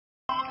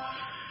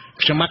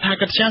ខ្ញុំមកថា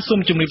កាត់ជាសូម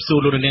ជំរាបសួរ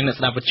លោកអ្នក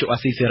ស្ដាប់វិទ្យុអា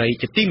ស៊ីសេរី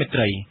ជាទីមេត្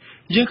រី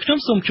យើងខ្ញុំ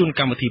សូមជូន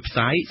កម្មវិធីផ្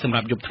សាយសម្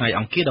រាប់យប់ថ្ងៃ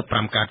អង្គារ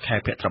15កើតខែ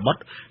ភទ្របទ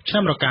ឆ្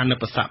នាំរកានៅ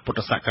បស័កពុទ្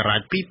ធសករា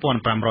ជ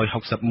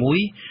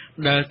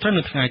2561ដែលត្រូវ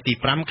នៅថ្ងៃទី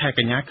5ខែក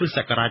ញ្ញាគ្រិស្តស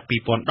ករាជ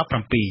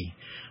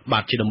2017បា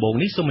ទជាដំបូង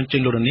នេះសូមអញ្ជើ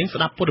ញលោកអ្នក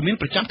ស្ដាប់ព័ត៌មាន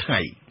ប្រចាំថ្ងៃ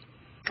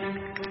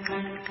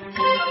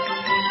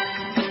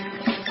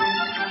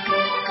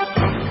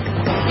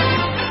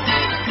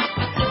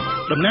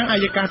តំណាងអា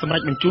យកាសម្រា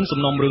ប់បញ្ជូនសំ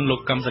ណុំរឿងលោក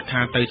កឹមសុខា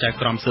ទៅចៅ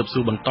ក្រមស៊ើបសួ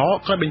របន្ត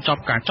ក្រោយបញ្ច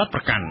ប់ការចាត់ប្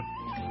រកាន់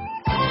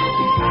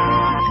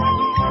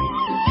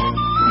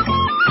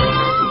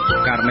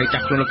ករណីចា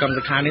ក់ខ្លួនលោកកឹម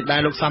សុខានេះដែ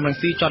លលោកសំរង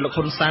ស៊ីចោទលោក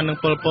ហ៊ុនសែននិង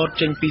ប៉ុលពត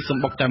ចេញពីស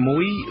ម្បុកតែមួ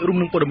យរួម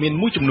នឹងព័ត៌មាន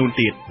មួយចំនួន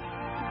ទៀត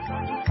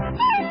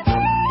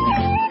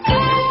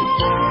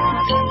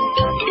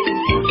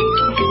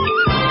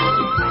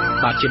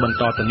បាទជាបន្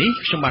តទៅនេះ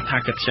ខ្ញុំបាទថា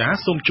កិត្យា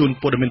សូមជូន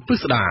ព័ត៌មានពិ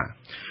ស្ដា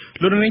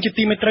លោកនាងជា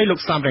ទីមេត្រីលោក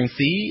សំរង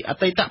ស៊ីអ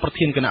តីតប្រ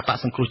ធានគណៈបក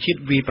សង្គ្រោះជាតិ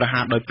វាប្រហា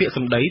រដោយពាក្យស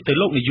ម្ដីទៅ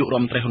លោកនាយករ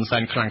ដ្ឋមន្ត្រីហ៊ុនសែ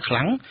នខ្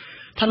លាំង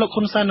ថាលោក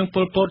ហ៊ុនសែននិង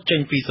ប៉ុលពតចេញ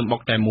ពីសម្បុក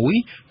តែមួយ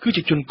គឺ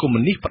ជាជនកុម្មុ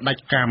យនីសផ្ដា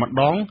ច់ការម្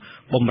ដង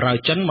បំរើ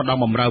ចិនម្ដង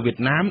បំរើវៀត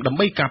ណាមដើម្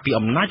បីការពារ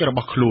អំណាចរប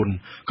ស់ខ្លួន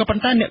ក៏ប៉ុ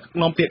ន្តែអ្នក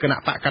នាំពាក្យគណៈ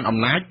បកកាន់អំ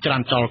ណាចច្រា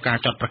នចោលការ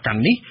ចាត់ប្រកាន់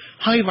នេះ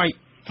ហើយ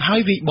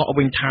វិបក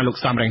វិញថាលោក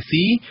សំរង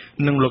ស៊ី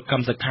និងលោកកឹ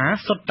មសុខា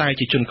សុទ្ធតែ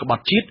ជាជនក្ប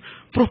ត់ជាតិ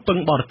ព្រោះពឹង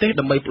បរទេស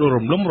ដើម្បីផ្ដួល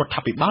រំលំរដ្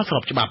ឋាភិបាលស្រ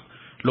បច្បាប់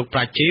លោកប្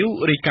រាជ្ញ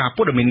រាយការណ៍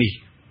ព័ត៌មាននេះ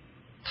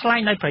ថ្លែ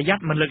ងដោយប្រយ័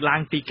ត្នមិនលើកឡើ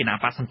ងពីគណៈ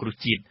បកសង្គ្រោះ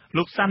ជាតិ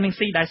លោកសំរង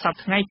ស៊ីដែលសប្តា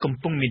ហ៍ថ្ងៃកំ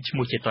ពុងមានឈ្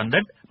មោះជាតណ្ឌិ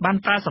តបាន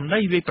ប្រើសម្ដី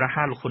វាយប្រ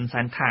ហារលោកហ៊ុន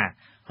សែនថា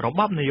រប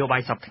បនយោបា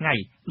យសប្តាហ៍ថ្ងៃ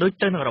ដូច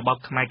ទៅនឹងរបប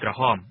ខ្មែរក្រ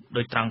ហម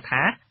ដោយត្រង់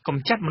ថាកំ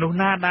ចាត់មនុស្ស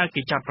ណាដែល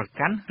គេចោទប្រ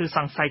កាន់ឬស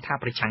ង្ស័យថា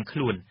ប្រឆាំងខ្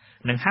លួន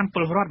និងហាមព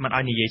លរដ្ឋមិន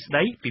ឲ្យនិយាយស្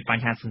ដីពីប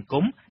ញ្ហាសង្គ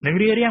មនិង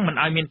រារាំងមិន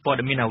ឲ្យមានព័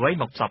ត៌មានអ្វី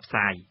មកផ្សព្វផ្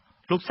សាយ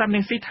លោកសំរ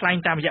ងស៊ីថ្លែង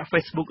តាមរយៈ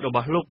Facebook រប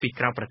ស់លោកពី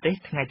ក្រៅប្រទេស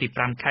ថ្ងៃទី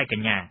5ខែក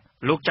ញ្ញា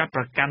លោកចាត់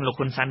ប្រកាន់លោក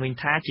ហ៊ុនសែនវិញ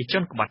ថាជាជ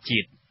នក្បត់ជា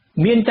តិ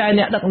មានតែ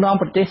អ្នកដឹកនាំ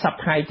ប្រទេសសប្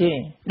តាហ៍ថ្ងៃទេ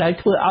ដែល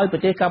ធ្វើឲ្យប្រ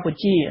ទេសកម្ពុ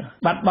ជា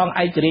បាត់បង់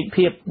ឯករាជ្យ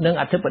ភាពនិង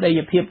អធិបតេយ្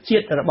យភាពជា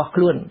តិរបស់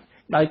ខ្លួន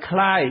ដោយค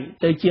ล้าย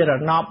ទៅជារ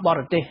ណបប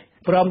រទេស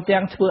ព្រម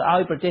ទាំងធ្វើឲ្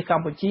យប្រទេសក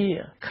ម្ពុជា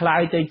คล้า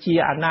ยទៅជា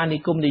អាណានិ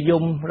គមនិយ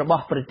មរប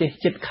ស់ប្រទេស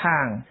ជិតខា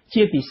ង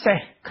ជាពិសេស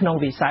ក្នុង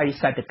វិស័យ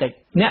សេដ្ឋកិច្ច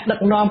អ្នកដឹក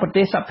នាំប្រ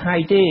ទេសសប្តាហ៍ថ្ងៃ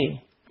ទេ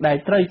ដែល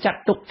ត្រូវចាត់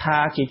ទុកថា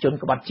ជាជន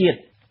ក្បត់ជាតិ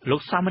លោ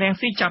កសំរង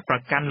ស៊ីចាត់ប្រ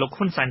កាន់លោក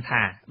ហ៊ុនសែន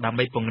ថាដើម្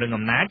បីពង្រឹង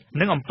អំណាច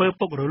និងអំពើ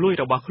ពុករលួយ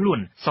របស់ខ្លួន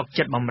សុក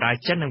ចិត្តបម្រើ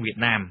ចិននិងវៀត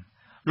ណាម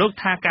លោក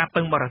ថាការ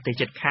ពឹងបរទេស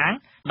ជិតខាង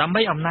ដើម្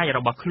បីអំណាចរ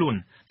បស់ខ្លួន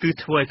គឺ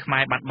ធ្វើឲ្យខ្មែ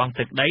របាត់បង់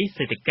ទឹកដី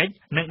សេដ្ឋកិច្ច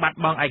និងបាត់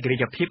បង់ឯករា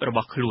ជ្យភាពរប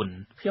ស់ខ្លួន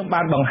ខ្ញុំ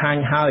បានបង្ហាញ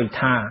ហើយ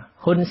ថា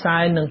ហ៊ុនសែ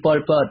ននិងប៉ុល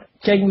ពត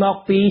ចេញមក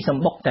ពីស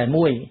ម្បុកតែ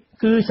មួយ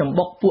គឺសម្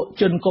បុកពួក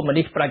ជនកុម្មុយ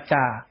នីសផ្ដាច់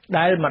ការ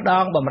ដែលម្ដ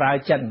ងបម្រើ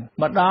ចិន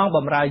ម្ដងប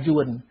ម្រើ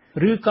យួន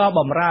ឬក៏ប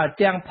ម្រើ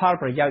ទាំងផល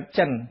ប្រយោជន៍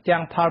ចិនទាំ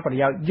ងផលប្រ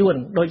យោជន៍យួន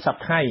ដោយសប្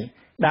តាហ៍ថ្ងៃ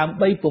ដើម្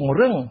បីពង្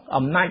រឹង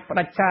អំណាចផ្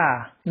ដាច់ការ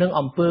និង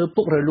អំពើ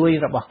ពុករលួយ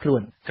របស់ខ្លួ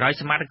នក្រោយ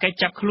សមាជិក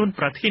ចាប់ខ្លួន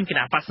ប្រធានគ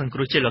ណៈបក្សសង្គ្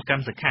រោះជាតិលោកកឹ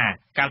មសុខា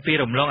កាលពី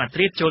រំលងអត្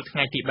រាចូលថ្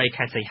ងៃទី3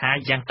ខែសីហា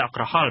យ៉ាងតក់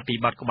ក្រហល់ពី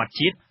បទក្បត់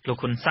ជាតិលោក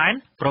ហ៊ុនសែន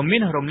ប្រមា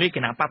នរំលាយគ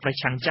ណៈបកប្រ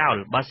ឆាំងចោល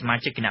បើសមា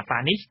ជិកគណៈបក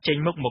នេះចេញ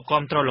មុខមក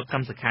គាំទ្រលោកកឹ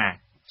មសុខា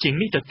ជាង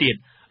នេះទៅទៀត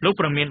លោក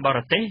ប្រមានបរ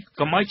ទេស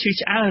កុំឲ្យឈឺ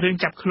ឆ្អើររឿង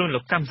ចាប់ខ្លួនលោ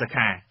កកឹមសុ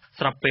ខា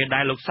ស្របពេលដែ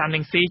លលោកសំរ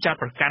ងស៊ីចាត់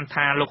ប្រកាន់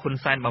ថាលោកហ៊ុន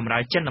សែនបម្រើ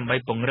ចិនដើម្បី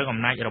ពង្រឹងអំ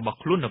ណាចរបស់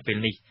ខ្លួននៅពេល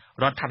នេះ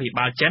រដ្ឋាភិ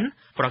បាលចិន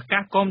ប្រកា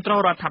សគាំទ្រ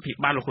រដ្ឋាភិ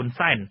បាលលោកហ៊ុន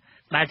សែន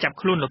ដែលចាប់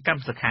ខ្លួនលោកកឹម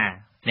សុខា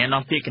អ្នក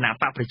នាំពាក្យគណៈ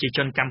បកប្រជាជ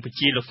នកម្ពុ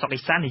ជាលោកសុកអេ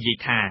សាននិយាយ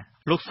ថា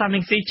លោកសំរ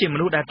ងស៊ីជាម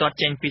នុស្សដែលទាត់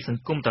ចេញពីស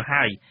ង្គមទៅ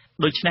ហើយ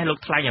ដូច្នេះលោក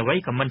ថ្លែងអ្វី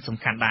ក៏មិនសំ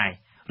ខាន់ដែរ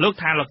លោក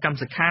ថាលោកកឹម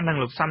សុខានិង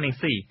លោកសំរង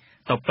ស៊ី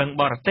ទៅពឹង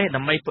បរទេស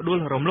ដើម្បីផ្ដួល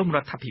រំលំរ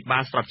ដ្ឋាភិបា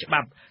លស្របច្បា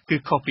ប់គឺ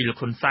ខុសពីលោក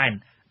ហ៊ុនសែន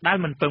ដែល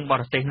មិនពឹងប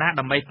រទេសណា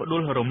ដើម្បីផ្ដួ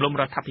លរំលំ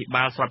រដ្ឋាភិ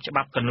បាលស្របច្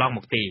បាប់កន្លងម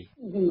កទេ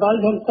ដោយ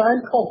ហ៊ុនសែន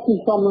ខុសពី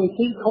សំរង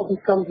ស៊ីខុសពី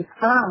កឹមសុ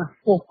ខា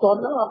ពួកគាត់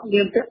អត់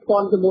មានពាក់ព័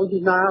ន្ធជាមួយ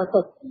ឌីណា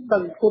ទៅដឹ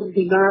ងគុណ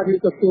ឌីណាឬ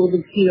ក៏ទួល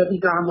វិជាឌី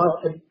ណាមក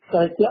ទេ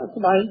តែជាក់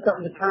ស្ដែងកឹម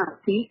សុខា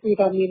ទីគឺ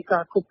ថាមានកា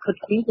រគប់ខិត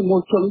គ្នាជាមួ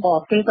យជនបរ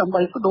ទេសដើម្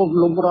បីផ្ដួលរំ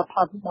លំរដ្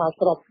ឋាភិបាល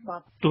ស្របច្បា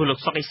ប់ទោះលោក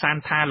សុកអេសាន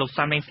ថាលោក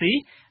សំរងស៊ី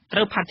ត្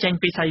រូវផាត់ចេញ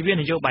ពីសាយវា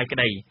នយោបាយក្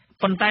តី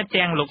ប៉ុន្តែ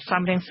ទាំងលោក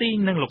សំរងស៊ី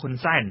និងលោកហ៊ុន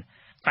សែន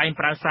តែង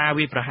ប្រើសារ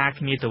វាប្រហារ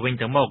គ្នាទៅវិញ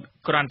ទៅមក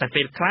គ្រាន់តែ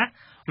ពេលខ្លះ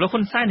លោក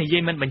ហ៊ុនសែននិយា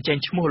យមិនបញ្ចេញ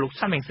ឈ្មោះលោក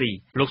សំរង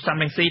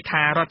ស៊ី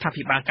ថារដ្ឋា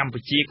ភិបាលកម្ពុ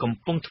ជាកំ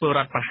ពុងធ្វើរ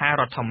ដ្ឋប្រហារ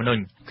រដ្ឋធម្មនុញ្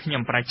ញខ្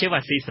ញុំប្រាជ្ញ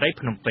អាស៊ីសេរី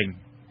ភ្នំពេញ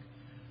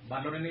បា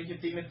ទលោកនាងជា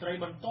ទីមេត្រី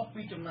បន្ទាប់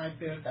ពីចំណាយ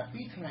ពេលតែ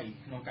2ថ្ងៃ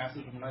ក្នុងការសួ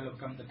រចម្លើយលោក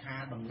កឹមសុខា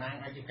តំណាង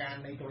អាយកា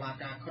នៃតុលា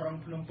ការក្រុង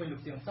ភ្នំពេញលោ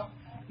កសៀងសុក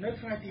នៅ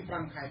ថ្ងៃទី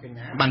5ខែកញ្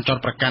ញាបានចោទ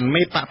ប្រកាន់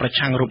មេបកប្រ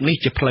ឆាំងរូបនេះ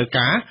ជាផ្លូវ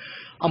ការ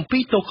អំពី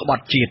ទោសក្ប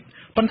ត់ជាតិ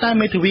ប៉ុន្តែ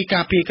មេធាវីកា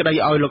រពារក្តី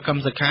ឲ្យលោកកឹម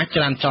សុខា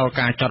ច្រានចោល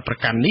ការចោទប្រ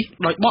កាន់នេះ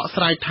ដោយបក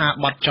ស្រាយថា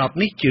បទចោទ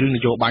នេះជារឿងន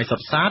យោបាយសុ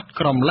ទ្ធសាធ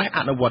ក្រុមលេះអ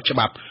នុវត្តច្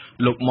បាប់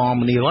លោកមម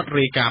នីរត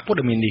រាយការណ៍ព័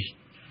ត៌មាននេះ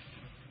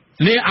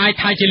នេះអាច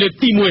ថាជាលើក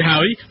ទី1ហើ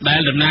យដែល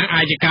តំណាង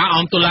អាយកាអ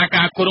ង្គតុលា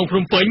ការក្រុងភ្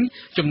នំពេញ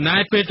ចំណា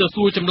យពេលទៅ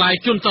សួរចម្លើយ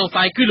ជនសង្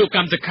ស័យគឺលោក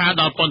កឹមសុខា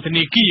ដល់ពន្ធ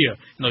នាគារ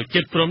នៅជិ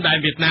តព្រំដែន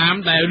វៀតណាម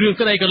ដែលរឿង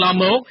ក្តីកន្លង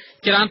មក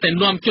ច្រើនតែ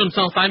នាំជនស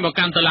ង្ស័យមក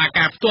កាន់តុលា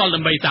ការផ្ទាល់ដើ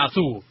ម្បីសាក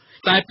សួរ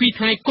តែពី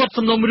ថ្ងៃកត់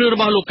សំណុំរឿងរ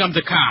បស់លោកកម្មស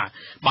ខា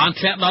បាន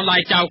ធ្លាក់ដល់ដៃ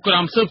ចៅក្រ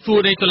មស៊ើបសួរ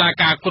នៃតុលា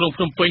ការក្រុង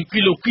ភ្នំពេញគឺ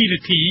លោកគីរិ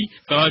ទ្ធី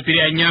ក្រោយពី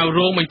អាជ្ញារ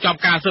ងបញ្ចប់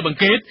ការស៊ើបអ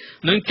ង្កេត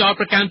និងចោទ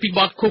ប្រកាន់ពីប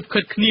ទខុបខិ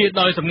តគ្នា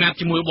ដោយសម្ងាត់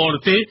ជាមួយបរ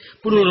ទេស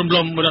ព្រោះរំ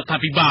លំរដ្ឋា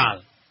ភិបាល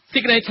សេ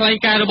ចក្តីថ្លែង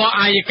ការណ៍របស់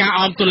អាយកា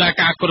អមតុលា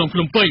ការក្រុងភ្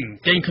នំពេញ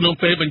ចេញក្នុង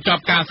ពេលបញ្ច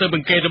ប់ការស៊ើបអ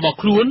ង្កេតរបស់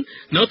ខ្លួន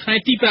នៅថ្ងៃ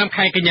ទី5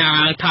ខែកញ្ញា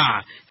ថា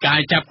កា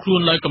រចាប់ខ្លួ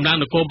នដោយកម្លាំង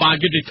នគរបាល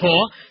យុតិធធ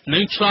និ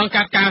ងឆ្លង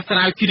កាត់ការស្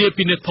រាវជ្រាវ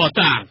ពិនិត្យភស្តុ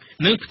តាង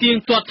និងផ្ទៀង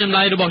ទាត់ចម្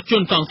លើយរបស់ជ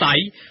នសង្ស័យ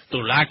តុ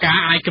លាការ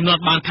អាចកំណ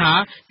ត់បានថា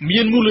មា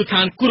នមូលដ្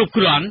ឋានគ្រប់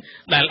គ្រាន់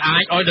ដែលអា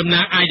ចឲ្យតំ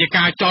ណាងអាយ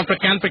កាចោទប្រ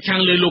កាន់ប្រឆាំ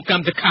ងលើលោកក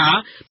ម្មសខា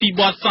ពី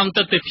បទសន្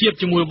តិភាព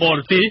ជាមួយបរ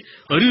ទេស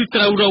ឬ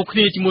ត្រូវរកគ្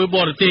នាជាមួយប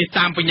រទេស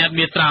តាមបញ្ញត្តិ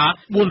មាត្រា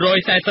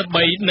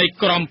443នៃ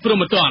ក្រមព្រហ្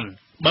មទណ្ឌ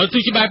បើ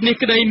ទោះជាបែបនេះ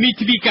ក្តីមី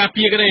ទ្វីការ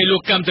ពារក្តីលោ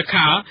កកម្មស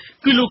ខា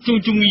គឺលោកជួង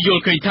ជុងយ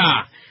ល់ឃើញថា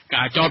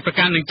ការចោទប្រ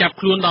កាន់និងចាប់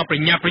ខ្លួនដល់ប្រ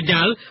ញាប់ប្រ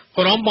ញាល់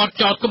ក្រមបទ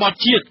ចោទក្បត់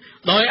ជាតិ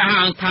ដោយអះ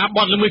អាងថាប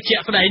ទល្មើសជា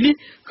ក់ស្ដែងនេះ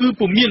គឺ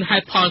ពុំមានហេ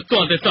តុផលទា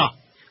ល់តែសោះ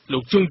លោ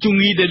កជួងជុង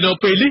ដែលនៅ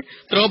ពេលនេះ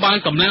ត្រូវបាន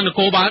កម្លាំងនគ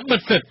របាលបិ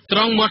ទសិទ្ធត្រ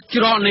ង់មាត់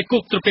ច្រកនៃគុ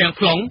កត្រពាំង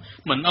plong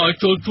មិនឲ្យ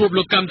ចូលជួប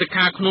លោកកម្មស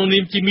ខាក្នុងនា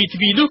មជាមីទ្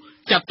វីនោះ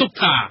ចាត់ទុក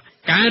ថា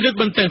ការរឹត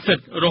បន្តឹងសិទ្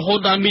ធិរហូត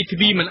ដល់មីទ្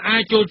វីមិនអា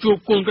ចចូលជួប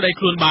កូនក្តី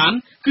ខ្លួនបាន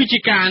គឺជា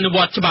ការអនុវ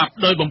ត្តច្បាប់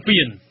ដោយបំពា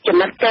នចំ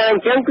ណាត់ការអ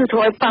ញ្ចឹងគឺធ្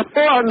វើឲ្យប៉ះ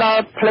ពាល់ដ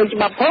ល់ផ្លូវច្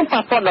បាប់ផង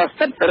ប៉ះពាល់ដល់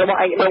សិទ្ធិរបស់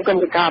ឯកឧត្តមកម្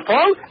មសខាផ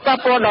ងប៉ះ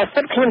ពាល់ដល់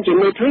សិទ្ធិខ្លួនជា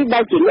មីទ្វីដែ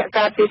លជាអ្នក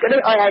ការពារក្តី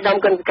ឲ្យឯកឧត្តម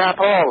កម្មសខា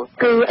ផង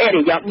គឺអ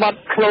រិយាប័ត្រ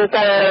ក្នុង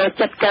ការ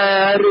ចាត់កា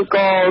រឬ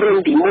ក៏រឿង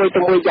ទី1ទៅ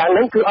មួយយ៉ាងហ្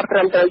នឹងគឺអត់ត្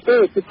រឹមត្រូវទេ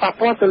គឺប៉ះ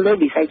ពាល់ទៅលើ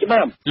វិស័យច្បា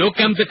ប់លោក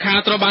កម្មសខា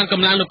ត្រូវបានក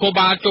ម្លាំងនគរ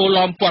បាលចូល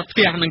ឡោមព័ទ្ធផ្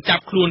ទះនិងចា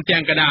ប់ខ្លួនទាំ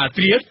ងកណ្ដាល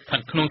ត្រៀតស្ថិ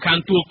តក្នុងខណ្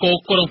ឌទួលគោក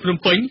ក្រុងភ្នំ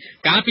ពេញ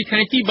កាលពីថ្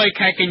ងៃទី3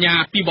ខែកញ្ញា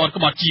ពីបទ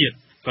ក្បត់ជាតិ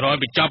ក្រោយ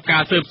បញ្ចប់កា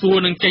រស៊ើបសួរ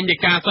និងចេញដី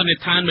កាសន្និ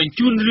ដ្ឋានបញ្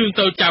ជូនរឿង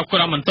ទៅចៅក្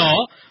រមបន្ត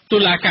តុ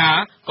លាការ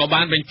ក៏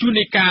បានបញ្ជូន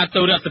ដីកា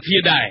ទៅរដ្ឋសភា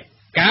ដែរ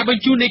ការប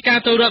ញ្ជូនដីកា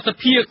ទៅរដ្ឋស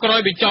ភាក្រោយ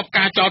បញ្ចប់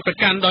ការចោទប្រ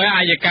កាន់ដោយ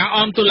អាយកាអ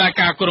មតុលា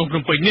ការក្រុងភ្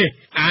នំពេញនេះ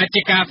អាច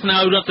ជាការស្នើ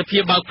រដ្ឋសភា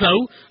បើកផ្លូវ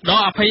ដ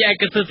ល់អភ័យឯ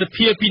កសិទ្ធិស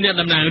ភាពីអ្នក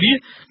តំណាងរាស្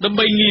ត្រដើម្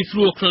បីងាយស្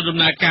រួលក្នុងដំ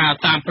ណើរការ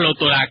តាមផ្លូវ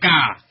តុលាកា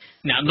រ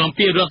អ្នកនាំ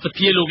ពាក្យរដ្ឋស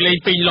ភាលោកលេង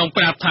ពេញឡុង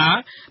ប្រាប់ថា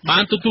បា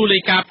នទទួលដី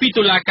កាពី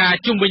តុលាការ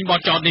ជុំវិញបទ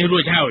ចោទនេះ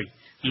រួចហើយ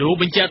លោក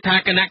បញ្ជាក់ថា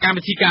គណៈកម្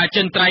មាធិការ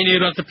ចិនត្រៃនៃ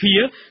រដ្ឋសភា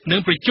នឹង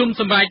ប្រជុំ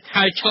សម្រាប់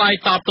ហើយឆ្លើយ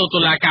តបទៅតុ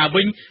លាការ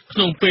វិញក្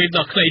នុងពេល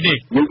ដ៏ខ្លីនេះ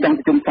យើងចង់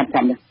ប្រជុំឆាប់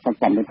ៗនេះ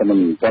តែ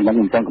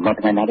មិនចង់កំណត់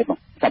ថ្ងៃណាទេបង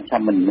ឆា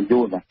ប់ៗមិនយូ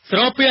របាទស្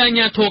របពេលអាជ្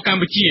ញាធរក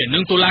ម្ពុជានិ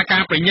ងតុលាកា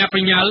រប្រញាប់ប្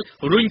រញាល់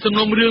រុញសំ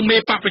ណុំរឿងមេ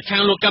បកប្រឆាំ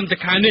ងលោកកម្មស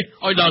ខានេះ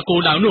ឲ្យដល់គោ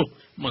លដៅនោះ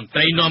មន្ត្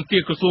រីនាំពា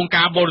ក្យក្រសួង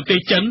ការបរទេស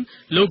ចិន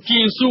លោកជា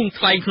ងស៊ូង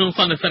ថ្លែងក្នុងស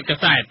ន្និសីទកា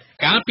សែត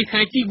កាលពីថ្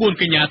ងៃទី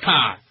4កញ្ញា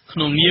ថាក្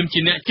នុងនាមជា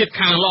អ្នកជិត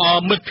ខាងល្អ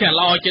មិត្តភក្តិ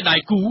ល្អជាដៃ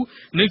គូ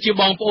និងជា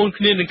បងប្អូន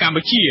គ្នានឹងកម្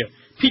ពុជា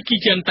ភិក្ខី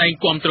ចិនតែង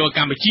គាំទ្រក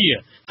ម្ពុជា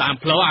តាម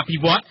ផ្លូវអភិ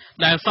វឌ្ឍ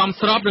ដែលសម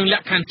ស្របនឹងល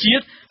ក្ខខណ្ឌជា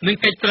តិនិង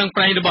កិច្ចប្រឹង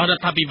ប្រែងរបស់រ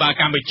ដ្ឋាភិបាល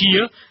កម្ពុជា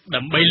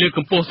ដើម្បីលើកក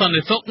ម្ពស់សន្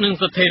តិសុខនិង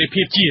ស្ថិរ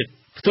ភាពជាតិ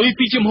ផ្ទុយ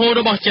ពីជំហរ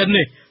របស់ចិន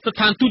នេះស្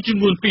ថានទូតចំ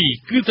នួន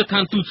2គឺស្ថា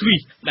នទូតស្វី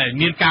សដែល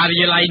មានការិ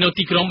យាល័យនៅ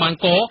ទីក្រុងបាង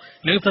កក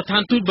និងស្ថា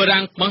នទូតបា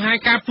រាំងបង្ហាញ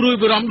ការព្រួយ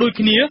បារម្ភដូច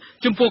គ្នា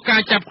ចំពោះកា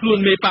រចាប់ខ្លួន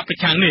មេបកប្រ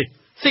ឆាំងនេះ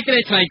សេចក្តី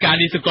ថ្លែងការ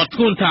ណ៍នេះសង្កត់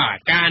ធ្ងន់ថា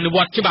ការអនុវ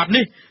ត្តច្បាប់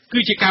នេះគឺ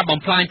ជាការបំ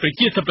ផ្លាញប្រ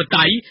ជាធិប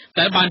តេយ្យ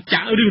ដែលបានចា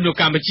ក់ឫសនៅ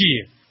កម្ពុជា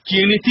ជា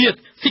ងនេះទៀត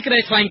សេចក្តី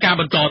ថ្លែងការណ៍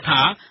បន្ត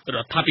ថារ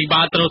ដ្ឋាភិបា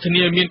លត្រូវធា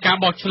នាមានការ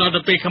បោះឆ្នោត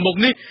ទៅពេលខាងមុខ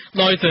នេះ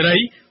ដោយសេរី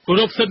គោ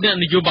រពសិទ្ធិអ្នក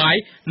នយោបាយ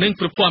និង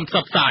ប្រព័ន្ធផ្ស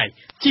ព្វផ្សាយ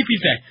ជាពិ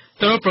សេស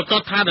ត្រូវប្រកា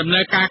សថាដំណើ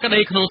រការក្តី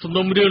ក្នុងសំ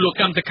ណុំរឿងលោក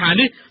កម្មសខា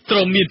នេះត្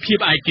រូវមានភាព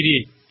ឯករា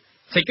ជ្យ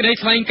សេចក្តី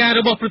ថ្លែងការណ៍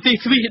របស់ប្រទេស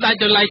ស្វីសដាច់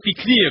ដោយឡែកពី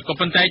គ្នាក៏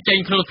ប៉ុន្តែចេញ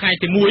ក្នុងថ្ងៃ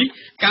ទី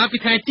1កាលពី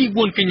ថ្ងៃទី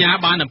4កញ្ញា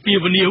បានអំពា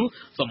វនាវ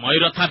សូមឲ្យ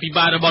រដ្ឋាភិ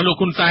បាលរបស់លោក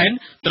ហ៊ុនសែន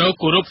ត្រូវ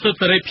គោរពសិទ្ធិ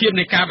សេរីភាព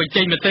នៃការបញ្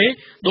ចេញមតិ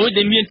ដោយ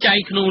ដែលមានចែង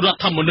ក្នុងរដ្ឋ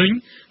ធម្មនុញ្ញ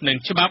និង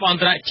ច្បាប់អន្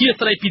តរជាតិ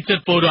ស្តីពីសិទ្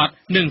ធិពលរដ្ឋ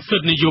និងសិ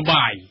ទ្ធិនយោ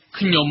បាយ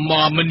ខ្ញុំម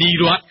កមនី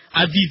រត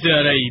អាស៊ីសេ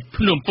រី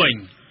ភ្នំពេញ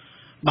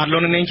បាទលោ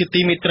កនាងជា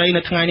ទីមេត្រី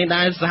នៅថ្ងៃនេះ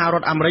ដែរសហរ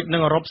ដ្ឋអាមេរិកនិ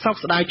ងអឺរ៉ុបសោក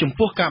ស្ដាយចំ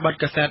ពោះការបិទ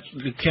កាសែត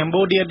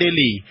Cambodia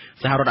Daily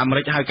សហរដ្ឋអាមេ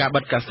រិកហៅការ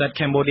បិទកាសែត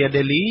Cambodia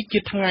Daily ជា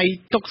ថ្ងៃ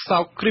ទុក្ខសោ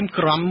កក្រៀម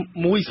ក្រំ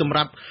មួយសម្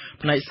រាប់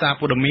ផ្នែកសារ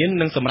ព័ត៌មាន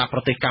និងសម្រាប់ប្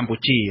រទេសកម្ពុ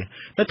ជា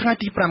នៅថ្ងៃ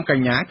ទី5ក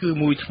ញ្ញាគឺ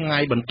មួយថ្ងៃ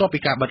បន្ទាប់ពី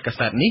ការបិទកា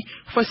សែតនេះ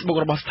Facebook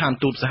របស់ស្ថាន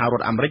ទូតសហរ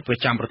ដ្ឋអាមេរិកប្រ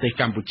ចាំប្រទេស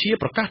កម្ពុជា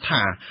ប្រកាស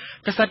ថា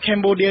កាសែត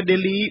Cambodia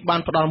Daily បា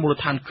នផ្ដល់មូល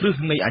ដ្ឋានគ្រឹះ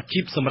នៃអាជី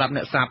ពសម្រាប់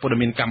អ្នកសារព័ត៌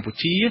មានកម្ពុ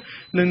ជា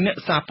និងអ្នក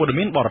សារព័ត៌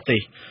មានបរទេ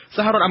សស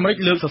ហរដ្ឋអាមេរិក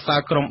លើកសរសើរ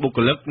ក្រុមបុគ្គ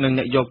លិកនិង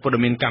អ្នកយកព័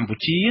ត៌មានកម្ពុ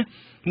ជា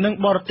និង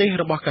បរទេស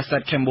របស់កាសែ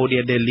ត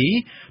Cambodia Daily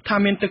ថា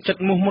មានទឹកចិត្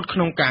តមោះមុតក្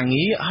នុងការ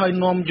ងារហើយ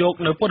នាំយក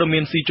នៅព័ត៌មា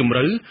នស៊ីជម្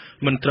រៅ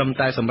មិនត្រឹម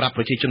តែសម្រាប់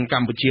ប្រជាជនក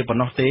ម្ពុជាប៉ុ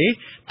ណ្ណោះទេ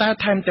តែ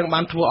ថែមទាំងបា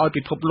នធ្វើឲ្យ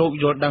ពិភពលោក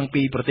យល់ដឹង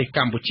ពីប្រទេសក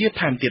ម្ពុជា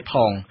ថែមទៀតផ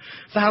ង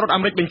សហរដ្ឋអា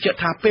មេរិកបញ្ជាក់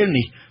ថាពេល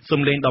នេះស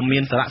ម្លេងដ៏មា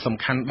នសារៈសំ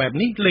ខាន់បែប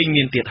នេះលែង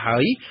មានទៀតហើ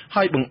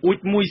យបង្អួច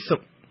មួយ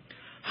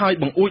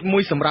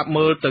សម្រាប់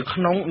មើលទៅក្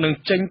នុងនិង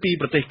ចេញពី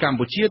ប្រទេសកម្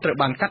ពុជាត្រូវ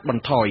បានកាត់ប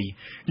ន្ថយ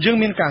យើង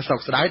មានការសោក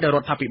ស្ដាយដែលរ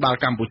ដ្ឋាភិបាល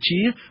កម្ពុជា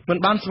មិន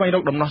បានស្វែងរ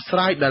កដំណោះស្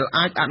រាយដែល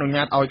អាចអនុញ្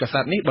ញាតឲ្យកាសែ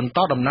តនេះបន្ត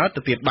ដំណើរ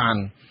ទៅទៀតបាន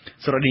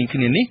ស្រដៀងគ្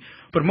នានេះ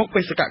ប្រមុខ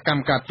បេសកកម្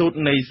មការទូត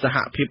នៃសហ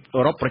ភាព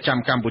អឺរ៉ុបប្រចាំ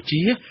កម្ពុ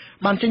ជា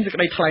បានចេញសេចក្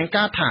តីថ្លែង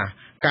ការណ៍ថា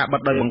ការបា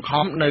ត់ដោយបង្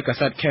ខំនៅកា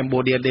សែត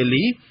Cambodia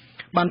Daily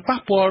បានប៉ះ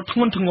ពាល់ធ្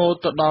ងន់ធ្ងរ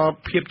ទៅដល់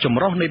ភាពច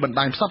ម្រុះនៃបណ្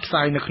ដាញផ្សព្វផ្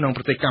សាយនៅក្នុង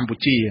ប្រទេសកម្ពុ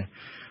ជា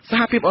ស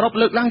ហភាពអឺរ៉ុប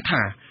លើកឡើង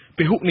ថាព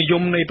ហុនិយ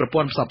មនៃប្រ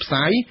ព័ន្ធផ្សព្វផ្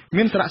សាយ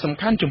មានសារៈសំ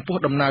ខាន់ចំពោះ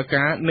ដំណើរ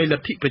ការនៃល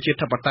ទ្ធិប្រជា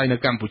ធិបតេយ្យនៅ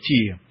កម្ពុជា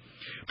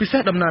ពិសេ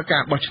សដំណើរកា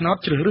របោះឆ្នោត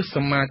ជ្រើសរើសស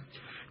មា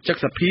ជិក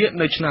សភា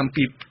នៅឆ្នាំ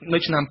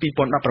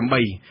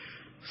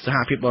2018សហ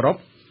ភាពអឺរ៉ុប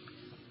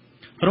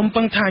រំ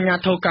ពឹងថាអាជ្ញា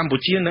ធរកម្ពុ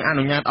ជានឹងអ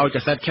នុញ្ញាតឲ្យ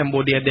កាសែត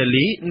Cambodia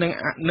Daily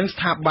និងស្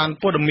ថាប័ន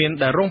ព័ត៌មាន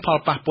ដែលរងផល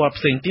ប៉ះពាល់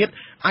ផ្សេងទៀត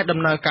អាចដំ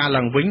ណើរការ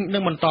ឡើងវិញនិ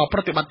ងបន្តប្រ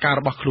តិបត្តិការ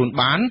របស់ខ្លួន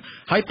បាន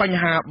ហើយបញ្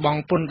ហាប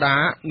ង់ពន្ធដា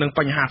រនិងប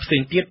ញ្ហាផ្សេ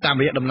ងទៀតតាម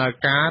រយៈដំណើរ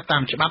ការតា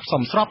មច្បាប់ស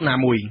មស្របណា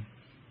មួយ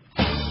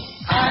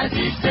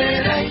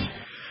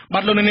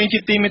បាទលោកនាងជា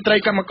ទីមេត្រី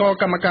កម្ម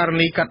ការ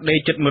នីកាត់ដេរ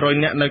ជិត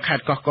100នាក់នៅខេ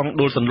ត្តកោះកុង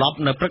ដួលសន្លប់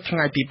នៅព្រឹកថ្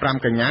ងៃទី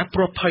5កញ្ញាព្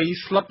រោះភ័យ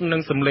ស្លុតនឹ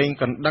ងសម្លេង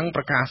កណ្ដឹង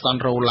ប្រកាសស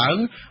ន្រោឡើង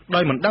ដោ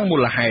យមិនដឹងមូ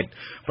លហេតុ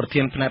ប្រ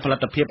ធានផ្នែកផលិ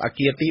តភាពអ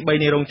គារទី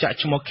3នៃរោងចក្រ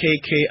ឈ្មោះ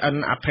KKN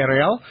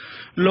Apparel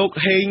លោក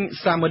ហេង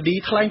សាមឌី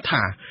ថ្លែង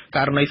ថាក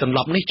រណីសន្ល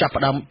ប់នេះចាប់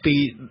ផ្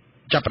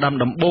ដើម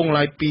ដំបូង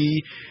ឡើយពី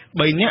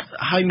3នាក់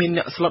ហើយមាន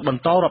អ្នកស្លុតប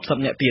ន្តរាប់សិប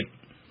នាក់ទៀត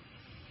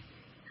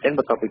ប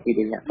ន្ទាប់ពីពី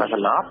អ្នកស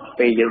ន្លប់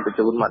ពេលយើងបញ្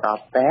ជូនមកដ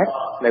ល់ពេទ្យ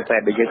នៅពេល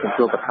ដែលយើងទ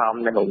ទួលបឋម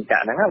នៅរោងចក្រ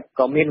ហ្នឹង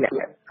ក៏មានអ្នក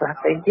ខ្លះ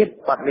ផ្សេងទៀត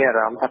គាត់មានអា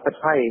រម្មណ៍ថាពិត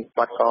ហើយ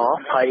គាត់ក៏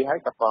ភ័យហើយ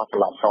ក៏ស្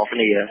លប់តគ្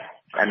នា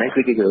អានេះ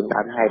គឺជារឿង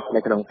ដើមហេតុនៅ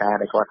ក្នុងការ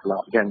ដែលគាត់ស្ល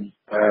ប់អញ្ចឹង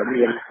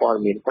មានព័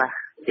ត៌មានខ្លះ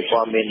ជាព័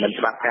ត៌មានមិន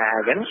ច្បាស់ការអ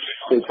ញ្ចឹង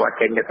គឺគាត់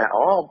ចេញទៅថា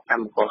អូក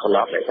ម្មករស្ល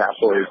ប់ដោយសារ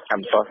ពលក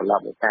ម្មករស្ល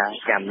ប់ដោយសារ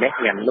ចាំនេះ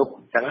ញ៉ាំនោះ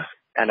អញ្ចឹង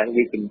អាហ្នឹង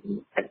វាជា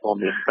ព័ត៌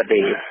មានប្រ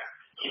ទេស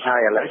ហើយ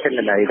ឥឡូវចិន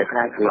ន័យដែលខ្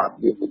លាចស្លាប់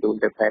វាទៅទៅ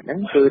ពេទ្យហ្នឹង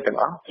គឺទាំង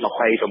អស់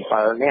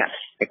27នាក់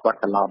តែគាត់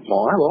ស្លាប់ហ្ម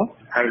ងណាបង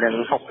ហើយនឹង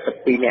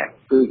62នាក់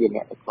គឺជាអ្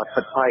នកដែលគាត់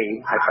ពិតហើយ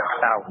គាត់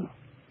ស្ទោង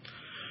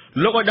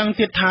លោកឲ្យដឹង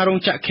ទៀតថារោង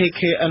ចក្រ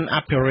KKN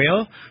Apparel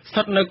ស្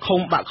ថិតនៅឃុំ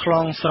បាក់ខ្ល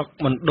ងស្រុក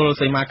មណ្ឌល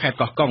សីមាខេត្ត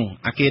កោះកុង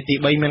អគារទី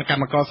3មានក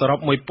ម្មករសរុប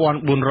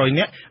 1400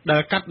 នាក់ដែ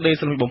លកាត់ដេរ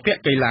សម្លៀកបំពាក់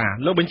កីឡា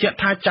លោកបញ្ជាក់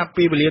ថាចាប់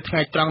ពីវេលាថ្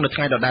ងៃត្រង់នៅថ្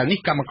ងៃដដែលនេះ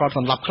កម្មករស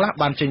ន្លប់ខ្លះ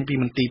បានចេញពី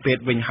មន្ទីរពេទ្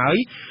យវិញហើយ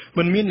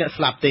មិនមានអ្នក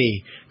ស្លាប់ទេ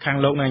ខាង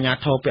លោកអាជ្ញា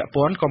ធរពាក់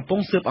ព័ន្ធកំពុង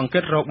ស៊ើបអង្កេ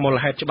តរកមូល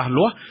ហេតុច្បាស់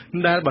លាស់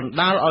ដែលបណ្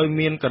ដាលឲ្យ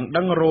មានកណ្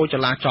ដឹងរោច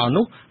លាចល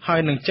នោះហើយ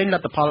នឹងចេញល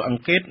ទ្ធផលអ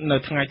ង្កេតនៅ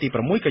ថ្ងៃទី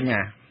6កញ្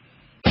ញា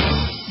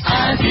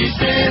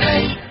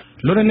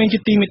លោកនាងជា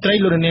ទីមេត្រី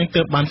លោកនាង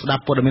ទើបបានស្ដា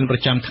ប់ព័ត៌មានប្រ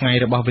ចាំថ្ងៃ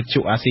របស់វិទ្យុ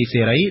អាស៊ី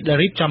សេរីដែល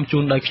រៀបចំជូ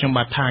នដោយខ្ញុំ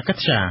បាទថាក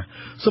ត្យា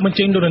សូមអញ្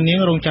ជើញលោកនាង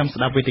រងចាំស្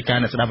ដាប់វេទិកា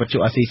អ្នកស្ដាប់វិទ្យុ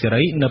អាស៊ីសេ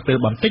រីនៅពេល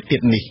បន្តិចទៀ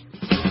តនេះ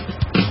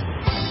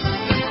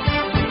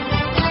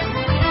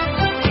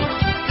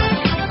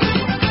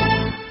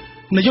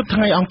នៅយប់ថ្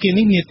ងៃអង្គារ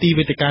នេះនាទី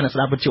វេទិកាអ្នកស្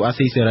ដាប់វិទ្យុអា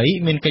ស៊ីសេរី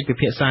មានកិច្ចពិ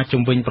ភាក្សា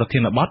ជុំវិញប្រធា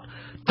នបទ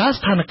តើ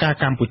ស្ថានភាព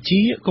កម្ពុជា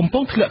កំពុ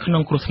ងធ្លាក់ក្នុ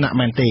ងគ្រោះថ្នាក់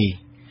មែនទេ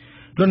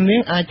លោកនា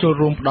ងអាចចូល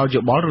រួមផ្ដល់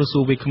យោបល់ឬសួ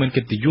រវាគ្មិន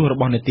កិត្តិយសរ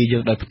បស់នេតិយើ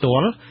ងដោយផ្ទា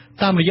ល់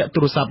តាមរយៈទូ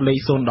រស័ព្ទលេខ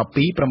012 811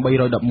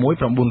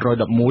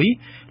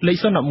 911លេខ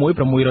011 611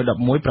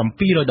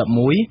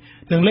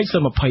 711និងលេខ023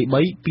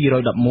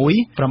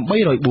 211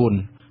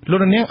 804លោក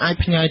នាងអាច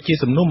ផ្ញើជា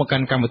សំណួរមកកា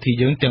ន់កម្មវិធី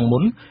យើងទាំងមុ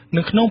ន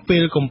និងក្នុងពេ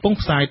លកំពុង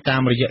ផ្សាយតា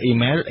មរយៈអ៊ី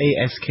មែល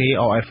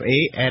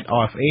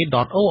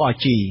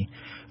askrfa@rfa.org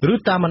ឬ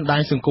តាមបណ្ដា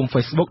ញសង្គម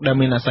Facebook ដែល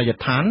មានអាសយ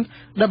ដ្ឋាន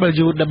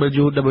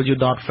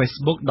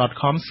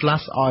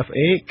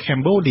www.facebook.com/rfa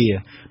cambodia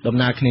ដំ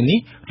ណើរគ្នានេះ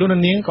លោក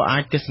នាងក៏អា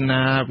ចទស្សនា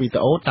វីដេ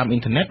អូតាមអ៊ីន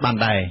ធឺណិតបាន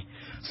ដែរ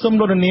សូម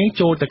លោកនាង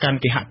ចូលទៅកាន់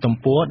គេហទំ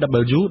ព័រ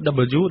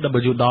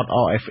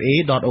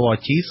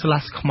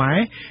www.rfa.org/khmer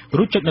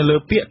រួចចុចនៅលើ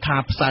ពាក្យថា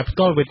ផ្សាយផ្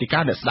ទាល់វេទិកា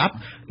អ្នកស្ដាប់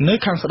នៅ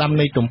ខាងស្ដាំ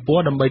នៃទំព័រ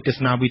ដើម្បីទស្ស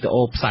នាវីដេ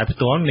អូផ្សាយផ្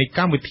ទាល់នៃក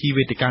ម្មវិធី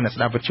វេទិកាអ្នក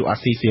ស្ដាប់វិទ្យុអា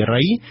ស៊ីសេ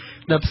រី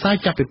ដែលផ្សាយ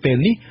ចាប់ពីពេល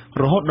នេះ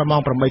រហូតដល់ម៉ោ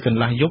ង 8 កន្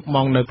លះយប់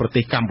ម៉ោងនៅប្រ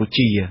ទេសកម្ពុ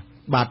ជា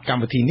បាទកម្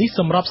មវិធីនេះស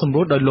ម្របសម្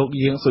រួលដោយលោក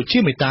យាងសុជា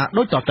មេតា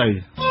ដូចតទៅ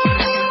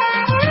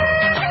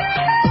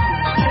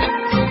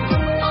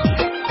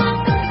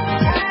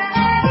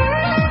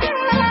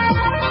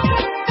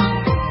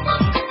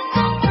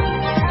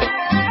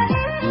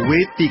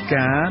វេទិ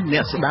កាអ្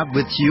នកស្ដាប់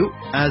វិទ្យុ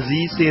អា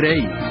ស៊ីសេរី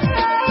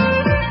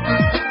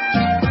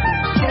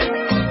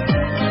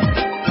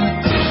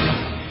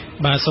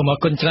បាទសូមអរ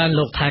គុណច្រើន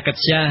លោកថាក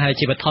ត្យាហើយ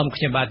ជាបឋម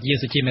ខ្ញុំបាទយា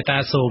សុជាមេតា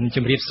សូមជ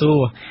ម្រាបសួរ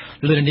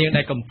លោកនាង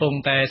ដែលកំពុង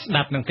តែស្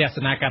ដាប់និងទស្ស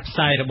នាការផ្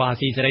សាយរបស់អា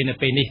ស៊ីសេរីនៅ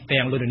ពេលនេះ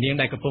ទាំងលោកនាង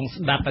ដែលកំពុង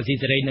ស្ដាប់អាស៊ី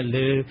សេរីនៅ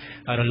លើ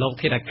រលក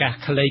ធាតុអាកាស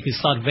ខ្លីគឺ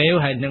Shortwave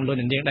ហើយនិងលោក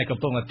នាងដែលកំ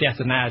ពុងទស្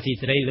សនាអាស៊ី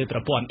សេរីលើប្រ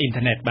ព័ន្ធអ៊ីន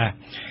ធឺណិតបាទ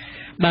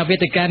វេ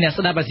ទិកាអ្នក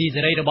ស្ដាប់អាស៊ី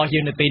សេរីរបស់យើ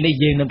ងនៅពេលនេះ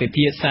យើងនឹងពិ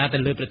ភាក្សាទៅ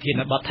លើប្រធាន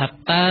បទថា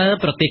តើ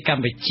ប្រទេសក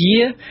ម្ពុជា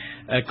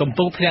កំ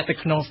ពុងធ្លាក់ទៅ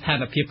ក្នុងស្ថា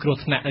នភាពគ្រោះ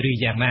ថ្នាក់ឬ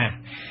យ៉ាងណា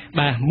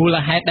បាទមូល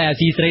ហេតុដែលអា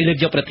ស៊ីសេរីលើក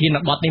យកប្រធាន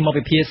បទនេះមក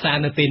ពិភាក្សា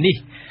នៅពេលនេះ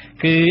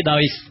គឺ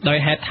ដោយ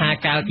ហេតុថា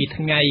កាលពី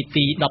ថ្ងៃ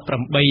ទី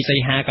18សី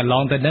ហាកន្ល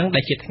ងទៅនឹង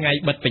ដែលជាថ្ងៃ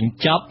បិទបញ្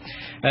ចប់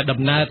ដំ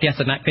ណើរទស្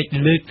សនកិច្ច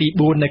លើកទី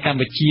4នៅកម្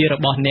ពុជារ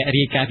បស់អ្នក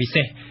រាយការណ៍ពិ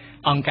សេស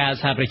អង្គការ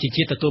សហប្រជា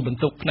ជាតិទទួលបន្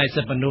ទុកផ្នែក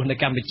សិទ្ធិមនុស្សនៅ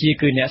កម្ពុជា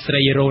គឺអ្នកស្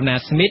រី Rona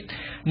Smith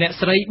អ្នក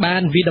ស្រីបា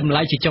នវិតម្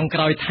លៃជាចុងក្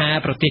រោយថា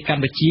ប្រទេសក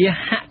ម្ពុជា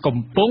ហាក់កំ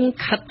ពុង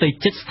ខិតទៅ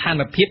ជិតស្ថា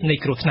នភាពនៃ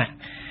គ្រោះថ្នាក់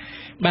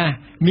បាទ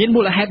មាន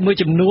មូលហេតុមួយ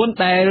ចំនួន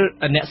ដែល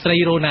អ្នកស្រី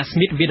Rona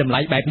Smith វិតម្លៃ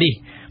បែបនេះ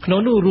ក្នុង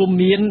នោះរួម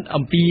មាន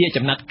អំពី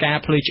ចំណាត់ការ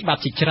ផ្លូវច្បា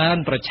ប់ជាច្រើន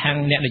ប្រឆាំង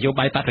អ្នកនយោ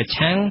បាយបកប្រ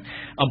ឆាំង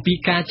អំពី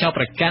ការចោទ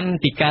ប្រកាន់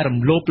ពីការរំ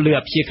លោភលើ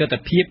អព្យាក្រឹត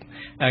ភាព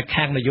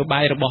ខាងនយោបា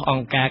យរបស់អ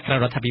ង្គការក្រៅរ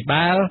ដ្ឋាភិ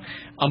បាល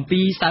អំ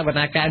ពីសវ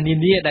នាការនា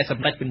នាដែលស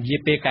ម្ដេចពន្យា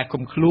ពេលការ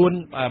ឃុំខ្លួន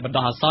បណ្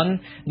ដោះអាសន្ន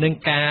និង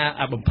ការ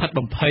បំផិត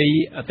បំភ័យ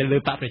ទៅលើ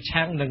បកប្រ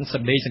ឆាំងនិងស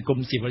ម្លេងសង្គម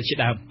ស៊ីវិលជា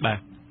ដើម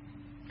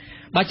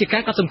បាទជាកា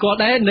រកត់សម្គាល់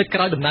ដែរនៅក្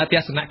រៅដំណើរទ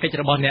ស្សនកិច្ច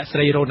របស់អ្នកស្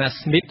រី Rona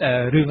Smith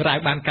រឿងរ៉ាវ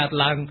បានកើត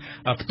ឡើង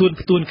ផ្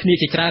ទួនគ្នា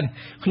ជាច្រើន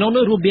ក្នុង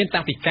នោះរួមមាន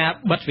តាំងពីការ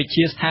បិទវិទ្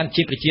យាស្ថាន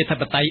ជាតិប្រជាធិ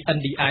បតេយ្យ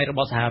NDI រប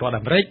ស់សហរដ្ឋ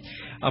អាមេរិក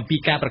អំពី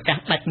ការប្រកាស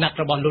ដាច់ណាត់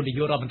របស់លោកនាយ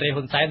ករដ្ឋមន្ត្រី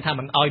ហ៊ុនសែនថា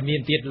មិនអោយមា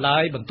នទៀតឡើ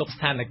យបន្ទប់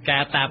ស្ថានភា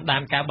ពតាមដា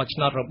នការបោះឆ្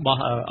នោតរប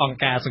ស់អង្គ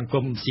ការសង្គ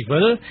មស៊ី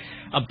វិល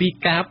អំពី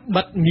ការ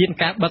បិ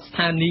ទស្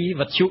ថានីយ៍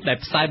វិទ្យុដែល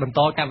ផ្សាយបន្ត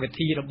កម្មវិ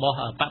ធីរបស់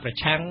បកប្រ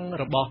ឆាំង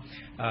របស់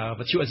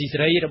វិទ្យុអេស៊ីសេ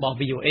រីរបស់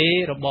VOA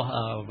របស់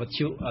វិទ្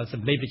យុស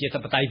ម្លេងប្រជាធិ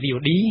បតេយ្យ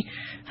VOD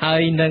ហើ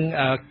យនឹង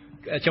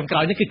ចុងក្រោ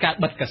យនេះគឺការ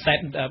បិទកាសែត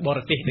បរ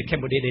ទេសនៅ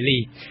Cambodia Daily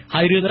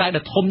ហើយរឿងរ៉ាវ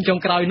ដ៏ធំចុង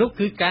ក្រោយនោះ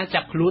គឺការ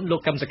ចាប់ខ្លួនលោ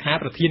កកឹមសុខា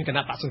ប្រធានគ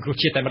ណៈបក្សសង្គ្រោះ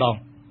ជាតិតែម្ដង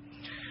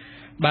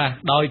បាទ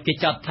ដោយគេ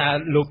ចាត់ថា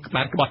លោក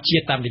បានក្បត់ជា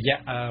តិតាមរយៈ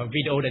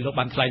វីដេអូដែលលោក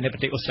បានថ្លែងនៅប្រ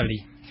ទេសអូស្ត្រាលី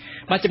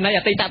បាទចំណែក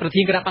អតីតប្រ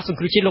ធានគណៈបក្សសង្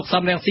គ្រោះជាតិលោក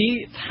សំរងស៊ី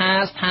ថា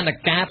ស្ថាន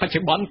ភាពបច្ចុ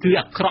ប្បន្នគឺ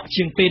អាក្រក់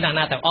ជាងពេល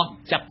ណាទាំងអស់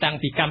ចាប់តាំង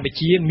ពីកម្ពុ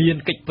ជាមាន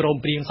កិច្ចព្រម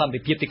ព្រៀងសន្តិ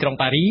ភាពទីក្រុង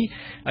ប៉ារី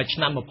ឆ្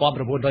នាំ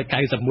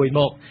1991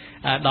មក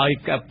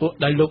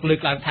ដោយលោកលើ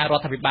កឡើងថារ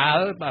ដ្ឋាភិបាល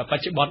ប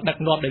ច្ចុប្បន្នដឹក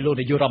នាំដោយលោក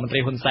នាយករដ្ឋមន្ត្រី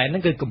ហ៊ុនសែននឹ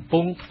ងគឺកំពុ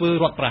ងធ្វើ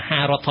រដ្ឋប្រហា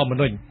ររដ្ឋធម្ម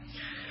នុញ្ញ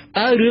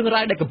តើរឿង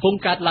រ៉ាវដែលកំពុង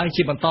កើតឡើង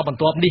ជាបន្តបន្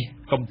ទាប់នេះ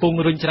កំពុង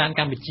រុញច្រាន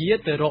កម្ពុជា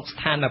ទៅរកស្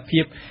ថានភា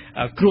ព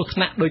គ្រោះថ្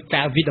នាក់ដោយ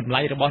ការវិតម្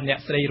លៃរបស់អ្នក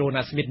ស្រី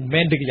Rona Smith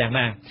មែនឬយ៉ាង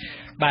ណា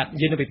បាទ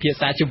យើងនឹងពិភាក្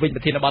សាជុំវិញប្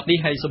រធានបទនេះ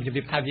ហើយសូមជម្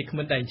រាបថាវាគ្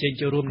មិនតែអញ្ជើញ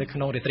ចូលរួមនៅក្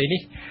នុងរាត្រី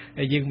នេះ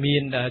យើងមា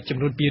នចំ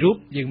នួន2រូប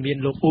យើងមាន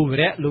លោកអ៊ូវ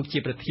រៈលោកជា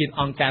ប្រធាន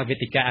អង្គការវេ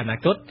ទិកាអនា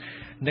គត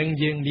និង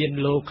យើងមាន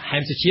លោកហែ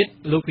មសុជាតិ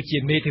លោកគឺជា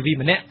មេធាវី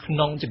ម្នាក់ក្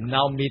នុងចំ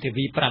ណោមមេធា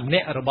វី5នា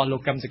ក់របស់លោ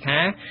កកឹមសុខា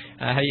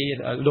ហើយ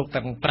លោក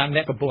ទាំង5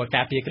នាក់កំពុង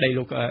ការពារក្តី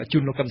លោកជូ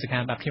នលោកកឹមសុខា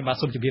បាទខ្ញុំបាទ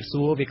សូមជម្រាប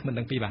សួរវាគ្មិន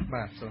ទាំងពីរ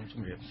បាទសូមជ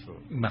ម្រាបសួរ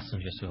បាទសូម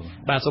ជម្រាបសួរ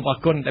បាទសូមអរ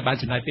គុណដែលបាន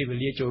ចំណាយពេលវេ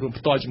លាចូលរួម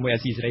ផ្ទាល់ជាមួយអា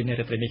ស៊ីសេរីនៅ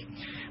រាត្រីនេះ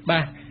បា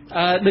ទ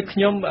ដូចខ្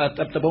ញុំ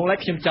ដំបូងឡើយ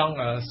ខ្ញុំចង់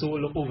សួរ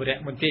លោកអ៊ូវរៈ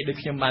មុនគេដូច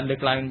ខ្ញុំបានលើ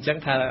កឡើងអញ្ចឹង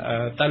ថា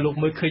តើលោក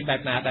មើលឃើញបែ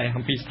បណាដែរ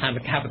អំពីស្ថាន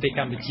ភាពប្រទេសក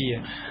ម្ពុជា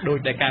ដោយ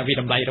តែការវិ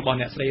តម្លៃរបស់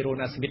អ្នកស្រី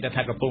Rona Smith ដែល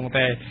ថាកំពុង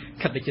តែ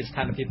ខិតទៅជាស្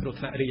ថានភាពគ្រោះ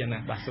ថ្នាក់ឬយ៉ាងណា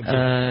បាទសូម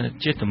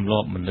ជាទម្លា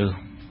ប់មនុស្ស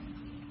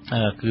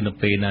គឺនៅ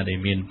ពេលណាដែល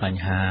មានប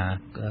ញ្ហា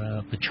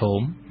ប្រឈម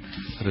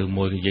ឬ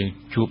មួយក៏យើង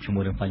ជួបជា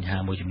មួយនឹងបញ្ហា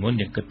មួយចំនួន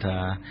យើងគិតថា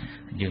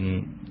យើង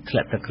ធ្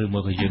លាក់ទឹកឬមួ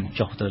យក៏យើង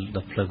ចុះទៅដ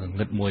ល់ផ្លូវង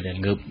ងឹតមួយដែល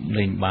ងើប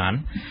លេងបាន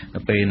នៅ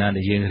ពេលណា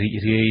ដែលយើងរីក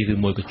រាយឬ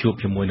មួយក៏ជួប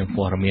ជាមួយនឹង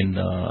ព័ត៌មាន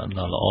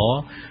ដ៏ល្អ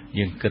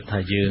យើងគិតថា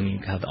យើង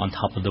on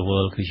top of the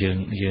world គឺ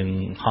យើង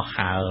ហោះ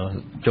ហើរ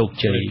ជោគ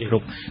ជ័យ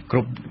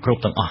គ្រ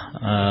ប់ទាំងអស់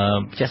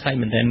ជាក់ស្ដែង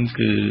មែនទែន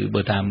គឺ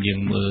បើតាមយើង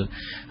មើល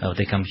ប្រ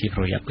ទេសកម្ពុជាប្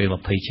ររយៈពេល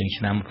20ជាង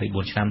ឆ្នាំ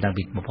24ឆ្នាំតាំង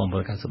ពី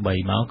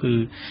1993មកគឺ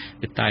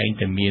តែង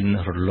តែមាន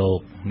រលក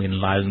មាន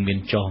ឡើងមាន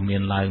ចុះមា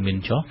នឡើងមាន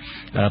ចុះ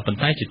ប៉ុន្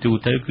តែជាទូ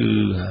ទៅគឺ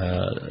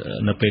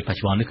នៅពេលបច្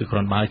ចុប្បន្ននេះគឺគ្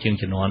រាន់បើជាង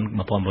ជំនាន់1993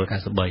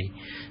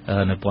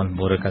នៅ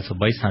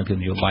1993ស្ថានភាព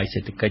នយោបាយសេ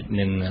ដ្ឋកិច្ច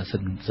និងសិ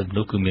ទ្ធិម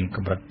នុស្សគឺមានក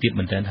ម្រិតទាប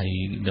មែនទែនហើយ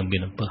នឹងមា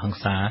នអំពើហិង្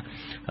សា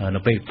នៅ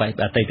ពេល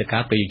អតីតកា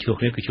លពេលយើងជួប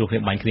គ្នាគឺជួបគ្នា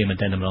បាញ់គ្នាមែន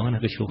ទែនម្ដងណា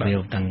គឺជួបគ្នា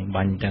ទាំង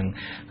បាញ់ទាំង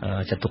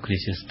ចាត់ទុកគ្នា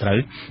ជាសត្រូវ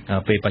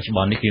ពេលបច្ចុប្ប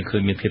ន្ននេះគឺឃើ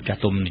ញមានភាពចា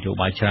ស់ទុំនយោ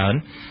បាយច្រើន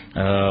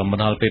មក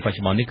ដល់ពេលបច្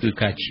ចុប្បន្ននេះគឺ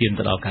ការឈាន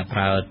ទៅដល់ការប្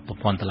រើប្រ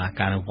ព័ន្ធតុលា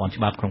ការនិងប្រព័ន្ធ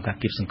ច្បាប់ក្នុងការ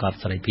គៀបសង្កត់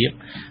សេរីភាព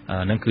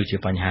នឹងគឺជា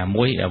បញ្ហា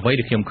មួយអ្វី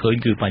ដែលខ្ញុំឃើញ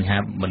គឺបញ្ហា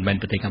មិនមែន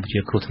ប្រទេសកម្ពុជា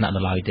គ្រោះថ្នាក់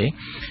នៅឡើយទេ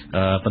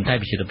ប៉ុន្តែ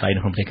ប្រជាធិបតេយ្យ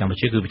នៅក្នុងប្រទេសកម្ពុ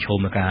ជាគឺប្រឈម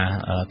នឹងការ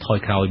ថយ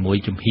ក្រោយមួយ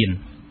ជំហាន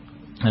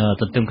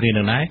ទន្ទឹមគ្នា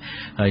នឹងដែរ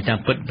ហើយតាម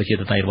ពិតប្រជា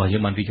ធិបតេយ្យរបស់យើ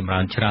ងបានរីកចម្រើ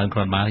នច្រើនគ្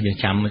រាន់បើយើង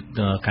ចាំ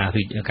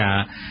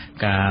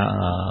ការ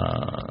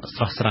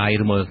ស្រស់ស្រាយ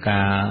ឬមួយ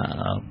ការ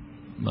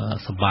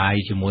សបាយ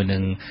ជាមួយនឹ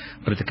ង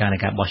ព្រឹត្តិការណ៍នៃ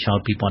ការបោះឆ្នោត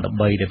2013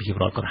ដែលប្រជាព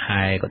លរដ្ឋគាត់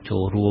ហែគាត់ចូ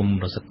លរួម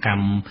រសក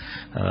ម្ម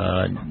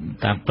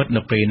តាមពិត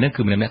នៅពេលនេះ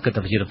គឺម្នាក់ៗគិត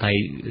ថាប្រជាធិបតេយ្យ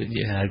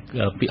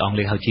ពីអង់គ្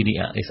លេសហៅ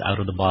is out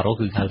of the bottle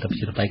គឺហៅថាប្រ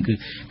ជាធិបតេយ្យ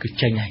គឺ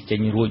ចេញ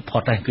រួចផុ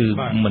តហើយគឺ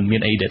មិនមា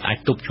នអីដែលអាច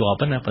ទប់ជា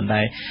ប់ណាប៉ុន្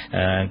តែ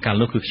កាល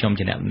នោះគឺខ្ញុំ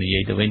ជាអ្នកនិយា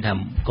យទៅវិញថា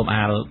កុំ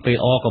អាលពេល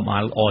កុំអា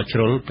លជ្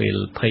រុលពេល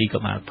ភ័យ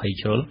កុំអាលភ័យ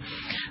ជ្រុល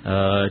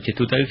ជា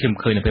ទូទៅខ្ញុំ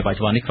ឃើញនៅពេលបច្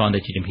ចុប្បន្ននេះគ្រាន់តែ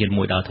ជាជំហាន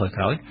មួយដល់ថយ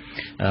ក្រោយ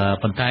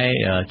ប៉ុន្តែ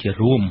ជា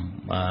រួម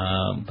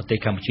ប្រទេស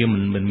កម្ពុជា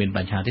មិនមានប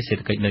ញ្ហាទេសេដ្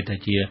ឋកិច្ចនៅតែ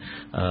ជា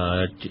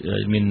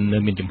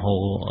មានចំហ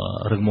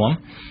រឹងមាំ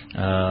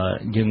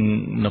យើង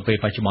នៅពេល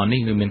បច្ចុប្បន្ននេះ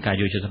គឺមានការ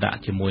យកចិត្តទុកដាក់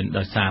ជាមួយ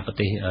ដោយសារប្រ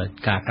ទេស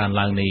ការកើន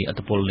ឡើងនៃឥទ្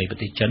ធិពលនៃប្រ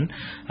ទេសចិន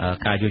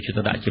ការយកចិត្ត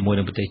ទុកដាក់ជាមួយ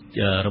នឹងប្រទេស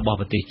របស់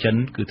ប្រទេសចិន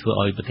គឺធ្វើ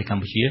ឲ្យប្រទេសក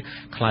ម្ពុជា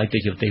ក្លាយទៅ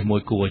ជាប្រទេសមួ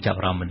យគួរឲ្យចាប់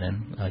អារម្មណ៍មែន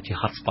ជា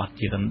hot spot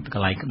ជាក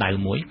ន្លែងក្តៅ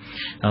មួយ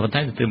ប៉ុន្តែ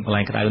ទៅកន្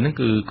លែងក្តៅហ្នឹង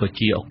គឺក៏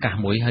ជាឱកាស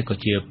មួយហើយក៏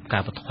ជាកា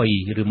រប្រថុយ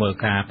ឬមួយ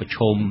ការប្រឈ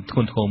មធ្ង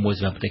ន់ធ្ងរមួយស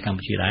ម្រាប់ប្រទេសកម្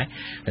ពុជាដែរ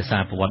ដោយសារ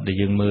ប្រវត្តិដែល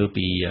យើងមើល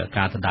ពី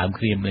ការដណ្ដើម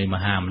គ្នានៃម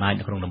ហាអំណាច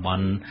នៅក្នុងតំប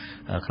ន់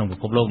ក្នុងពិ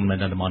ភពលោកមិនមែន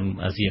តែតំបន់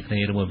អាស៊ីអាគ្នេ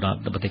យ៍ឬមួយ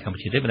ប្រទេសកម្ពុ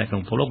ជាទេប៉ុន្តែក្នុ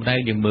ងពិភពលោកតែ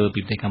យើងមើលពី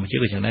ប្រទេសកម្ពុជា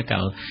ក៏យ៉ាងដែរកា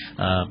ល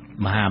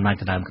មហាអំណាច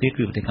ដណ្ដើមគ្នា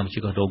គឺប្រទេសកម្ពុជា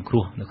ក៏រងគ្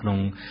រោះនៅក្នុង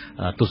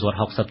ទសវត្សរ៍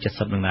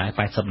60 70នឹងដែរ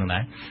80នឹងដែ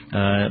រ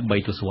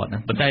3ទសវត្សរ៍ហ្នឹ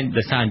ងប៉ុន្តែ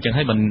ដោយសារអញ្ចឹង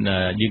ហើយ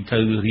យើងត្រូ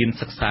វរៀន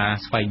សិក្សា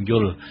ស្វែងយ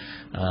ល់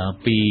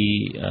ពី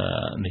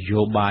នយោ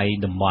បាយ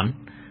តំបន់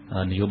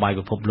នយោបាយ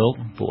ពិភពលោក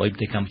ពួកអីប្រ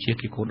ទេសកម្ពុជា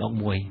គេគោលដក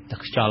មួយតែ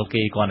ខ្យល់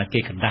គេគាត់តែគេ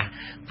កណ្ដាស់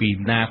ពី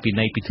ណាពី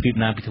ណីពីទ្វីប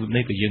ណាពីទ្វីប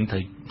នេះក៏យើងត្រូ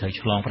វ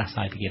ឆ្លងប្រះ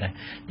សាយពីគេដែរ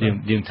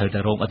យើងត្រូវតែ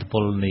រងឥទ្ធិព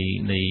ល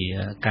នៃ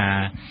ការ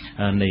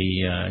នៃ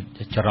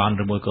ចរន្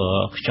តឬមួយក៏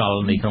ខ្យល់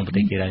នៃក្នុងប្រ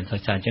ទេសគេដែរថា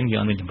អញ្ចឹងយើង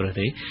អត់មានជំរឿន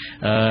ទេ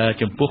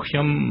ចំពោះខ្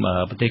ញុំ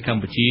ប្រទេសក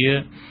ម្ពុជា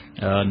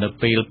នៅ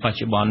ពេលបច្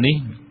ចុប្បន្ននេះ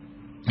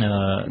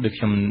ដូច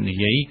ខ្ញុំនិ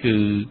យាយគឺ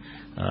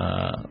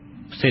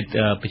សេដ្ឋ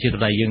ប្រជាធិប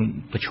តេយ្យយើង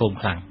ប្រឈម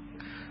ខ្លាំង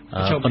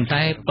ប៉ុន្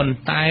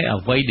តែ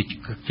អ្វីដែល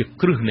ជា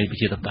គ្រឹះនៃប្រ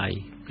ជាធិបតេយ្យ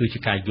គឺជា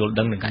ការយល់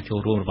ដឹងនិងការចូល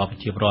រួមរបស់ប្រ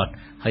ជាពលរដ្ឋ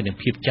ហើយនិង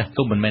ភាពចាស់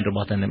ទុំមិនមែនរប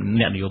ស់តែ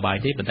អ្នកនយោបាយ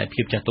ទេប៉ុន្តែ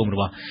ភាពចាស់ទុំរ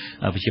បស់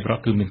ប្រជាពលរ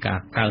ដ្ឋគឺមានការ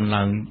កើន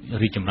ឡើង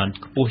រីកចម្រើន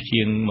ខ្ពស់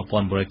ជាង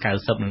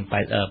1990និង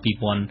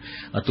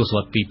2000ទសវ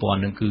ត្សរ៍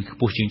2000នឹងគឺខ្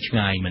ពស់ជាងឆ្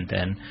ងាយមែន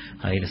តើ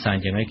ហើយដោយសារអ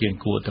ញ្ចឹងហើយយើង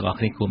គួរទាំងអស់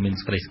គ្នាគួរមាន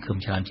សេចក្តីសង្ឃឹម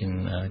ច្រើន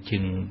ជា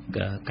ង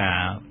កា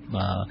រ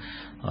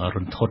រ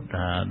ន្ធត់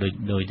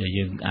ដោយដែល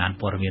យើងអាន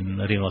ព័ត៌មាន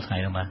រៀងរាល់ថ្ងៃ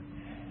ហ្នឹង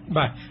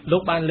បាទលោ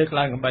កបានលើក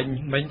ឡើង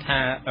មិញថា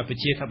ប្រ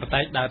ជាធិបតេ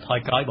យ្យដើរថយ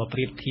ក្រោយបើប្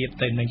រៀបធៀប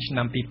ទៅនឹងឆ្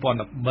នាំ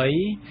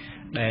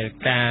2013ដែល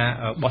ការ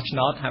បោះឆ្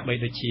នោតហាក់បី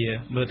ដូចជា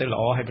មើលទៅល្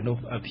អហើយមនុស្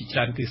សភាគច្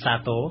រើនគឺសា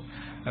ទរ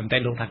តែ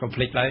លោកថាកុំភ្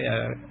លេចឡើយ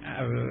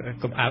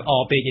កុំអាលអ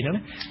ពេកហ្នឹង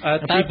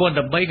តែ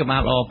2013កុំអា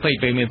លអពេក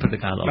ពេលមានព្រឹត្តិ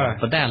ការណ៍ល្អ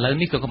ប៉ុន្តែឥឡូវ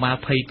នេះក៏កុំអាល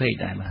ភ័យពេក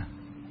ដែរបាទ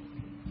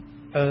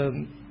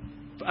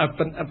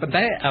ប៉ុន្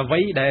តែអ្វី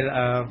ដែល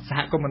សហ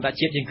គមន៍អន្តរ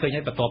ជាតិយើងឃើញ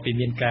ហើយបន្ទាប់ពី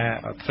មានការ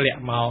ធ្លា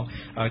ក់មក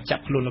ចា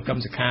ប់ខ្លួនលោកកឹម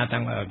សុខា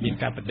ទាំងមាន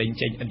ការបដិញ្ញ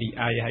ចេញ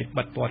NDI ហើយ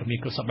បិទព័ត៌មាន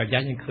គ្រប់សពបែបយ៉ា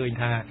ងយើងឃើញ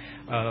ថា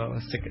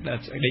សេចក្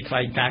តីថ្លែ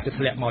ងការណ៍គឺ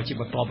ធ្លាក់មកជា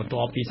បន្ត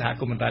ពីសហ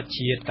គមន៍អន្តរ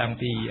ជាតិតាំង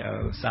ពី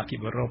សហភាព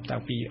អឺរ៉ុបតាំ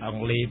ងពីអង់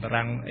គ្លេសបា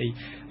រាំងអី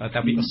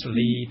តាំងពីអូស្ត្រា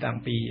លីតាំង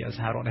ពីស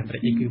ហរដ្ឋអាមេរិ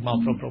កគឺមក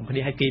ព្រមគ្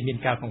នាហើយគេមាន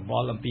ការកង្វ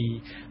ល់អំពី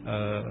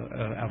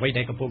អ្វី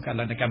ដែលកំពុងកើត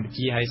ឡើងនៅកម្ពុ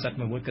ជាហើយសិត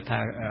មួយគិតថា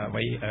អ្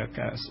វី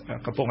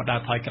កំពុងដើរ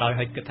ថយក្រោយ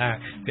ហើយគិតថា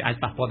វាអាច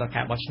ប៉ះពាល់ដល់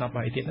ការបោះឆ្នោតរប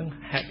ស់អីទៀតហ្នឹង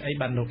ហេតុអី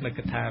បានលោកនៅ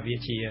គិតថាវា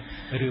ជា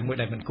រឿងមួយ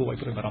ដែលមិនគួរឲ្យ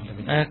ព្រួយបារម្ភទេ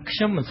ខ្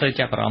ញុំមិនសូវ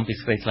ចាប់អារម្មណ៍ពី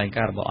សេចក្តីថ្លែង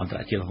ការណ៍របស់អន្តរ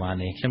ជាតិរបស់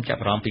នេះខ្ញុំចាប់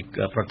អារម្មណ៍ពី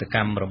ប្រតិក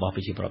ម្មរបស់ប្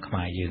រជាពលរដ្ឋខ្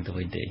មែរយើងទៅ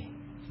វិញទេ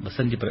បើ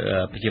សិនជាប្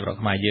រជាពលរដ្ឋ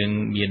ខ្មែរយើង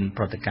មាន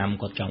ប្រតិកម្ម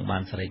គាត់ចង់បា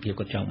នសេរីភាព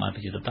គាត់ចង់បានប្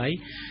រជាធិបតេយ្យ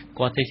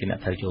គាត់ទេជាអ្នក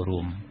ត្រូវចូលរួ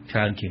មច្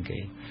រើនជាងគេ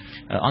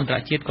អន្តរ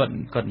ជាតិគា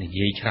ត់និ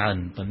យាយច្រើន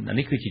ប៉ុន្តែ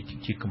នេះគឺ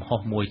ជាកំហុស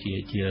មួយ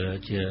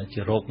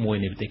ជារោគមួយ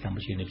នៃប្រទេសកម្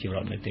ពុជានៃប្រជាពលរ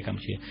ដ្ឋនៅប្រទេសកម្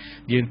ពុជា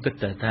យើងគិត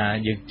ថា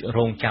យើងរ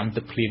ងចាំ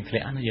ទឹកភ្លៀងធ្លា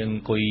ក់ណាយើងអ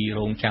ង្គុយ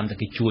រងចាំតែ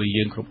គេជួយ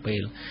យើងគ្រប់ពេ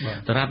ល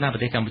ដរាបណាប្រ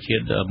ទេសកម្ពុជា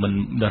មិន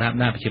ដរាប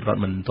ណាប្រជាពលរដ្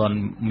ឋមិនទាន់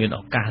មាន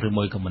ឱកាសឬ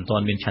មួយក៏មិនទា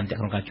ន់មានឆន្ទៈ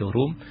ក្នុងការចូល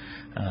រួម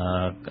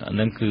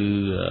នឹងគឺ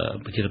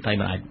ប្រជាធិបតេយ្យ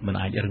មិន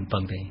អាចរឹង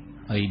ប៉ឹងទេ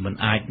ហើយមិន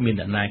អាចមាន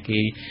អ្នកណាគេ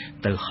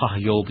ទៅហោះ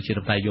យកប្រជា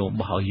ធិបតេយ្យយក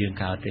បោះឲ្យយើង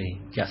កើតទេ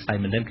ជាក់ស្ដែង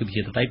មែនទែនគឺប្រ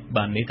ជាធិបតេយ្យ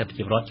បាននេះតែប្រ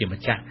ជាពលរដ្ឋជា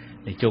ម្ចាស់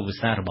នៃជោគវា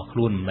សនារបស់ខ្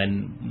លួនមិនមែន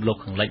លោក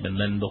ខាងលិចមិន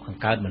មែនលោកខាង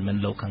កើតមិនមែន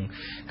លោក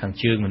ខាង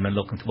ជើងមិនមែន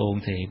លោកខាងត្បូង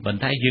ទេប៉ុន្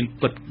តែយើង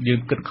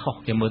គិតខុស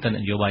យើងមើលទៅន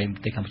យោបាយប្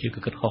រទេសកម្ពុជាគឺ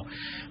គិតខុស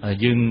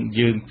យើ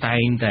ងតែ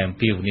ងតែអំ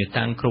ពាវនាវ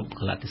តាំងគ្រប់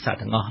កលៈទេសៈ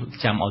ទាំងអស់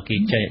ចាំឲ្យគេ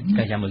ចែក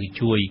ចាំឲ្យគេ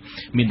ជួយ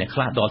មានអ្នកខ្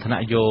លះដល់ឋានៈ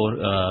យក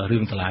រឿ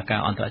ងតុលាការ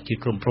អន្តរជាតិ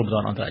ក្រុមព្រំប្រទា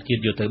នអន្តរជាតិ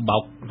យកទៅបោ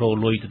ករ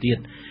លុយទៅទៀត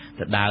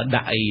ទៅដើរ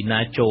ដាក់អីណា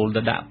ចូល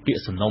ទៅដាក់ពាក្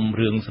យសំណុំ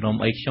រឿងសំណុំ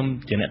អីខ្ញុំ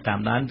ជាអ្នកតាម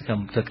ដាន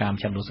ធ្វើការ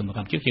ចាំលោកសម្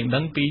រាប់ជាជាងដឹ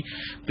ង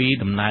ពី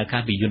ដំណើរកា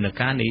រពីយន្ត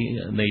ការ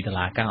នៃតុ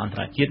លាការអន្ត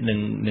រជាតិ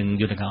និង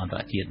យន្តការអន្ត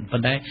រជាតិប៉ុ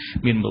ន្តែ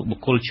មានបុ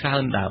គ្គលច្រើ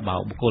នដែលបោ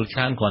កបុគ្គលច្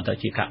រើនគ្រាន់តែ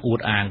ជាការអួត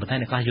អាងប៉ុន្តែ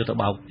អ្នកខ្លះយកទៅ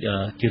បោក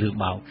ជារឿង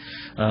បោក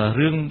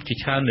រឿងជា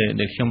ច្រើន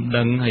ដែលខ្ញុំ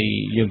ដឹងហើយ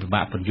យើងពិ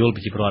បាកបញ្យល់ប្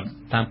រជាពលរដ្ឋ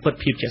តាមពិត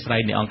ភាពជាក់ស្ដែ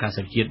ងនៃអង្គការស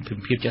ហជាតិ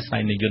ភាពជាក់ស្ដែ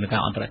ងនៃយន្តកា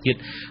រអន្តរជាតិ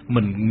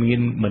មិ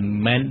ន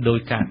មែនដោយ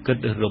ការគិត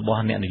របស់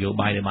អ្នកនយោ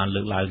បាយដែលបាន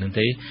លើកឡើងនឹង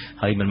ទេ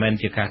ហើយមិនមែន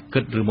ជាការគិ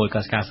តឬមួយ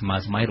ក៏ការសមា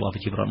សម័យរបស់ប្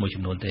រជាពលរដ្ឋមួយ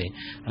ចំនួនទេ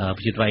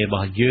ប្រជាធិបតេយ្យរប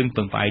ស់យើង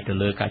ពឹងផ្អែកទៅ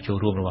លើការចូល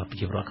រួមរបស់ប្រ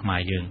ជាពលរដ្ឋខ្មែ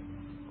រយើង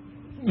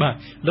បាទ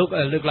លោក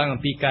លើកឡើងអំ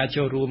ពីការ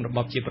ចូលរួមរប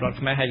ស់ប្រជាពលរដ្ឋ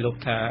ខ្មែរហើយលោក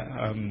ថា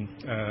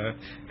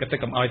គិតទៅ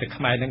កុំឲ្យតែ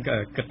ខ្មែរហ្នឹង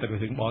គិតទៅ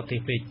រឿងបរទេស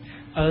ពេក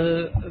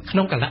ក្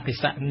នុងកលៈទេ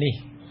សៈនេះ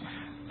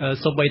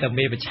សូម្បីតែ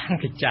មេប្រឆាំង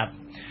គេចាប់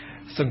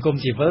សង្គម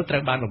ស៊ីវិលត្រូ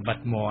វបានបំបត្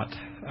តិមាត់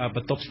ប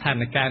ន្ទប់ស្ថាន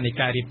ភាពនៃ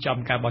ការរៀបចំ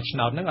ការបោះឆ្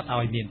នោតហ្នឹងអត់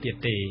ឲ្យមានទៀត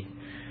ទេ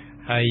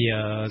ហើយ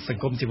ស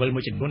ង្គមស៊ីវិល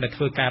មួយចំនួនដែល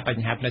ធ្វើការប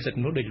ញ្ហាផ្នែកសិទ្ធិ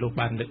មនុស្សដោយលោក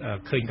បាន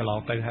ឃើញកន្លង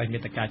ទៅហើយមា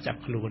នតែការចាប់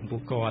ខ្លួនពួ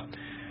កគាត់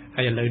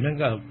ហើយឥឡូវហ្នឹង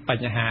ក៏ប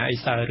ញ្ហាអី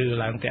សើឬ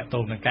ឡើងតាក់ទ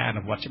ងនឹងការអ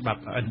នុវត្តច្បា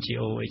ប់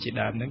NGO អីជា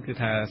ដើមហ្នឹងគឺ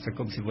ថាសង្គ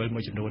មស៊ីវិលមួ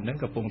យចំនួនហ្នឹង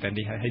កំពុងតែ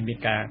នេះហើយមាន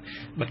ការ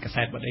បិទកា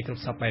សែតបិទអីគ្រ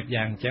ប់សពបែប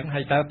យ៉ាងអញ្ចឹង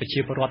ហើយតើប្រជា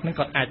ពលរដ្ឋហ្នឹង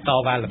គាត់អាចត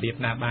វ៉ារបៀប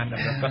ណាបានដែ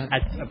រគាត់អា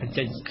ចបញ្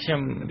ចេញខ្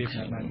ញុំរបៀប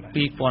ណាបាន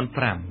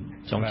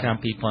2005ចុងឆ្នាំ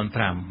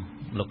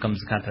2005លោកកឹម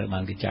សុខាត្រូវបា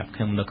នគេចាប់ខ្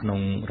ញុំនៅក្នុង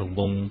រង្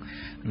វង់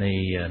នៃ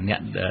អ្នក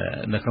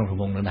នៅក្នុងរ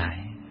ង្វង់នោះដែរ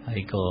ហើ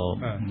យក៏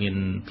មាន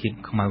ភាព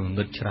ខ្មៅង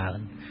ងឹតច្រើន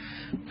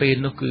ពេល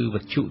នោះគឺវ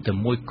ត្ថុតែ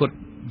មួយគត់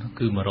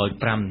គឺ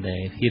105ដែ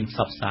លហ៊ានផ្ស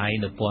ព្វផ្សាយ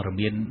នៅព័ត៌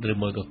មានឬ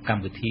មួយក៏កម្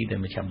មវិធីដែល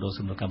មកចាំដូរ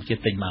សំណួរកម្ពុជា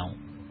ទិញមក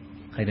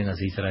ហើយនឹងអា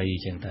ស៊ីសេរីអ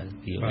ញ្ចឹងទៅ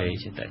ពីអ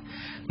ញ្ចឹងទៅ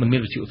มันមាន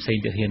វិទ្យុផ្សេង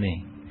ទៀតហ៊ានទេ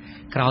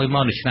ក្រោយម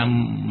កនៅឆ្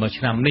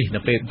នាំនេះនៅ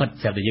ពេលបិទ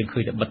ស្រាប់តែយើងឃើ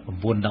ញតែបិទ9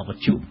 10វិ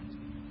ទ្យុ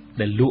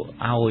ដែលលក់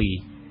ឲ្យ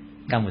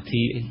កម្មវិ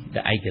ធី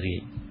ដែលឯករា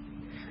ជ្យ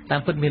តា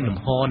មពិតមានលំ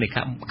ហនៃ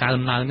កើន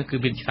ឡើងនោះគឺ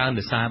មានច្រើន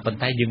ដោយសារប៉ុន្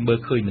តែយើងមើល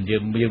ឃើញមិនយើ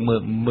ង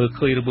មើល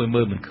ឃើញឬមួយ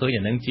មើលមិនឃើញ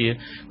អាហ្នឹងជា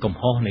កំ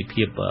ហុសនៃ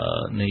ភាព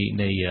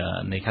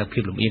នៃខាងភា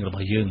ពលំអៀងរប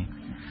ស់យើង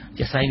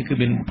ជាក់ស្ដែងគឺ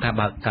មានការ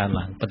បើកកើន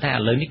ឡើងប៉ុន្តែឥ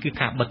ឡូវនេះគឺ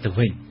ការបិទទៅ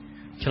វិញ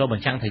ឆ្លុះប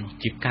ញ្ចាំងថា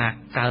ជាការ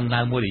កើនឡើ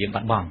ងមួយដែលយើង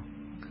បាត់បង់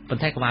ប៉ុ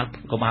ន្តែកុំឲ្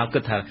យគិ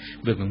តថា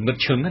វាងឹត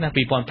ឈឹងណា2005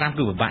គឺ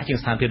ពិបាកជាង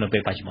ស្ថានភាពនៅពេ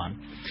លបច្ចុប្បន្ន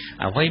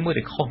អ្វីមួយ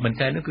ដែលខុសមែន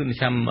តើនោះគឺ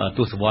ឆ្នាំទ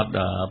សវត្សរ៍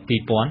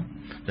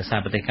2000ដោយសារ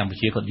ប្រទេសកម្ពុ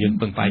ជាគាត់យើង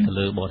ពឹងផ្អែកទៅ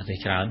លើបរទេស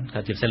ច្រើនថា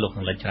ជាពិសេសលោក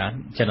ខាងលិចច្រើន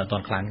ចិនអត់ទា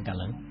ន់ខ្លាំងកាល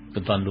ហ្នឹង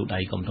មិនទាន់លូកដៃ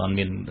ក៏មិនទាន់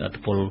មានឥទ្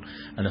ធិពល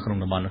នៅក្នុង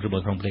តំបន់ឬមួ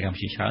យក្នុងប្រទេសកម្ពុ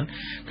ជាច្រើន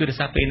គឺដោយ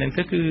សារពេលហ្នឹង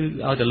ទៅគឺ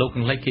ឲ្យតែលោក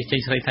ខាងលិចគេចេញ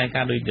ស្រីផ្សាយ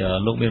ការដោយ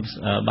លោកមាន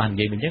បាននិ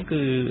យាយអញ្ចឹង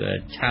គឺ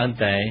ច្រើន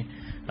តែ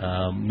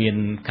មាន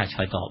ការឆ្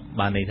លើយតប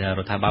បានន័យថារ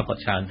ដ្ឋាភិបាលគា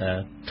ត់ច្រើនតែ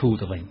ធូរ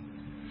ទៅវិញ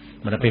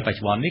មកដល់ពេលបច្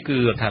ចុប្បន្ននេះគឺ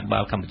រដ្ឋាភិបា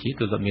លកម្ពុជា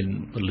គឺគាត់មាន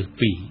ពលិស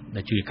2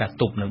ដែលជួយការ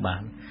ទប់នឹងបា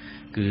ន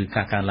គឺ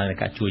ការកើនឡើងនៃ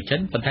ការជួយចិន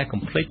ប៉ុន្តែ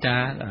កុំភ្លេចថា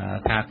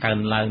ការកើន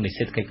ឡើងនៃ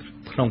សេដ្ឋកិច្ច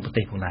ក្នុងប្រ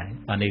ទេសផងដែរ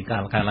បានន័យការ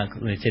កើនឡើង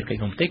នៃសេដ្ឋកិច្ច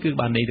ក្នុងប្រទេសគឺ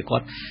បានន័យថាគា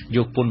ត់យ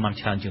កពន្ធបាន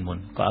ច្រើនជាងមុន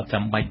គាត់អត់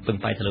ចាំបាច់ពឹង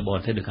ផ្អែកទៅលើបរ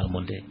ទេសដូចកាលមុ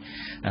នទេ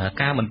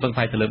ការមិនពឹងផ្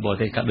អែកទៅលើបរ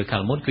ទេសដូចកា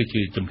លមុនគឺ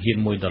ជាជំហាន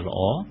មួយដ៏ល្អ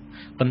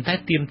ប៉ុន្តែ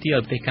ទាមទារ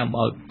ឲ្យប្រទេសកម្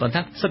ពុជាប៉ុន្តែ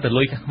សិតតែ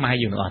លុយខ្មែរ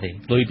យើងទាំងអស់ទេ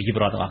លុយប្រជាព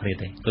លរដ្ឋទាំងអស់គ្នា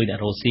ទេលុយអ្នក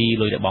រស់ស៊ី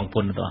លុយអ្នកបង់ព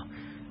ន្ធទាំងអស់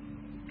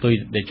លុយ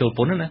ដែលចូលព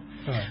ន្ធណា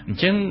អ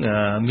ញ្ចឹង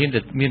មា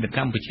នតែក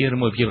ម្ពុជាឬ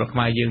មួយប្រជាពលរដ្ឋខ្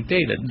មែរយើងទេ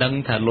ដែលដឹង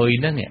ថាលុយ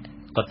ហ្នឹង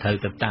គាត់ត្រូវ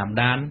ទៅតាម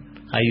ដាន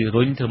ហើយ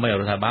រុញធ្វើម៉េច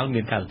រដ្ឋាភិបាល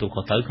មានការទទួល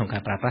ខុសត្រូវក្នុងកា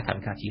រប្រើប្រាស់ថ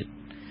វិកាជាតិ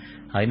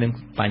ហើយនឹង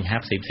បញ្ហា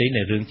ផ្សេងៗ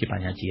នៃរឿងជាប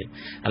ញ្ហាជាតិឥ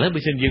ឡូវបើ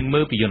សិនយើងមើ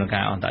លពីយន្តកា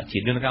រអន្តរជា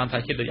តិយន្តការអន្តរ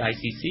ជាតិដូច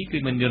ICC គឺ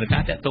មានយន្តកា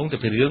រតាក់ទងទៅ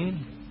ពីរឿង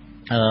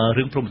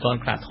ព្រំប្រទាន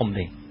ខ្នាតធំ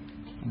ទេ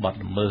បាត់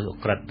ល្មើសអ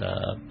ក្រិត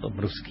ម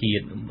នុស្ស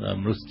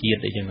ជា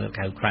តិអីចឹង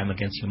ហៅ crime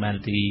against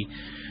humanity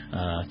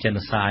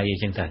genocide អី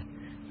ចឹងទៅ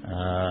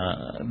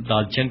ដ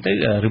ល់ចឹងទៅ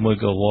ឬមួយ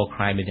ក៏ war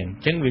crime អី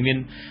ចឹងវា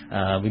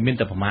មាន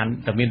តែប្រមាណ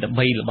តែមានតែ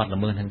3បទល្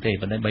មើសហ្នឹងទេ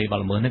ប៉ុន្តែ3ប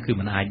ទល្មើសហ្នឹងគឺ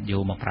มันអាចយ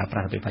កមកប្រើប្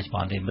រាស់ទៅបច្ចុប្ប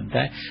ន្នទេប៉ុន្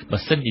តែបើ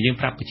សិនជាយើង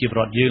ប្រាប់ប្រជាពល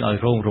រដ្ឋយើងឲ្យ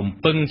រំ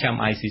ពឹងចាំ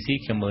ICC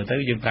ខ្ញុំមើលទៅ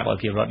យើងប្រាប់ឲ្យ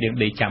ប្រជាពលរដ្ឋយើង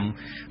ដេកចាំ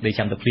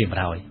ទៅព្រាមប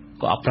ណ្ដោយ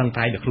ក៏អត់ប្រឹងប្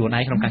រែងដល់ខ្លួនឯ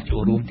ងក្នុងការចូ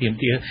លរួមទាម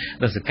ទារ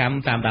ដល់សកម្ម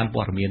តាមដាន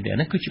ព័ត៌មានទេហ្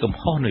នឹងគឺជាកំ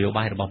ហុសនយោ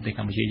បាយរបស់ប្រទេសក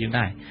ម្ពុជាយើង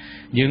ដែរ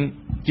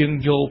យើង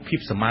យកភាព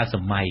សម័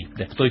យ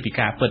ដែលផ្ទុយពី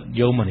ការពិត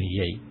យកមកនិ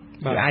យាយ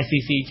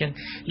ICC ចឹង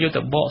យក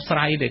ទៅបកស្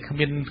រាយដែលគ្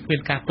មាន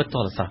ការពិតត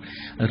រសោះ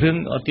រឿង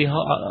ឧទាហ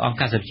រណ៍អង្គ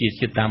ការសហប្រជា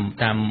ជាតិតាម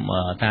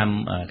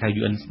ហៅ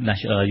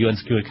UN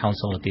Security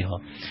Council ឧទាហរ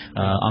ណ៍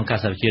អង្គការ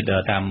សហប្រជាជាតិ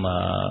តាម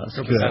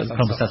ក្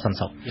រុមប្រឹក្សាសន្តិ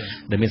សុខ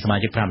ដែលមានសមា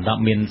ជិក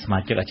5មានសមា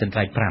ជិកអចិន្ត្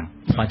រៃយ៍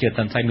5សមាជិកអ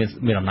ចិន្ត្រៃយ៍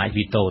មានអំណាច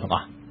វីតូទាំងអ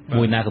ស់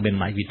មួយណាក៏មាន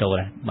អំណាចវីតូ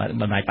ដែរ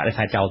អំណាចបដិ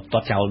សេធ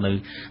ចោល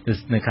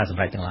នៅការស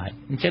ម្រេចទាំងឡាយ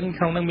អញ្ចឹង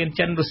ក្នុងនោះមាន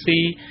ចិនរុស្ស៊ី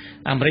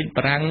អាមេរិក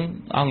បារាំង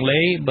អង់គ្លេ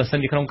សបើសិន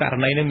ជាក្នុងករ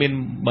ណីនេះមាន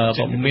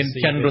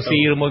ចិនរុស្ស៊ី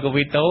ឬមួយក៏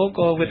វីតូ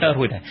ក៏វាទៅ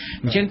រួចដែរ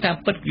អញ្ចឹងតាម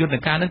ពិតយន្ត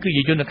ការនោះគឺ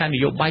ជាយន្តការន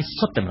យោបាយ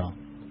សុទ្ធតែម្ដង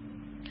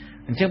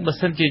អញ្ចឹងបើ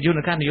សិនជាយន្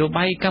តការនយោ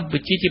បាយកម្ពុ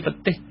ជាជាប្រ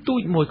ទេសទូ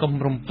ចមួយក៏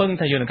រំពឹង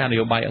ថាយន្តការន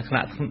យោបាយថ្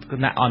នា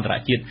ក់អន្តរ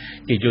ជាតិ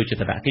គេយកចិត្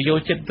តទៅដា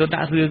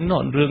ក់រឿង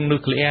នូ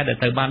ក្លេអ៊ែរដែល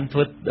ត្រូវបាន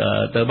តេស្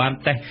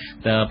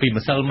តពី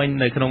ម្សិលមិញ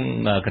នៅក្នុង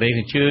កូរ៉េ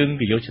ខាងជើង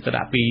គេយកចិត្តទៅ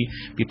ដាក់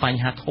ពីប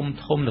ញ្ហា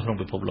ធំនៅក្នុង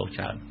ពិភពលោក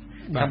ច្រើន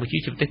កម្ពុជា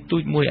ជាប្រទេសទូ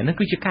ចមួយអានេះ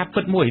គឺជាការ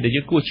ពិតមួយដែល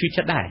យើងគួរជឿ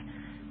ចិត្តដែរ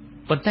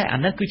ប៉ុន្តែអា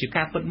នេះគឺជា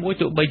ការពិតមួយ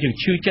ទោះបីយើង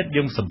ជឿចិត្ត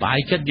យើងសប្បាយ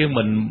ចិត្តយើង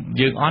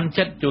អន់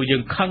ចិត្តចូលយើ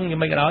ងខឹងយ៉ាង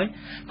ម៉េចក៏ដោយ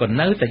ក៏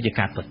នៅតែជា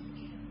ការពិត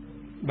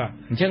បាទ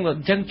អញ្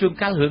ចឹងជួន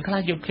កាលរឿងខ្លះ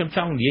ខ្ញុំច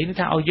ង់និយាយ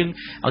ថាឲ្យ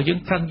យើង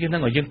ប្រឹងជាងហ្នឹ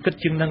ងឲ្យយើងគិត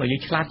ជាងហ្នឹងឲ្យយើ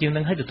ងឆ្លាតជាងហ្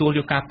នឹងហើយទទួលយ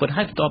កការពិត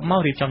ហើយបន្ទាប់មក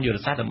រៀបចំយុទ្ធ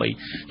សាស្ត្រដើម្បី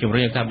ជំរុ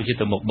ញឲ្យកម្ពុជា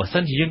ទៅមុខបើសិ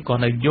នជាយើងគ្រា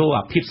ន់តែយក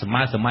អាភិបស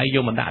ម័យយ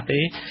កមិនដាក់ទេ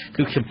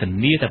គឺខ្ញុំធា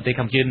នាថាប្រទេស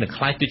កម្ពុជានឹង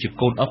ខ្លាចទៅជា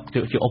កូន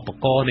ជាឧប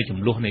ករណ៍នៃចំ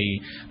នួន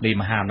នៃ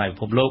មហាអំណាចពិ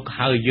ភពលោក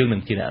ហើយយើងនឹ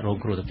ងជាអ្នករង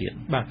គ្រោះទៅទៀត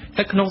បាទ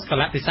តែក្នុងក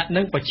លៈទេសៈហ្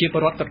នឹងប្រជាពល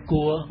រដ្ឋគាត់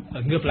គួร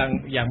งើបឡើង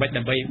យ៉ាងម៉េច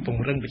ដើម្បីព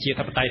ង្រឹងប្រជា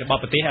ធិបតេយ្យរបស់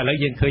ប្រទេសឥឡូវ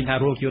យើងឃើញថារ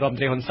ដ្ឋមន្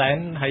ត្រីហ៊ុនសែន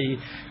ហើយ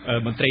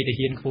មន្ត្រីទា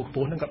ហានខ្ពស់ៗ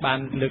ហ្នឹងក៏បាន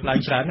លើកឡើង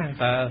ច្រើនណាស់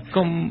តើ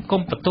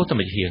គុំបន្ទោសតែ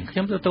មិនហៀងខ្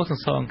ញុំទៅស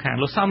ង្សងខាង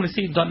លោកសំលី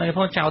ស៊ីមិនទាន់នៅផ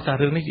ងចោលតែ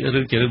រឿងនេះ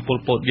រឿងជារឿងពល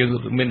ពតយើង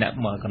មានអ្នក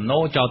មកកណោ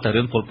ចោលតែ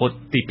រឿងពលពត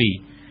ទី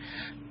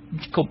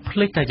2កុំភ្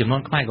លេចតែចំនួ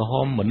នខ្មែរក្រហ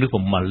មមនុស្ស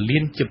6លា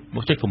នជិត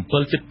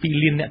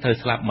2លានអ្នកត្រូវ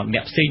ស្លាប់អ្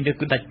នកផ្សេងទៀត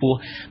គឺដាច់ពោះ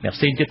អ្នក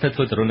ផ្សេងទៀតធ្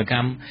វើទរណក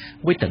ម្ម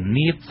វេទ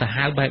នាបសា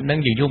ហាវបែបហ្នឹង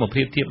យើងយកមកប្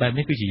រៀបធៀបបែប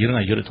នេះគឺជារឿង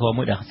អយុត្តិធម៌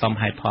មួយដែលសម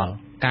ហេតុផល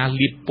ការ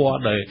លៀបពណ៌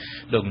ដោយ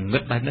ងឹ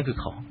តបែបហ្នឹងគឺ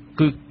ខុស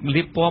គឺ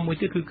លៀបពណ៌មួយ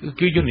ទៀត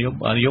គឺន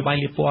យោបាយ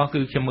លៀបពណ៌គឺ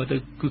ខ្ញុំមើលទៅ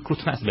គឺគ្រោះ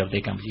ថ្នាក់សម្រាប់ប្រទេ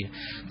សកម្ពុជា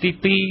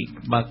ទី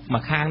2ម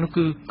កខាងនោះ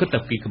គឺគិតតែ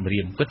ពីគម្រា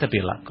មគិតតែពី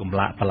កម្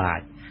លាក់បលា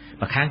ច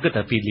មកខាងគិត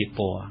តែពីលៀបព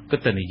ណ៌គិត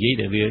តែនិយាយ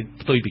ដែលវា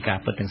ផ្ទុយពីការ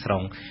ពិតទាំងស្រុ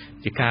ង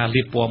ជាការ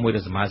លៀបពណ៌មួយដែ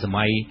លស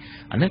ម័យ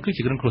អានេះគឺ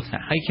ជារឿងគ្រោះថ្នា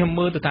ក់ហើយខ្ញុំ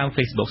មើលទៅតាម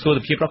Facebook សួរ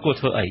ទៅភាពរដ្ឋគួរ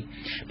ធ្វើអី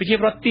ប្រជាព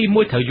លរដ្ឋទី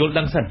1ត្រូវយល់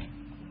ដឹងសិន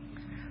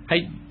ហើយ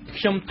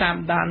ខ្ញុំតាម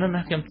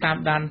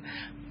ដាន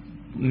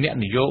អ្នក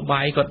នយោ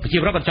បាយគាត់ប្រជា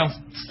ប្រដ្ឋគាត់ចង់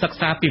សិក្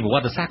សាពីប្រវ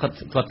ត្តិសាស្ត្រគា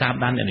ត់តាម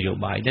ដានអ្នកនយោ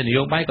បាយតែន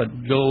យោបាយគាត់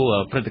យក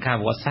ព្រឹត្តិការណ៍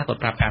ប្រវត្តិសាស្ត្រគាត់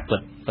ប្រាប់ការពិត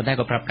ប៉ុន្តែ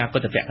គាត់ប្រាប់ការពិ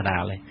តតែពាក់កណ្ដា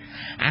លហើយ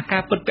អាកា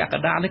រពិតពាក់ក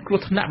ណ្ដាលនេះគ្រោះ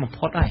ថ្នាក់បំ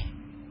ផុតហើយ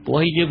ព្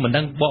រោះយើងមិន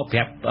ដឹងប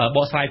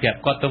កស្រាយប្រាប់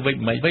គាត់ទៅវិញ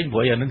មិនវិញព្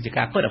រោះអានឹងជា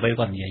ការពិតអ្វី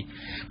គាត់និយាយ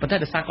ប៉ុន្តែ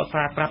ដោយសារគាត់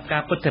ប្រាប់កា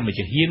រពិតតែមួយ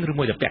ជាហៀងឬ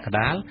មួយតែពាក់កណ្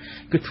ដាល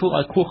គឺធ្វើ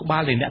ឲ្យខួរក្បា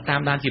លនៃអ្នកតា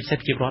មដានជាពិសេស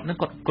ប្រជាប្រដ្ឋហ្នឹង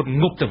គាត់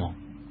ងប់ទៅហ្មង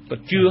គា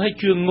ត់ជឿឲ្យ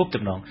ជឿងប់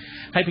ចំណង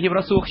ហើយប្រជាប្រ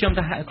ដ្ឋសួរខ្ញុំ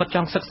ថាគាត់ច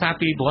ង់សិក្សា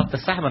ពីប្រវត្តិ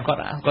សាស្ត្រមិនគាត់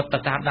ទៅ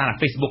តាមដាន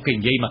Facebook គេ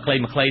និយាយមកខ្លី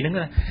ហ្នឹង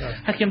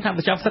ហើយខ្ញុំថា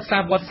បើចង់សិក្សា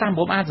ប្រវត្តិសាស្ត្រ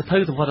ผมអានសភៅ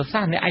ប្រវត្តិសា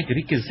ស្ត្រអ្នកឯក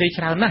រាជ្យគេសរសេរ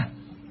ច្រើនណាស់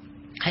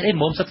ហើយខ្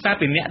ញុំសិក្សា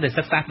ពីអ្នកដែល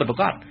សិក្សាពិតប្រា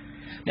កដ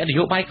អ្នកន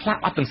យោបាយខ្លះ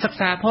អត់ទាំងសិក្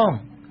សាផង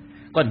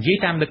គាត់និយាយ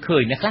តាមតែឃើ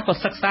ញអ្នកខ្លះគាត់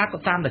សិក្សាគា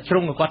ត់តាមតែជ្រុ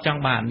ងគាត់ច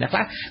ង់បានអ្នកខ្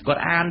លះគា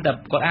ត់អា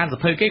នស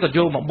ភៅគេគាត់យ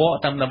កមកបក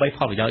តាមដើម្បីផ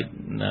លប្រយោជន៍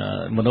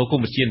មនោគម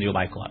វិជ្ជានយោ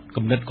បាយគាត់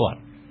គំនិតគាត់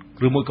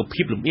ឬមួយក៏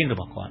ភាពលំអៀងរ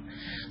បស់គាត់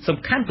សំ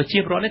ខាន់ប្រជា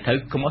ពលរដ្ឋនេះត្រូវ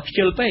កុំឲ្យខ្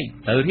ជិលពេក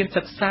ត្រូវរៀន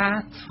សិក្សា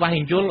ស្វែ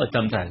ងយល់ឲ្យត្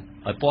រឹមត្រូវ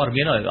ឲ្យព័ត៌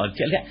មានឲ្យ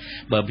ជាក់លាក់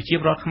បើប្រជា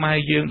ពលរដ្ឋខ្មែរ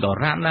យើងដ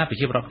រាបណាប្រ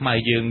ជាពលរដ្ឋខ្មែរ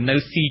យើងនៅ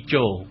ស៊ី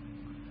ជោ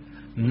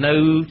នៅ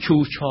ឈូ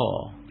ឆ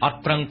អត់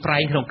ប្រឹងប្រែ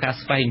ងក្នុងការ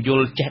ស្វែងយ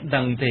ល់ចេះ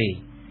ដឹងទេ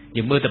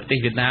យើងមើលទៅប្រទេស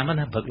វៀតណាម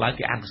ណាព្រឹកឡើង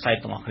គេអានខ្សែ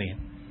ទាំងអស់គ្នា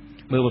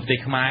មើលប្រទេស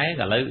ខ្មែរ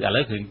ឥ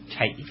ឡូវគឺ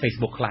ឆែក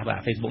Facebook ខ្លះបាទ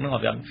Facebook ហ្នឹងអ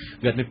ត់វា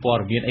មានព័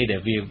ត៌មានអីដែល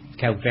វា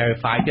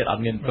verify ទៀតអ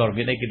ត់មានព័ត៌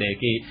មានអីគេដែល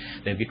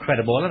វា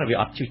credible ណាវា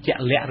អត់ជឿជាក់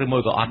លាក់ឬមួ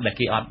យក៏អត់ដែល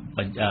គេអត់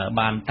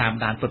បានតាម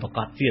ដានពិតប្រាក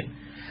ដទៀត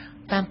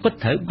តាមពិត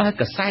ត្រូវបើក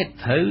កាសែត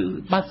ត្រូវ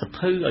បើកស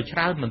ភៅឲ្យច្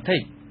រើនបន្តិ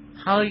ច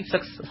ហើយ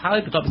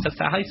បន្ទាប់ពីសិក្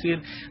សាហើយ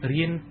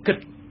រៀនគិត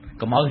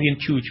កុំឲ្យរៀន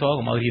ឈូឆ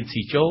កុំឲ្យរៀន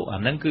ស៊ីជោអា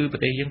ហ្នឹងគឺប្រ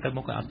ទេសយើងទៅ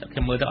មុខក៏អត់ខ្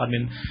ញុំមើលទៅអត់មា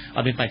ន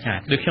បញ្ហា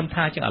ដូចខ្ញុំ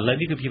ថាចឹងឥឡូវ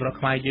នេះគឺប្រជាប្រដ្ឋ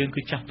ខ្មែរយើង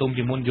គឺចាស់ទុំ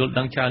ជាងមុនយល់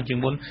ដឹងច្រើនជាង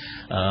មុន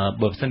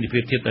បើមិនជាប្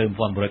រៀបធៀបទៅ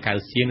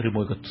1990ជាងឬ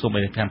មួយក៏សូម្បី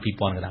តែឆ្នាំ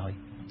2000ក៏ដោយ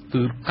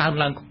គឺកើន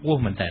ឡើងខ្ពស់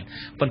មែនតើ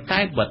ប៉ុន្តែ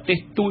ប្រទេស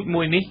ទូច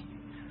មួយនេះ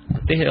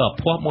ប្រទេស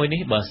ភ័ព្វមួយ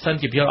នេះបើសិន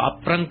ជាវាអត់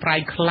ប្រឹងប្រែង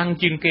ខ្លាំង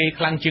ជាងគេ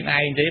ខ្លាំងជាងឯ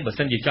ងទេបើ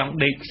សិនជាចង់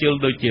ដេកខ្ជិល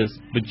ដូចជា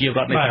ប្រជារ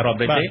ដ្ឋនៃសហរដ្ឋអា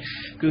មេរិកទេ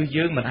គឺ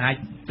យើងមិនអាច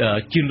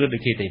ជឿនលឿនដូ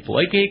ចគេទេព្រោះ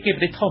អីគេប្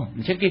រទេសធំអ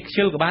ញ្ចឹងគេខ្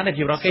ជិលក៏បានដែរប្រ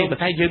ជារដ្ឋគេប៉ុ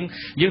ន្តែ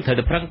យើងត្រូវ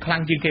តែប្រឹងខ្លាំ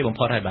ងជាងគេបំ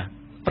ផុតហើយបាទ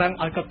ប្រឹង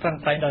ឲ្យគាត់ប្រឹង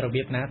ប្រែងដល់រ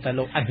បៀបណាតែ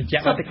លោកអញ្ជើ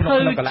ញទៅក្នុង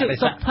កលៈទេ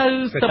សៈស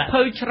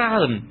ភៅច្រើ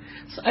ន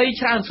ស្អី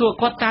ច្រើនសួរ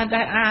គាត់តាម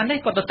តែអាននេះ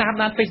គាត់ទៅតាម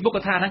ដាន Facebook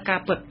គាត់ថាហ្នឹងការ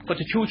ពិតគាត់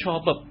ទៅឈូឆ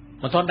ពឹប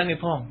មិនទាន់ដឹងទេ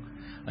ផង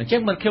អញ្ចឹ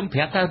ងមិនខ្ញុំប្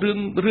រាប់ថា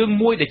រឿង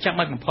មួយដែលចាំ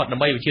បាច់បំផុតដើ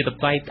ម្បីវិជាត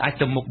បៃអាច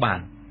ទៅមុខបាន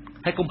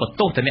ហើយកុំបន្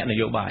ទោសទៅអ្នកន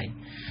យោបាយ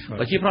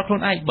ប្រជាប្រដ្ឋខ្លួ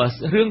នឯងបើ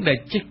រឿងដែល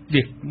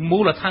មូ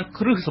លដ្ឋាន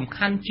គ្រឹះសំ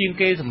ខាន់ជាង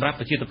គេសម្រាប់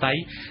ប្រជាតបៃ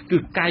គឺ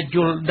ការយ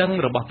ល់ដឹង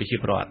របស់ប្រជា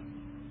ប្រដ្ឋ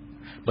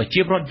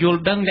យល់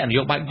ដឹងអ្នកន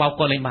យោបាយបោក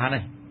គាត់លេងបាន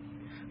ហើយ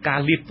កា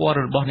រលាបពណ៌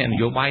របស់អ្នកន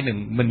យោបាយនឹង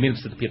មិនមានប្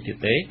រសិទ្ធភាពទៀត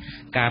ទេ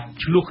ការ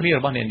ឆ្លោះគ្នារ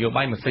បស់អ្នកនយោ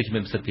បាយមិនសូវមា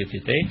នប្រសិទ្ធភាពទៀ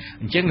តទេ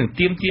អញ្ចឹងនឹង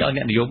ទាមទារឲ្យ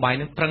អ្នកនយោបាយ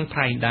នឹងប្រឹងប្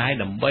រែងដែរ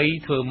ដើម្បី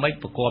ធ្វើម៉េច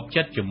ប្រកប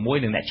ចិត្តជាមួយ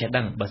នឹងអ្នកចេះ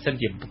ដឹងបើសិន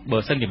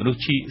ជាមនុស្ស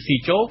ស៊ី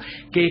ជោ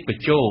គេប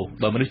ញ្ចោ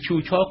បើមនុស្សឈូ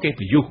ឆគេ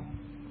ប្រយុទ្ធ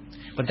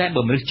ប៉ុន្តែ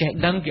បើមនុស្សចេះ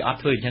ដឹងគេអត់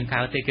ធ្វើអញ្ចឹងកើ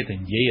តទេគេទៅ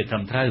និយាយឲ្យត្រឹ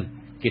មត្រូវ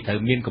គេត្រូវ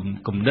មាន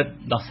គំនិត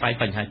ដោះស្រាយ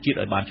បញ្ហាជាតិ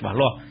ឲ្យបានច្បាស់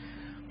លាស់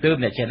ទើប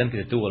អ្នកចេះដឹងគេ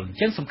ទទួលអញ្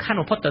ចឹងសំខាន់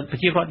បំផុតទៅប្រ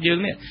ជាពលរដ្ឋយើង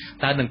នេះ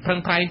តើនឹងប្រឹង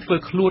ប្រែងធ្វើ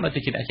ខ្លួនឲ្យទៅ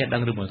ជាអ្នកចេះដឹ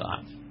ងឬមួយក៏អ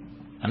ត់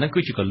អាហ្នឹងគឺ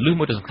ជាកលឹះ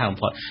មួយដ៏សំខាន់បំ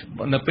ផុត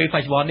នៅពេលប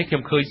ច្ចុប្បន្ននេះខ្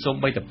ញុំឃើញសូ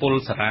ម្បីតែពល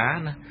សារ៉ា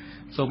ណា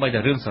សូម្បីតែ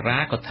រឿងសារ៉ា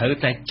ក៏ត្រូវ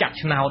តែចាក់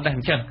ឆ្នោតដែរអ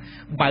ញ្ចឹង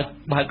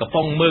បើកំ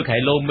ប៉ុងមើលក្រៃ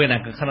លោមានអា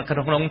ក្នុងត្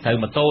រូវ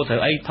ម៉ូតូត្រូ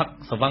វអីផឹក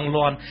សវឹង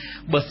លាន់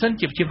បើសិន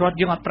ជាប្រជាពលរដ្ឋ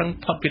យើងអត់ប្រឹង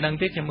ផុតពីហ្នឹង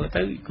ទេខ្ញុំមើល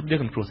ទៅយើ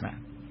ងនឹងគ្រោះថ្នាក់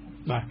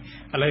បាទ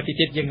ឥឡូវទី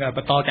ទៀតយើងប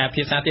ន្តការ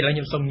ភាសាទៀតហើយខ្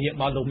ញុំសូមងាក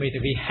មកលោកមេ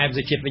ធាវីហែម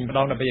សុជាតិវិញម្ដ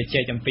ងដើម្បីជ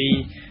ជែកអំពី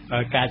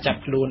ការចាប់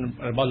ខ្លួន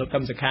របស់លោកកឹ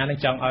មសុខានឹង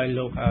ចង់ឲ្យ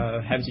លោក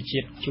ហែមសុជា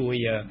តិជួយ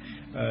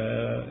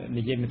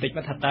និយាយបន្តិចម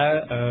កថាតើរ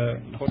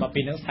ហូតដល់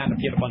ពេលហ្នឹងស្ថាន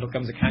ភាពរបស់លោកកឹ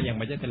មសុខាយ៉ាង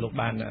ម៉េចទៅលោក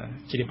បាន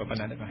ជ្រាបប៉ុណ្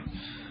ណាទេបាទ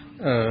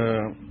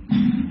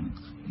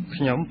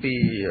ខ្ញុំពី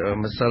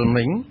ម្សិល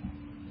មិញ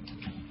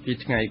ពី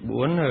ថ្ងៃ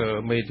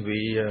4មេធាវី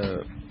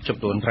ចំ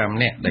នួន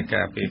5នាក់ដែល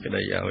ការពីក្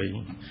តីឲ្យ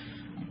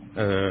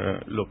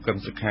លោកកឹម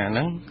សុខាហ្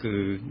នឹងគឺ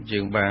យើ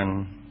ងបាន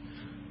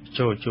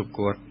ចូលជួប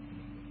គាត់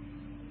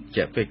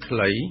ជាពេលខ្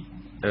លី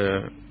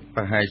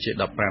ប្រហែលជា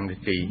15នា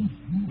ទី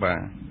បា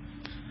ទ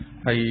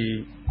ហើយ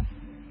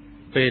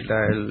ពេល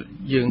ដែល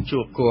យើងជួ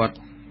បគាត់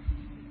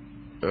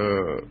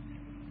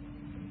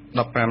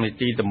15នា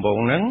ទីដំបូង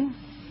ហ្នឹង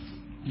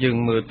យើង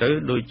មើលទៅ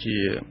ដូចជា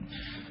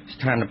ស្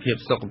ថានភាព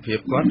សុខភាព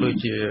គាត់ដូច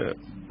ជា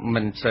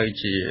មិនសូវ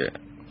ជា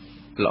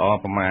ល្អ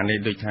ប្រមាណនេះ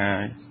ដូចថា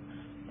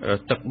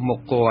ទឹកមុខ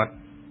គាត់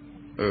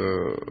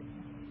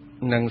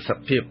និងស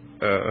ភាព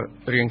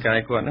រាងកាយ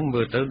គាត់ហ្នឹង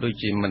មើលទៅដូច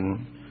ជា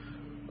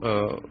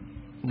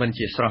មិន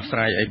ជាស្រស់ស្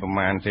រាយអីប្រ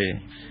មាណទេ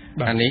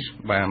អានេះ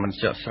បាទមិន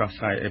ជាស្រស់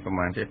ស្រាយអីប្រ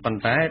មាណទេប៉ុ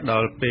ន្តែដ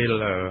ល់ពេល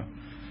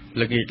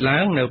ល្ងាចឡើ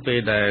ងនៅពេល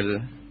ដែល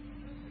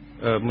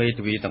មេ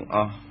ធាវីទាំងអ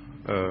ស់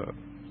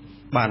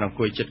បានអង្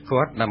គុយជិត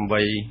គាត់ដើម្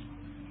បី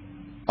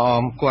អ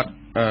មគាត់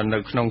នៅ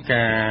ក្នុង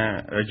ការ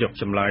យក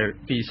ចម្លើយ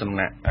ពីសំ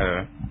ណាក់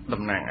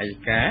តំណាងអัย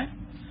ការ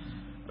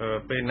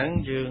ពេលហ្នឹង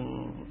យើង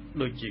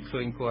ដូចជាឃើ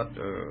ញគាត់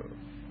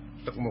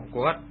ទឹកមុខ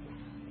គាត់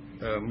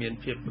មាន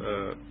ភាព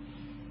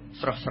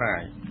ស្រស់ស្រា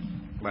យ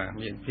បាទ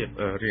មានភាព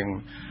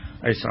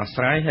ឲ្យស្រស់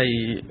ស្រាយហើយ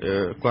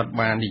គាត់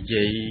បាននិ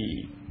យាយ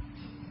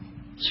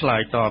ឆ្លើ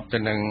យតបទៅ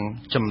នឹង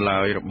ចម្លើ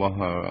យរបស់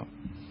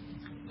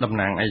តំ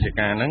ណាងអัย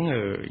ការហ្នឹង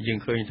យើង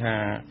ឃើញថា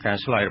ការ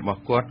ឆ្លើយរប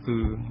ស់គាត់គឺ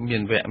មា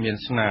នវគ្គមាន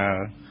ស្នើ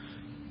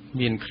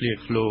មានឃ្លា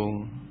ឃ្លោង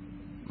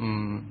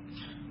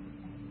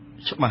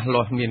ច្បាស់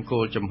លាស់មានគោ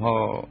លចំហ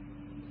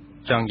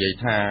ចង់និយាយ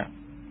ថា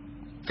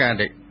ការ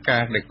ដែល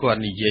គាត់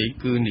និយាយ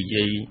គឺនិ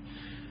យាយ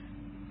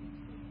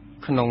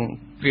ក្នុង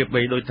ប្រៀប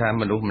បីដូចថា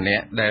មនុស្សម្នា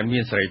ក់ដែលមា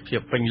នសេរីភាព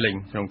ពេញលេញ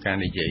ក្នុងការ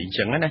និយាយអញ្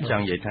ចឹងណាច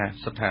ង់និយាយថា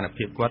ស្ថាន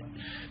ភាពគាត់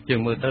យើង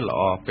មើលទៅល្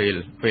អពេល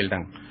ហ្នឹ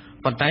ង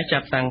ប៉ុន្តែចា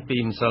ប់តាំងពី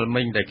ម្សិល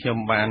មិញដែលខ្ញុំ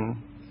បាន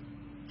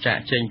ចា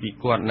ក់ចេញពី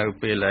គាត់នៅ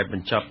ពេលដែលប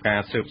ញ្ចប់ការ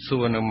ស៊ើបសួ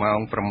រនៅម៉ោង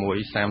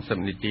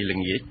 6:30 នាទីល្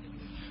ងាច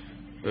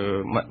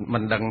មិ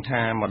នដឹង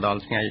ថាមកដ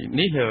ល់ថ្ងៃ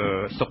នេះ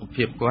សុខ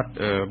ភាពគាត់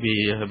វា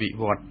វិ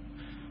វត្ត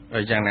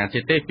យ៉ាងណាទៀ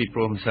តទេពីព្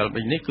រោះម្សិល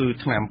មិញនេះគឺ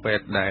ថ្នាំពេ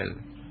ទ្យដែល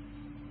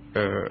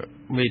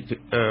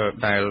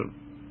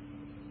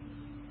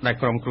ដែល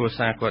ក្រុមគ្រួ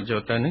សារគាត់យ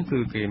កទៅហ្នឹងគឺ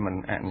គេមិន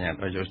អនុញ្ញាត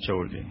ឲ្យយកចូ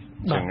លទេ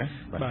អញ្ចឹងណា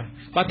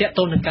បាទតើ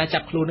តើនឹងការចា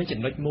ប់ខ្លួននេះចំ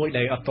ណុចមួយ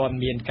ដែលអត់ទាន់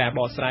មានការប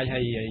កស្រាយហើ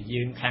យ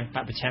យើងខាងប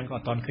ពប្រឆាំងក៏អ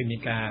ត់ទាន់ឃើញមា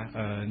នការ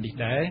នេះ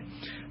ដែរ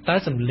តើ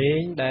សម្លេ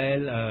ងដែល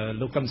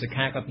លោកកឹមសុ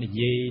ខាគាត់និ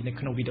យាយនៅ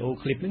ក្នុងវីដេអូ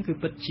ឃ្លីបហ្នឹងគឺ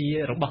ពិតជា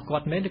របស់គា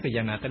ត់មែនឬក៏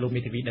យ៉ាងណាតើលោក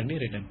មេធាវីដឹងនេះ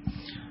ឬដឹង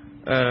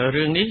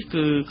រឿងនេះ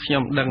គឺខ្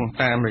ញុំដឹង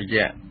តាមរ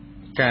យៈ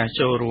ការ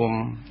ចូលរួម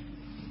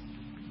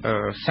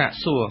សាក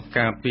សួរ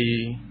កាលពី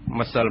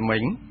ម្សិលមិ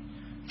ញ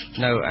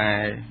នៅឯ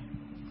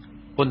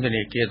ពន្ធ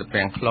នាគារតា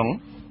ពាំង ខ្លុង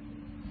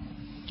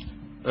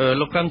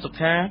លោកកឹមសុ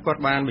ខាគា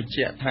ត់បានបញ្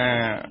ជាក់ថា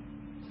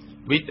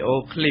វីដេអូ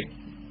ឃ្លីប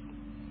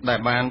ដែល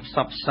បានផ្ស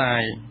ព្វផ្សា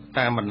យ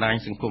តាមបណ្ដាញ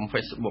សង្គម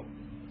Facebook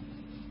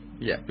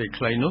រយៈពេល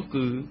ខ្លីនោះ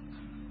គឺ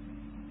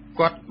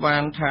គាត់បា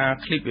នថា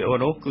ឃ្លីបវីដេអូ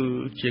នោះគឺ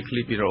ជាឃ្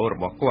លីបវីដេអូរ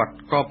បស់គាត់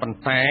ក៏ប៉ុន្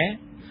តែ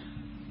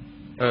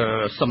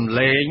សំ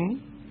ឡេង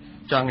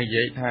ចង់និ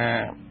យាយថា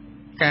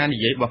ការនិ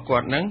យាយរបស់គា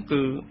ត់ហ្នឹង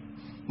គឺ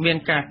មាន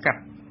ការកា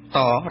ត់ត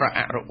រ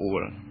អាក់រអួ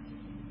ល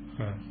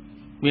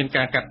មាន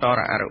ការកាត់តរ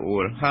អាក់រអួ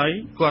លហើយ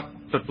គាត់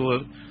ទទួល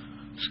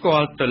ស្គា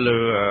ល់ទៅលើ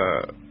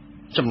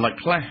ចំណុច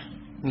ខ្លះ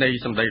នៃ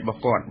សម្ដីរប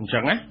ស់គាត់អញ្ចឹ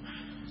ងណា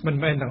មិន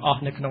មែនទាំងអ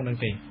ស់នៅក្នុងនឹង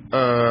ទេ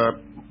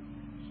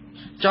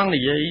ចង់និ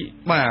យាយ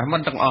បាទមិ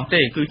នទាំងអស់ទេ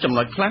គឺចំ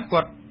ណុចខ្លះ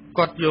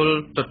គាត់យល់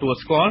ទទួល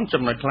ស្គាល់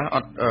ចំណុចខ្លះ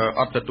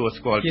អត់ទទួល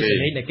ស្គាល់ទេជាស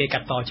ម្លេងដែលគេកា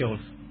ត់តចូល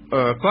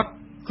គាត់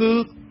គឺ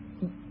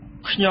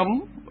ខ្ញុំ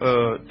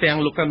ទាំង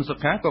លោកកឹមសុ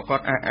ខាក៏គា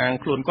ត់អះអាង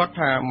ខ្លួនគាត់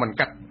ថាមិន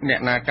កាត់អ្នក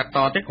ណាកាត់ត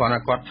ទេគ្រាន់តែ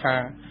គាត់ថា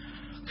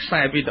ខ្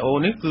សែវីដេអូ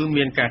នេះគឺ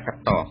មានការកា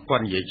ត់តគា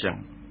ត់និយាយចឹង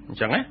អញ្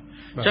ចឹងណា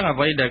អញ្ចឹងអ្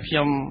វីដែលខ្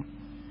ញុំ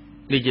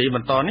និយាយប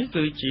ន្តនេះ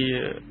គឺជា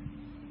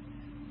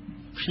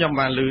ខ្ញុំ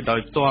បានឮដោយ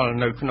ផ្ទាល់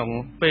នៅក្នុង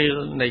ពេល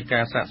នៃកា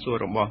រសាកសួរ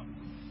របស់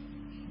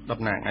តំ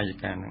ណាងអัย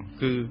ការហ្នឹង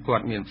គឺគា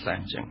ត់មានប្រសាស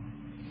ន៍អញ្ចឹង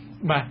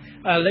បាទ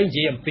ឥឡូវនិ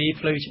យាយអំពី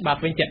ផ្លូវច្បាប់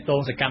វិញតាក់ទង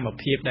សកម្ម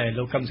ភាពដែល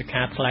លោកកឹមសុ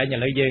ខាថ្លែងឥ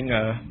ឡូវយើង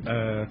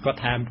គាត់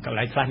ថាកន្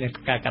លែងខ្លះមាន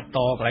ការកាត់ត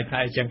កន្លែងខ្លះ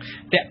អញ្ចឹង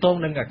តាក់ទង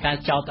នឹងការ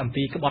ចោទអំ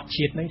ពីក្បត់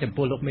ជាតិហ្នឹងចំ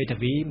ពោះលោកមេធា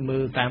វីមើ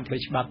លតាមផ្លូវ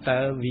ច្បាប់តើ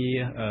វា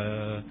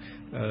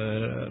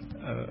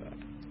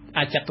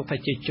អាចចាត់ទុកថា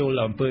ជាចូល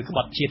អំពើក្ប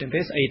ត់ជាតិហ្នឹង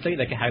ទេស្អីទៅ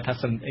ដែលគេហៅថា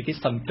សន្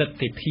តិ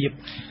ភាព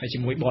ជា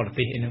មួយបរ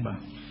ទេសអីហ្នឹងបាទ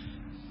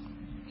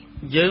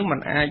យើងមិន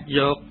អាច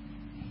យក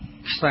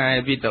ខ្សែ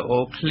វីដេអូ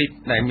ឃ្លីប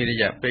ដែលមានរ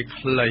យៈពេល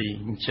ខ្លី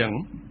អញ្ចឹង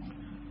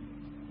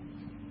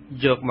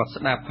យកមក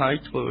ស្ដាប់ហើយ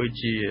ធ្វើ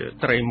ជា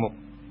ត្រីមុខ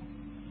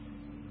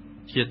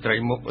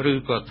ឬ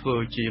ក៏ធ្វើ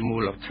ជាមូ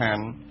លដ្ឋាន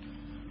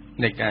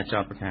នៃការចោ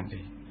ទប្រកាន់ទេ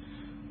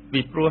ពី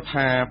ព្រោះ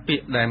ថាពា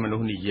ក្យដែលមនុ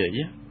ស្សនិយាយ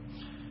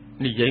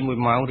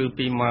1ម៉ោងឬ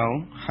2ម៉ោង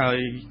ហើយ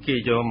គេ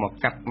យកមក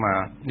កាត់ម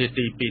កនា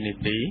ទី2នា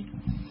ទី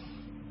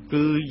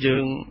គឺយើ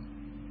ង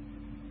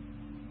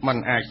มัน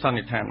អាចសន្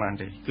និដ្ឋានបាន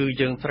ទេគឺ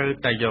យើងត្រូវ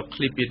តែយកឃ្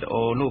លីបវីដេ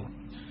អូនោះ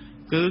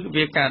គឺ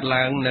វាកើត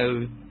ឡើងនៅ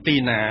ទី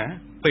ណា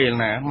ពេល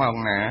ណាម៉ោង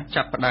ណា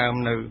ចាប់ផ្ដើម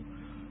នៅ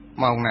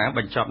ម៉ោងណាប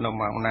ញ្ចប់នៅ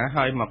ម៉ោងណា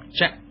ហើយមក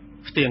ចាក់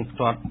ផ្ទៀងផ្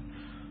ទាត់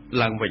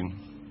ឡើងវិញ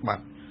បាទ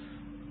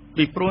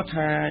ពីព្រោះ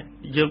ថា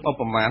យើងឧ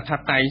បមាថា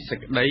តែងសេច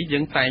ក្តីយើ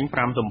ងតែង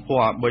5ទំព័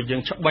របើយើ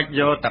ងច្បិច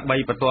យកតែ3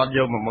បន្ទាត់យ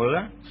កមកមើល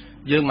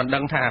យើងមិនដឹ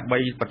ងថា3ប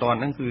ន្ទាត់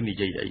ហ្នឹងគឺនិ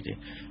យាយអីទេ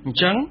អញ្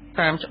ចឹង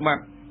តាមច្បា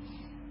ប់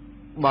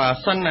បើ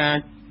សិនណា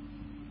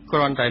គ្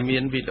រាន់តែមា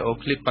នវីដេអូ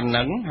ឃ្លីបប៉ុណ្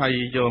ណឹងហើយ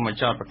យកមក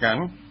ចោទប្រកា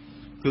ន់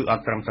គឺអ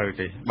ត់ត្រឹមត្រូវ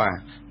ទេបាទ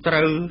ត្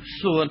រូវ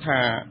សួរ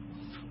ថា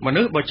ម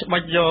នុស្សបើច្បិ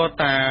ចយក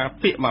តា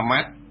ពាក្យមួយម៉ា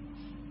ត់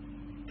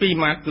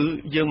2ម៉ាត់គឺ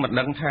យើងមិន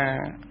ដឹងថា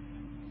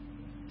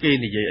គេ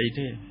និយាយអី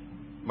ទេ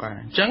បាទ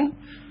អញ្ចឹង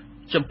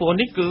ចំពោះ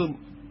នេះគឺ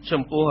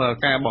ចំពោះ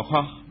ការបង្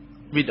ហោះ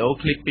វីដេអូ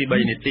ឃ្លីបពី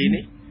3នាទី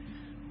នេះ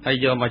ហើយ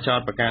យកមកចោទ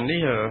ប្រកាន់នេះ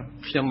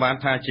ខ្ញុំបាន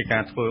ថាជាកា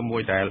រធ្វើមួ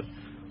យដែល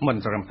មិន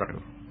ត្រឹមត្រូវ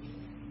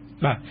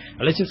បាទ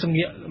ឥឡូវជិះសំ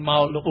ងាកម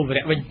កលោកឧប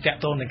រៈវិញតាក់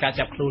ទងនឹងការ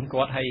ចាប់ខ្លួន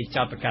គាត់ហើយ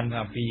ចោទប្រកាន់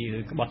អំពី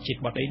ក្បត់ជាតិ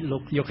ក្បត់អីលោ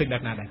កយកឃើញបែ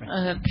បណាដែរ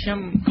ខ្ញុំ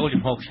គោល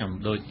ចំហខ្ញុំ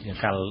ដូច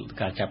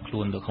ការចាប់ខ្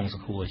លួនលោកខុងសុ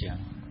ខួរអញ្ចឹង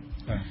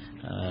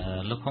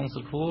លោកខុង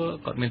សុខួរ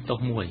គាត់មានទោស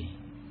មួយ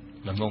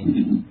ល្ងង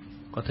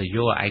គាត់ទៅយ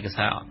កឯក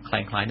សារខ្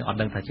លាំងខ្លាយនេះអត់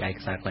ដឹងថាជាឯក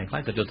សារខ្លាំងខ្លា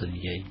យគាត់យកទៅ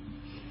និយាយ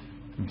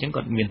អញ្ចឹង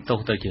គាត់មានទោស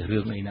ទៅជារឿ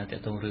ងអីណាតា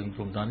ក់ទងរឿងព្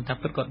រំប្រទានថា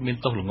ពិតគាត់មាន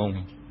ទោសល្ងង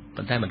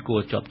ប៉ុន្តែមិនគួរ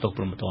ជាប់ទោស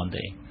ព្រំប្រទាន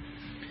ទេ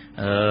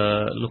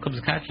លោកកឹម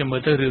សុខាខ្ញុំមើ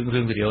លទៅរឿ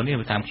ងវីដេអូនេះ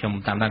តាមខ្ញុំ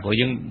តាមដានក៏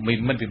យើង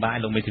មិនពិបាក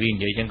លោកមេធាវីនិ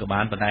យាយចឹងក៏បា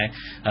នប៉ុន្តែ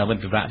មិន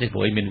ពិបាកទេព្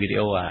រោះមានវីដេ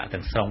អូ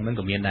ទាំងស្រុងហ្នឹង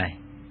ក៏មានដែរ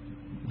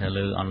នៅ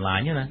លើអនឡាញ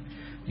ណា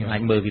យើងអា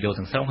ចមើលវីដេអូ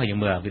ទាំងស្រុងហើយយើង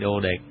មើលវីដេអូ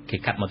ដែលគេ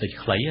កាត់មកទៅ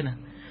ខ្លីណា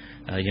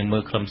យើងមើ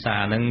លខ្លឹមសា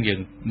រហ្នឹង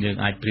យើង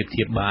អាចប្រៀប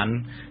ធៀបបាន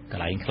ក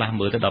ន្លែងខ្លះ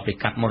មើលទៅដល់ពេល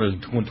កាត់មករឿង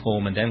ធ្ងន់ធ្ងរ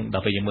មែនទេដ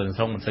ល់ពេលយើងមើលទាំង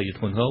ស្រុងមិនសូវជា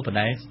ធ្ងន់ធ្ងរប៉ុន្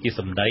តែជា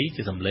សម្ដី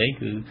ជាសម្លេង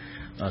គឺ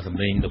សម្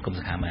លេងលោកកឹម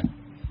សុខាមែន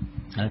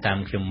តាម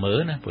ខ្ញុំមើល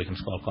ណាព្រោះខ្ញុំ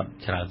ស្គាល់គាត់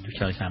ច្រើន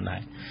ឆ្នាំដែរ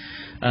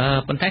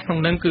ប៉ុន្តែក្នុង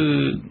ហ្នឹងគឺ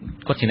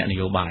គាត់ជាអ្នកន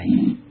យោបាយ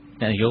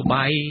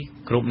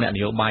គ្រប់អ្នកន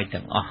យោបាយ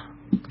ទាំងអស់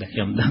ដែលខ្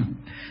ញុំដឹង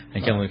អ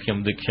ញ្ចឹងខ្ញុំ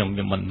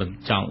មិន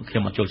ចង់ខ្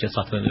ញុំអត់ចូលចិត្ត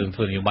សោះធ្វើ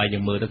នយោបាយយើ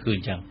ងមើលទៅគឺអ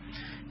ញ្ចឹង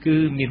គឺ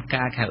មាន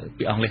ការ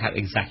ពីអង់គ្លេសហៅ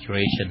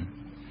exaggeration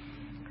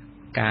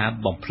ការ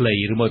បំភ្លៃ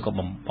ឬមួយក៏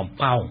បំ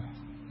ប៉ោង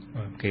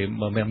គេ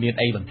មាន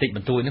អីបន្តិចប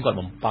ន្តួចហ្នឹងគាត់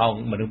បំប៉ោង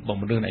មនុ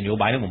ស្សនយោ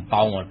បាយហ្នឹងបំ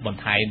ប៉ោងបន្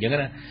ថែមអញ្ចឹង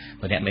ណា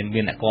បើអ្នក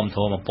មានអ្នកគាំទ្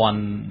រ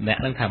 1000 អ្នក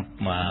ហ្នឹងថា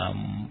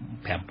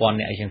 5000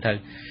 អ្នកអីចឹងទៅ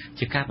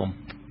ជាការ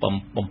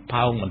បំ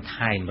ផោងបន្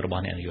ថែមរប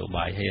ស់អ្នកនយោ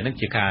បាយហើយហ្នឹង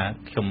ជាការ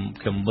ខ្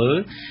ញុំមើល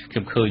ខ្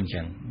ញុំឃើញអញ្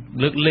ចឹង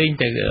លើកលែង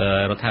តែ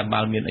រដ្ឋាភិបា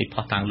លមានអី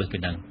ផុសតាំងលើសពី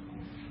ហ្នឹង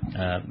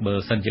បើ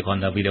សិនជាគាត់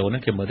វីដេអូហ្នឹ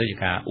ងខ្ញុំមើលទៅជា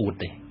ការអួត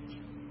ទេ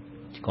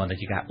គាត់តែ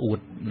ជាការអួត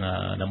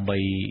ដើម្បី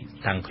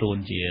តាំងខ្លួន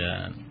ជា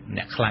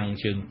អ្នកខ្លាំង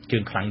ជើ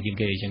ងខ្លាំងជាង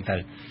គេអញ្ចឹងទៅ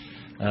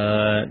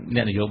អ្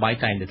នកនយោបាយ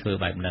តែងតែធ្វើ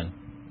បែបហ្នឹង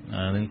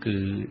នឹងគឺ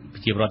ប្រ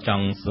ជាពលរដ្ឋច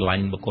ង់ស្រឡា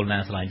ញ់បុគ្គលណា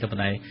ស្រឡាញ់ទៅប៉ុ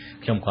ន្តែ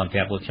ខ្ញុំគ្រាន់ប្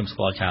រាប់ពួកខ្ញុំស្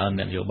គាល់ច្រើន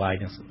អ្នកនយោបាយ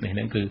នេះហ្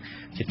នឹងគឺ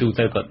ជាទូ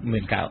ទៅគាត់មា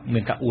ន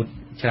ការអួត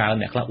ច្រើន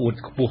អ្នកខ្លះអួត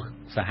ខ្ពស់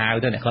សាហាវ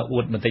ទៅអ្នកខ្លះអួ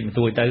តបន្តិចបន្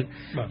តួចទៅ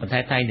ប៉ុន្តែ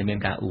តែងតែមាន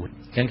ការអួត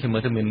អញ្ចឹងខ្ញុំមើ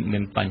លទៅមា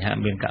នបញ្ហា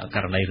មានក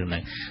រណីរឿងហ្នឹ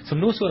ងសំ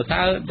ណួរសួរ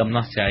តើដំ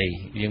ណោះស្រាយ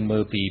យើងមើ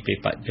លពីពេល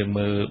បច្ចុប្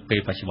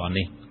បន្ន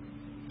នេះ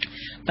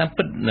តាម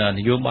ពិត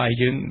នយោបាយ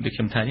យើងដូចខ្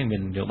ញុំថាយើងមា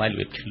ននយោបាយរ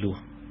បៀបឆ្លោះ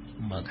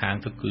មកខាង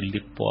ទៅគឺលៀ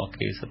បពណ៌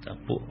គេសិតតែ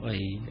ពួកអី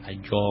អា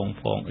យ៉ង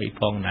ផងអី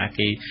ផងណា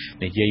គេ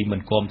និយាយមិ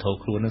នគាំទ្រ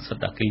ខ្លួននឹងសិត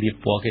តែគេលៀប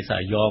ពណ៌គេសា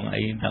យ៉ង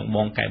អីដល់ម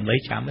ងកែមលៃ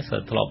ចាំទៅសិ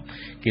តធ្លាប់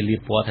គេលៀប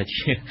ពណ៌ថា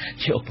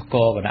ជាឧបក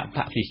រណ៍គណៈប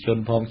ព្វជិជន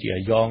ផងជា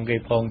អាយ៉ងគេ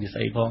ផងជាស្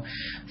អីផង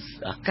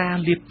ការ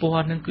លៀបព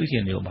ណ៌ហ្នឹងគឺជា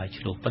នយោបាយ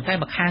ឆ្លោះប៉ុន្តែ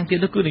មកខាងទៀត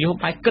នោះគឺនយោ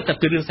បាយគិតតែ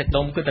ពីរឿងសេចក្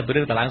ដីគិតតែពី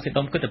រឿងតឡាងសេចក្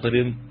ដីគិតតែពី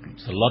រឿង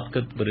សឡុតគិ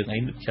តពីរឿងអី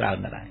ច្រើន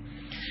ដែរ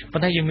ប៉ុ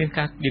ន្តែយើងមាន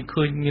ការយើង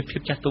ឃើញមានភា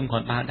ពចាស់ទុំគ្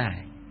រាន់បើដែ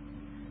រ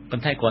ប៉ុ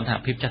ន្តែគ្រាន់ថា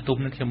ភាពចាស់ទុំ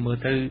នឹងខ្ញុំមើល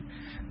ទៅ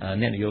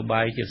អ្នកនយោ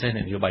បាយជាពិសេស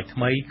អ្នកនយោបាយថ្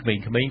មីក្មេង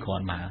ៗគ្រា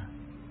ន់បើ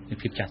មាន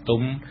ភាពចាស់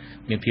ទុំ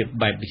មានភាព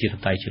បែបប្រជាធិប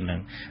តេយ្យជាងហ្នឹង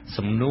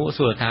សំណួរ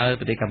សួរថា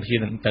ប្រទេសកម្ពុជា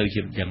នឹងទៅ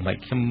ជាយ៉ាងម៉េច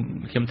ខ្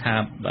ញុំថា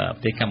ប្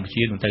រទេសកម្ពុ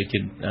ជានឹងទៅជា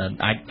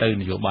អាចទៅ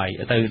នយោបាយ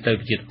ទៅ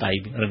ប្រជាធិបតេយ្យ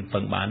រឹងពឹ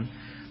ងបាន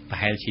ប្រ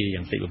ហែលជា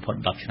យ៉ាងតិចបំផុត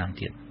10ឆ្នាំ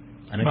ទៀត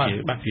អានេះ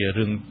ជា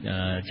រឿង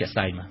ជាក់ស្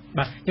ដែង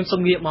បាទខ្ញុំសូ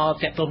មងាកមក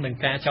តាក់ទងនឹង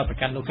ការចោទប្រ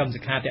កាន់លោកកឹមសុ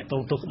ខាតាក់ទ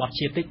ងទោសក្បត់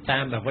ជាតិតិចតា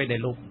មអ្វីដែ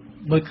លលោក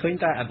មើលឃើញ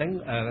តើអាហ្នឹង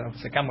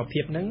សកម្មភា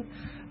ពហ្នឹង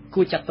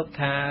គួរចាត់ទុក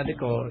ថាឬ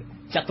ក៏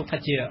ចាត់ទុកថា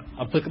ជា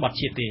អំពើក្បត់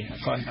ជាតិទេ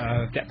គាត់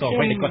តាក់ទងអ្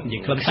វីដែលគាត់និយា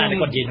យខ្លឹមសារដែល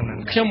គាត់និយាយក្នុងហ្នឹង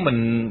ខ្ញុំ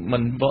មិ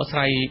នបកស្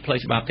រាយផ្លូវ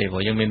ច្បាប់ទេព្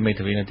រោះយើងមានមេ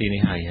ធាវីនៅទី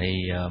នេះហើយ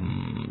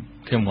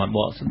ខ្ញុំមិនប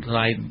កស្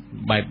រាយ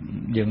បែប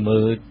យើងមើ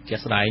លជា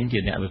ក់ស្ដែងជា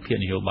អ្នកវិភាគ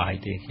នយោបាយ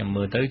ទេខ្ញុំ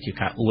មើលទៅជា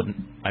ការអួត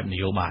បែបន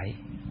យោបាយ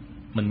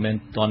មិន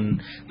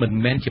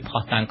មែនជាផុ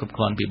សតាំងគ្រប់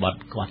គ្រាន់ពីបទ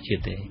ក្បត់ជា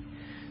តិទេ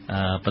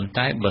ប៉ុន្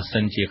តែបើសិ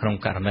នជាក្នុង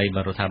ករណី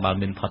បើរដ្ឋាភិបាល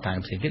មានផុសតាំង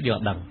ផ្សេងទៀតយើងអ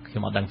ត់ដឹងខ្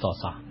ញុំអត់ដឹងត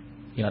សោះ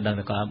យើងអត់ដឹង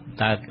ថា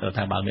តើរដ្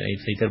ឋាភិបាលមានអី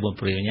ផ្សេងទៀតរបួន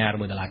ព្រាញ្ញាឬ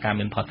មួយតុលាការ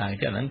មានផុសតាំង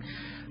ទៀតអា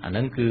ហ្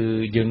នឹងគឺ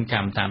យើង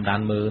ចាំតាមដា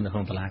នមើលនៅក្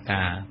នុងតុលា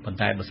ការប៉ុន្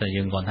តែបើសិន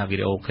យើងគាត់ថាវី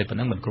ដេអូឃ្លីបប៉ុណ្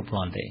ណឹងមិនគ្រប់គ្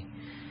រាន់ទេ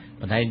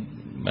ប៉ុន្តែ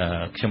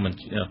ខ្ញុំមិន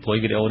ព្រួយ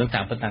វីដេអូហ្នឹង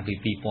តាំងពី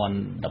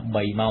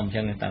2013មកអញ្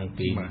ចឹងតាំង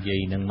ពីនិយាយ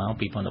ហ្នឹងមក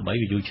2013វា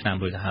យូរឆ្នាំ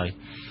រួចទៅហើយ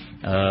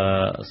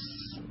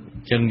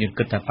ចឹងយើង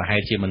គិតថាប្រហែល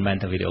ជាមិនមែន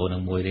តែវីដេអូនឹ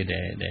ងមួយទេ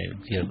ដែល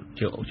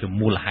ជា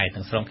មូលហេតុ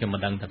ទាំងស្រុងខ្ញុំមិ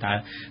នដឹងថាតើ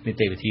នី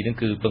តិវិធីហ្នឹង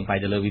គឺពឹងផ្អែក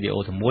ទៅលើវីដេអូ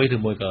តែមួយឬ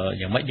មួយក៏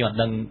យ៉ាងម៉េចយើងអត់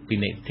ដឹងពី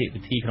នីតិ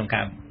វិធីក្នុង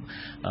ការ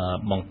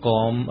បង្ក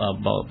ម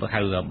ហៅ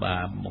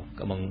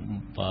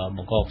ប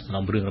ង្កសំ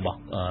ណុំរឿងរបស់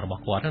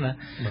គាត់ណា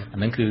អា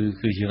ហ្នឹង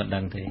គឺយើងអត់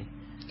ដឹងទេ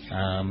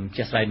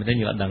ជាក់ស្ដែងមែនទេ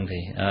យើងអត់ដឹងទេ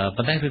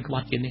ប៉ុន្តែរឿងក្ប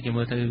ត់ជាតិនេះខ្ញុំ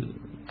មើលទៅ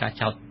ការ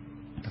ចោទ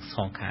ទាំងស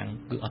ងខាង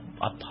គឺអ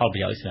ត់ផលប្រ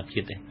យោជន៍សម្រាប់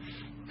ជាតិទេ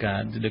ការ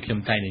ដូចខ្ញុំ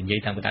តែនិយាយ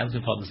តាមកណ្ដាលគឺ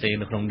ផលសរសេរ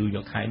នៅក្នុង New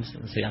York Times ស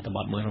រសេរអត្ថប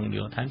ទមួយក្នុង New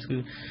York Times គឺ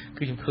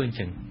ខ្ញុំឃើញអញ្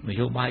ចឹងន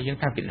យោបាយយើង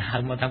តាំងពីដើ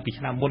មមកតាំងពី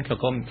ឆ្នាំមុនខ្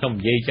ញុំ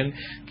និយាយអញ្ចឹង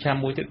ឆ្នាំ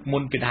មួយទៀតមុ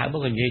នពីដើមមក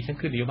ក៏និយាយអញ្ចឹង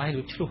គឺនយោបាយ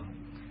ដូចឆ្លោះ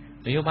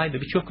នយោបាយដូ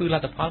ចឆ្លោះគឺល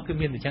ទ្ធផលគឺ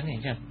មានអញ្ចឹង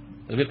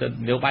របៀបទៅ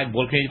នយោបាយប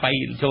វលគ្នាបាយ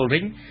ចូលរិ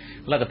ញ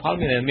លទ្ធផល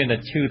មានតែ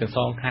ឈឺទាំងស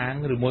ងខាង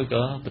ឬមួយ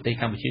ក៏ប្រទេស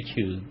កម្ពុជា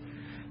ឈឺ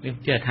នេះ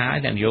ជាថា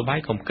អ្នកនយោបាយ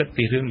កុំគិត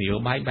ពីរឿងនយោ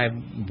បាយបែប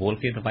វល់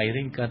គេទៅបាយ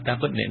វិញក៏តាម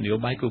ពិតអ្នកនយោ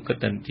បាយគូគិត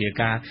តែជា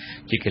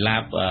កីឡា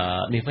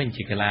នេះវិញ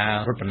ជាកីឡា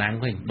រត់ប្រណាំង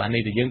វិញបាទ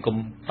នេះតែយើងកុំ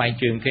បែក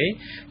ជើងគេ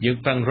យើង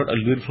ប្រឹងរត់ឲ្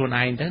យលឿនខ្លួន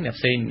ឯងទៅអ្នក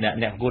ផ្សេង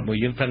អ្នកប្រកួតមួយ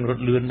យើងប្រឹងរ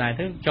ត់លឿនដែរ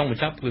ទៅចង់ប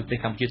ញ្ចប់គឺប្រទេស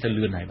កម្ពុជាទៅ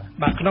លឿនហើយ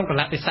បាទក្នុងក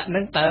លៈទេសៈហ្នឹ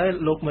ងតើ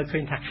លោកមើលឃើ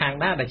ញថាខាង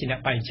ណាដែលជាអ្ន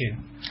កបែកជើង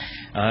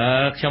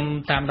ខ្ញុំ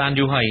តាមដាន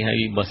យូរហើយ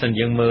បើសិន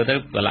យើងមើលទៅ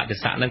កលៈទេ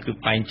សៈហ្នឹងគឺ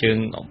បែកជើង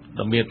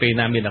មានពេល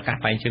ណាមានឱកាស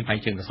បែកជើង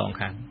ទៅសង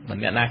ខាងមិន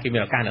អ្នកណាគេមា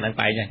នឱកាសអ្នកហ្នឹង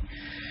បែកដែរ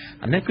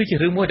อันนั้นคือจะ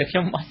รู้มั้ยแต่ខ្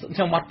ញុំ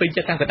អត់ពេញ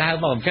ចិត្តតាមកណ្ដាល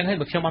មកអញ្ចឹងហើយ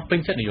បើខ្ញុំអត់ពេញ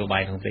ចិត្តនយោបា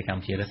យក្នុងប្រទេសក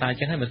ម្ពុជាដោយសារអញ្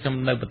ចឹងហើយមកខ្ញុំ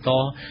នៅបន្ត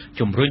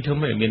ជំរុញធ្វើ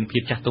ឲ្យមានភា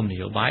ពចាស់ទុំន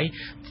យោបាយ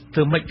ធ្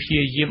វើម៉េចព្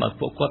យាយាមឲ្យ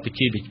ពួកគាត់ប្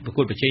រ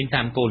កួតប្រជែង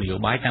តាមគោលនយោ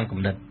បាយតាមគំ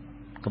និត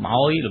កុំ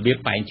ឲ្យរបៀប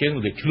បែងជើងរ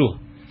បៀបឆ្លោះ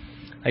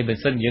ហើយបើ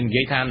សិនយើងនិ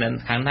យាយថា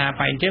ខាងណា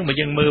បែងជើងបើ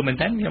យើងមើលមែន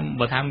តើខ្ញុំ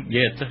បើថានិ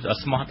យាយឲ្យ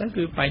ស្មោះទៅ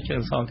គឺបែងជើ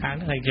ងសងខាងហ្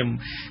នឹងហើយខ្ញុំ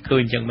ឃើ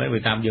ញអញ្ចឹងមែនបើ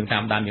តាមយើងតា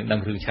មដានយើងដឹ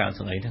ងរឿងច្រើន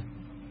ស្អីទៅឥ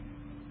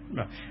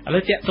ឡូ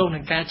វតាក់ទងនឹ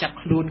ងការចាប់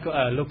ខ្លួន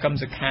លោកកឹម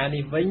សុខា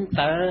នេះវិញ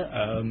តើ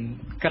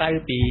ក្រៅ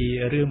ពី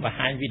រឿងបង្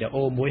ហាញវីដេ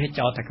អូមួយឲ្យ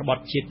ចោទថាក្ប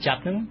ត់ជាតិចា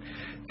ត់ហ្នឹង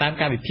តាម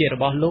ការវិភាគរ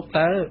បស់លោក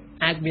តើ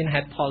អាចមាន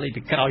ហេតុផលអី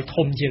ទៅក្រោយ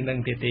ធំជាងនឹង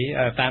ទៀតទេ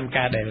តាម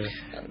ការដែល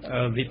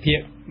វិភាគ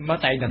មក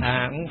តែថា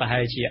ប្រហែ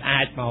លជា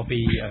អាចមកពី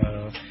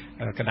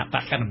គណៈប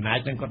កកណ្ដាលអំណាច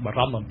នឹងគាត់បារ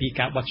ម្ភអំពី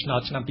ការបោះឆ្នោ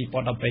តឆ្នាំ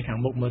2013ខាង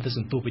មុខមើលទៅស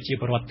ន្ទុះប្រជា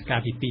ពលរដ្ឋកាល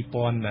ពី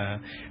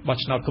2000បោះ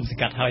ឆ្នោតគុំស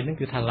ង្កាត់ហើយហ្នឹង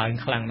គឺថាឡើង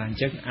ខ្លាំងណាស់អ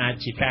ញ្ចឹងអាច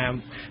ជាការ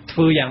ធ្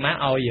វើយ៉ាងណា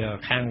ឲ្យ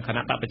ខាងគ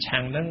ណៈបកប្រ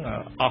ឆាំងហ្នឹង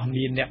អស់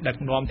មានអ្នកដឹក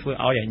នាំធ្វើ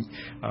ឲ្យ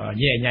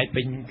ញ៉ែញ៉ៃ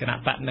ពេញគណៈ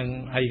បកហ្នឹង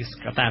ហើយ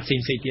កត្តាផ្សេង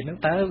ៗទៀតហ្នឹង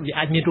តើវា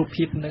អាចមានរូប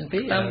ភាពហ្នឹងទេ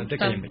តា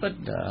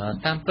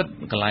មពិត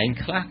កន្លែង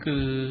ខ្លះ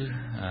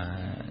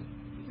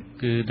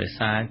គឺដោយ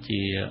សារជា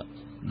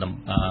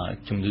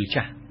ជំងឺ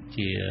ចាស់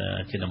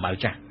ជាដំបៅ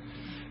ចាស់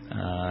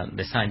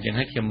ដោយសារអញ្ចឹង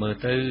ហើយខ្ញុំមើល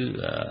ទៅ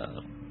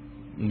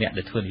អ្នក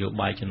ដែលធ្វើនយោ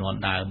បាយជំនាន់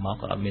ដើមមក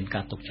ក៏អត់មាន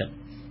ការទុកចិត្ត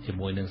ជា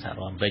មួយនឹងសហ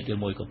រដ្ឋអាមេរិកឬ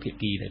មួយក៏ភា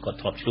គីដែលគាត់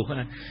ធ្លាប់ឆ្លោះ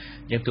ណា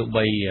អញ្ចឹងទោះ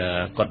បី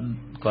គា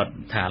ត់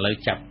ថាឥឡូវ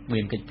ចាប់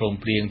មានកិច្ចព្រម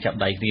ព្រៀងចាប់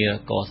ដៃគ្នា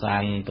កសា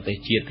ងប្រទេស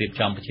ជាតិរៀប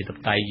ចំប្រជាធិប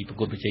តេយ្យប្រ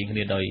កួតប្រជែងគ្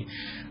នាដោយ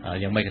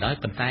យ៉ាងម៉េចក៏ដោយ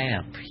ប៉ុន្តែ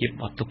ភាព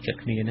អត់ទុកចិត្ត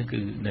គ្នាហ្នឹងគឺ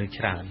នៅ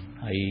ច្រើន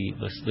ហើយ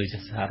ដោយស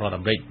ហរដ្ឋ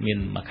អាមេរិកមាន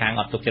មួយខាង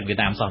អត់ទុកចិត្តវៀត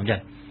ណាមសោះអញ្ចឹ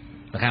ង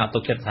មួយខាងអត់ទុ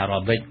កចិត្តសហរ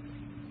ដ្ឋអាមេរិក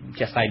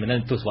ជាក់ស្ដែងមែន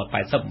ទស្សវត្ស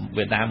80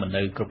វៀតណាមមិន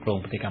នៅគ្រប់គ្រង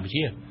ប្រទេសកម្ពុ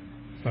ជា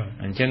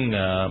អញ្ចឹង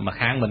មួយ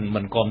ខាង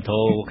មិនគ្រប់គ្រ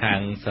ងខាង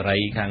សេរី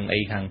ខាងអី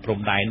ខាងព្រំ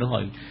ដែននោះ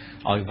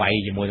ឲ្យវាយ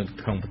ជាមួយនឹង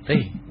ក្នុងប្រទេស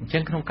អញ្ចឹ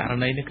ងក្នុងករ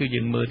ណីនេះគឺ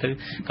យើងមើលទៅ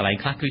កន្លែង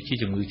ខ្លះគឺជា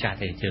ជំងឺចាស់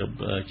ទេ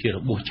ជារ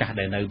បួសចាស់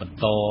ដែលនៅបន្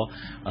ត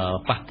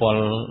ប៉ះពា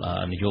ល់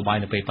នយោបាយ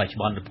នៅពេលបច្ចុ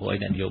ប្បន្នទៅព្រោះអី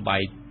នយោបា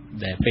យ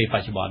ដែលពេលប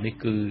ច្ចុប្បន្ននេះ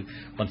គឺ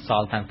បន្ស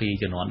ល់តាំងពី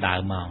ជំនាន់ដើ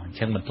មមកអញ្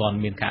ចឹងមិនទាន់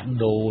មានការ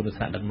ដូរនៅ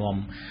ថ្នាក់ដឹកនាំ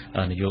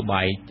នយោ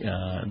បាយ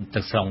ទឹ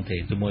កស្រុងទេ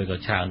ជាមួយក៏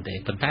ច្រើនទេ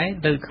ប៉ុន្តែ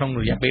នៅក្នុង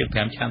រយៈពេល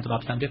5ឆ្នាំដ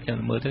ល់10ឆ្នាំទៀតខ្ញុំ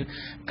មើលទៅ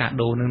ការ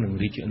ដូរនឹង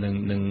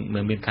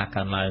មានការ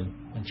កើនឡើង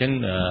អញ្ចឹង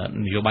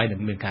នយោបាយនឹង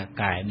មានការ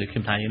កែដូចខ្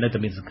ញុំថានៅតែ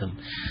មានសង្ឃឹម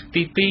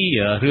ទី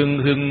2រឿង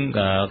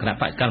គណៈ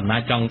បកកណ្ដាលអំណា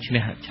ចចង់ឈ្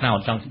នះឆ្នោត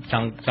ចង់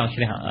ឈ្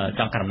នះ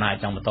ចង់កណ្ដាលអំណាច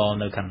ចង់បន្ត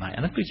នៅកណ្ដាល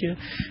អានោះគឺជា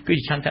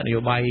ឆន្ទៈនយោ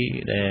បាយ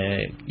ដែល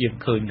យើង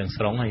ឃើញទាំង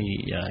ស្រុងហើយ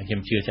ខ្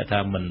ញុំជឿថា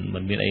មិ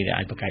នមានអីដែល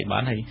អាចប្រកែកបា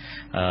នហើយ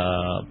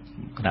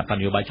គណៈបកន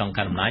យោបាយចង់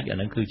កាន់អំណាចអា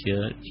នោះគឺជា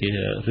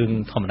រឿង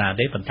ធម្មតា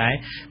ទេប៉ុន្តែ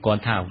គា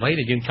ត់ថាអ្វី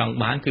ដែលយើងចង់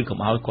បានគឺកុំ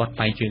ឲ្យគាត់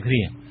បែកជើងគ្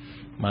នា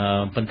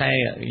ប៉ុន្តែ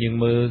យើង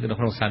មើល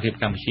ក្នុងស្ថានភាព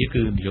កម្ពុជា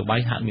គឺនយោបា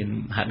យហាក់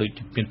ដូច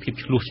មានភាព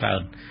ឆ្លោះច្រើ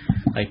ន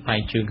ហើយបែក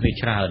ជើងគ្នា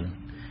ច្រើន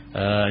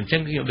អញ្ចឹ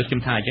ងដូចខ្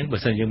ញុំថាអញ្ចឹងបើ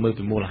សិនយើងមើល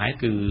ពីមូលហេតុ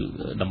គឺ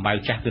ដំបៅ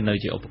ចាស់គឺនៅ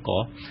ជាឧបក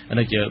រណ៍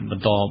នៅជាប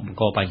ន្តបង្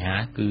កបញ្ហា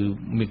គឺ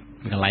មាន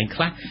កន្លែងខ្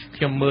លះ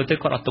ខ្ញុំមើលទៅ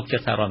គាត់អត់ទុកចិ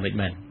ត្តសហរដ្ឋអាមេរិក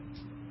មែន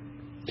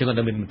ជាងគា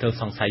ត់មានមន្ទិល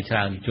សង្ស័យច្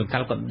រើនជួនកា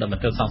លគាត់ម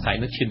ន្ទិលសង្ស័យ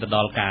នោះឈានទៅដ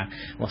ល់ការ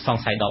ស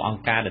ង្ស័យដល់អង្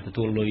គការដែលទ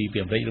ទួលលុយពី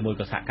អាមេរិកឬមួយ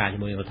ក៏សហការជា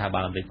មួយរដ្ឋាភិបា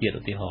លអាមេរិកទៀត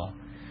ឧទាហរណ៍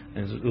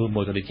ឬ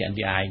មួយក៏ដូចជា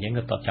NDI អញ្ចឹង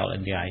ក៏តបចោល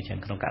NDI អញ្ចឹង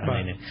ក្នុងករណី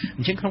នេះអ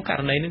ញ្ចឹងក្នុងក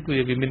រណីនេះគឺ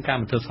វាមានការ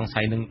មន្ទិលសង្ស័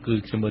យនឹងគឺ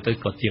ខ្ញុំមើលទៅ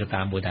ក៏ជាកត្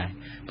តាមួយដែរ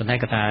ប៉ុន្តែ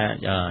កត្តា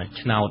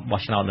បោះ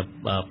ឆ្នោតនៅ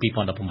2018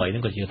ហ្នឹ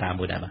ងក៏ជាកត្តា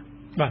មួយដែរបាទ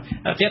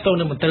ទាក់ទង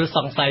នឹងមន្ទិលស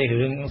ង្ស័យ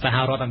រឿងសហ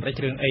រដ្ឋអាមេរិក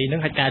រឿងអីហ្នឹ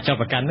ងហើយការចាប់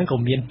ប្រកាន់ហ្នឹងក៏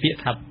មានពាក្យ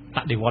ថាប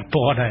ដិវត្តព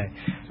ណ៌ដែរ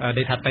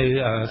ដែលថាទៅ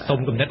សុំ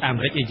គំនិតអា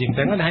មេរិកអីចឹង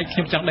ទៅហើយខ្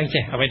ញុំចង់ដឹង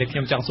ចេះអ្វីដែលខ្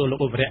ញុំចង់សួរលោក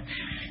ឧបរៈ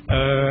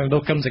លោ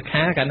កកឹមសុ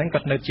ខាកាលហ្នឹងគា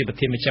ត់នៅជាប្រ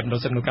ធានមជ្ឈមណ្ឌល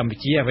សិទ្ធិមនុស្សកម្ពុ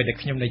ជាអ្វីដែល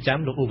ខ្ញុំនៅចាំ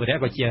លោកឧបរៈ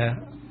ក៏ជា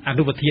អ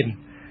នុប្រធាន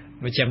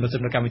មជ្ឈមណ្ឌលសិ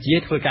ទ្ធិមនុស្សកម្ពុជា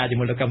ធ្វើការជា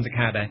មួយលោកកឹមសុ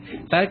ខាដែរ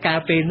តើកាល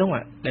ពេលនោះ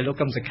ដែលលោក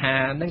កឹមសុខា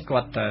ហ្នឹងគា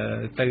ត់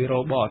ទៅរ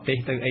កបរទេស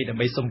ទៅអីដើម្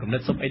បីសុំគំនិ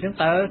តសុំអីហ្នឹង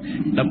តើ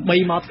ដើម្បី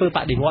មកធ្វើប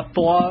ដិវត្តព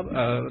ណ៌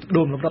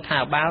រួមលំរដ្ឋា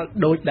ភិបាល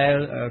ដូចដែល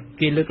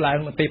គេលើកឡើង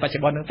ពេលបច្ចុ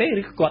ប្បន្នហ្នឹងទេ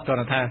ឬគាត់គ្រា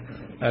ន់តែថា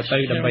ទៅ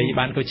ដើម្បី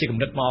បានធ្វើជាគំ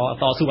និតមក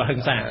តស៊ូអហិ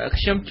ង្សា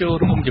ខ្ញុំចូល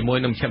រួមជាមួយ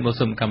នឹងមជ្ឈមណ្ឌល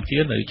សិទ្ធិកម្ពុជា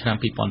នៅឆ្នាំ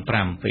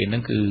2005ពេលហ្នឹ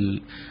ងគឺ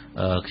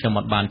ខ្ញុំ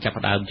អត់បានចាប់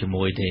ផ្ដើមជា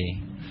មួយទេ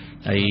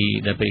ហើយ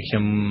ដល់ពេលខ្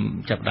ញុំ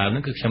ចាប់ដើមហ្នឹ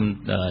ងគឺខ្ញុំ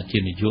ជា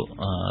នាយក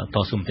ត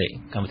ស៊ូមតិ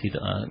កម្មវិធី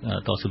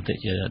តស៊ូមតិ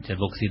ជា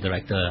advocacy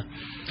director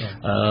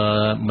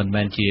មិន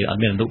មែនជាអត់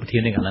មានអនុប្រធា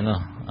នទេកាលហ្នឹង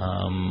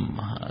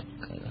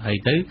ហើយ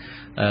ទៅ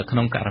ក្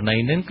នុងករណី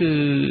ហ្នឹងគឺ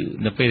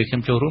នៅពេលដែលខ្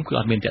ញុំចូលរួមគឺ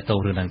អត់មានតាក់ទង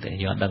រឿងហ្នឹងទេ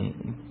យើងអត់ដឹង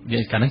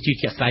កាលហ្នឹងជា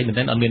ស្ដាយមែន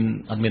ទែនអត់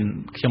មាន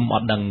ខ្ញុំអ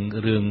ត់ដឹង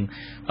រឿង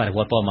បរិវ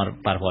ត្តព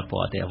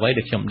ណ៌ទេអ្វី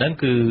ដែលខ្ញុំដឹង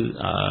គឺ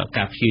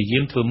ការព្យាយា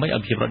មធ្វើម៉េចឲ្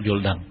យប្រជាពលរដ្ឋយ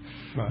ល់ដឹង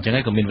អញ្ចឹង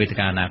ហើយក៏មានវេទិ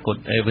កាអនាគត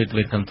វេទិកា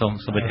វេ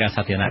ទិកា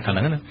សាធារណៈខាងហ្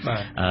នឹងណា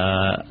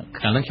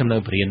ខាងហ្នឹងខ្ញុំនៅ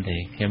បរៀនទេ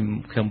ខ្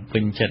ញុំពេ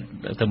ញចិត្ត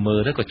ទៅមើល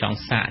ទៅក៏ចង់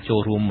សាកចូល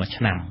រួមមួយ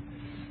ឆ្នាំ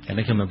ខាងហ្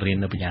នឹងខ្ញុំនៅបរៀន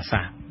នៅបញ្ញា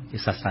សាស្ត្រជា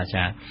សាស្ត្រា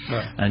ចារ្យ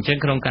អញ្ចឹង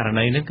ក្នុងករ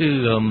ណីហ្នឹងគឺ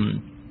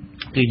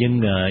គឺយើង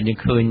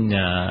ឃើញ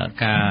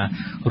ការ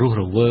រស់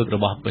រវើករ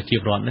បស់ប្រជា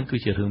ពលរដ្ឋហ្នឹងគឺ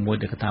ជារឿងមួយ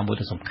ដែលកត្តាមួយ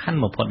ដ៏សំខាន់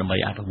បំផុតដើម្បី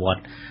អភិវឌ្ឍ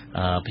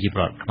ប្រជាពល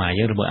រដ្ឋខ្មែរ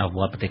យើងឬអភិវ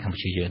ឌ្ឍប្រទេសកម្ពុ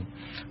ជាយើង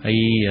ហើយ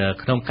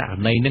ក្នុងករ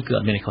ណីហ្នឹងគឺអ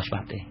ត់មានខុសច្បា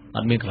ប់ទេអ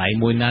ត់មានកន្លែង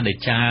មួយណាដែល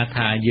ចា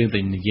ថាយើងទៅ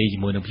និយាយជា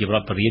មួយនឹងប្រជាពលរ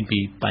ដ្ឋបរៀនពី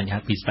បញ្ហា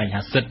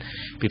សិទ្ធិ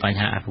ពីបញ្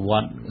ហាអភិវ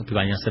ឌ្ឍពី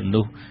បញ្ហាសិទ្ធិម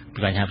នុស្សពី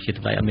បញ្ហាប្រជា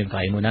ធិបតេយ្យអត់មានកន្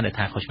លែងមួយណាដែល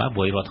ថាខុសច្បាប់ព្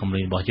រោះរដ្ឋធម្មនុ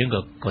ញ្ញរបស់យើង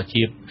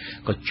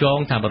ក៏ចង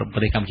ថាប្រ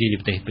ទេសកម្ពុជាជា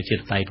ប្រទេសប្រជា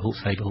ធិបតេយ្យពហុ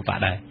សេរីពហុបក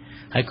ដែរ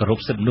ហើយគោរព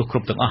សិទ្ធិមនុស្សគ្រ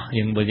ប់ទាំងអស់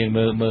យើង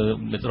មើល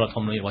រដ្ឋធ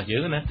ម្មនុញ្ញរបស់យើ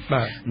ងណា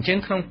អញ្ចឹង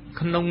ក្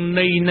នុង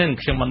ន័យហ្នឹង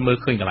ខ្ញុំមិនមើល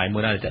ឃើញកន្លែងមួ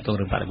យណាដែលតកតង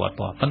រឿងបដិវត្ត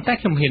ពណ៌ប៉ុន្តែ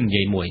ខ្ញុំហ៊ាននិ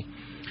យាយមួយ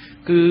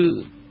គឺ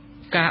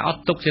ការអ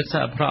ត់ទុកចិត្តស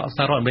ហរ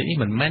ដ្ឋអាមេរិកនេះ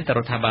មិនមែនតែរ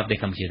ដ្ឋាភិបាលប្រទេស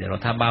កម្ពុជាទេរ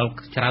ដ្ឋាភិបាល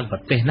ច្រើនប្រ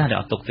ទេសណាដែល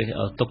អត់ទុ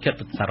កចិត្ត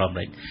សហរដ្ឋអា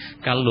មេរិក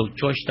កាលលោក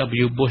George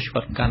W Bush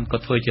គា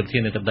ត់ធ្វើជាប្រធា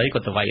នាធិបតីគា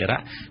ត់ទៅវាយអ៊ីរ៉ា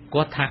ក់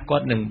គាត់ថាគា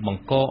ត់នឹងប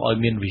ង្កឲ្យ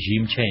មាន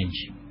regime change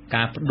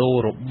ការបដូរ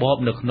របប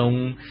នៅក្នុង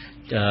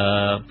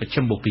ប្រ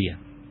ជុំបូព៌ា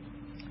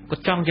គា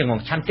ត់ចង់ចឹងហ្ម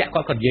ងឆន្ទៈ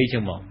គាត់និយាយចឹ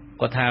ងហ្មង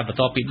គាត់ថាបន្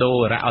ទាប់ពីដូរ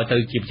រ៉ាឲ្យទៅ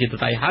ជាប្រជាធិប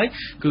តេយ្យហើយ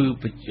គឺ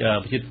ប្រ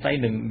ជាធិបតេយ្យ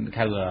នឹង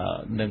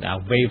នឹង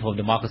wave of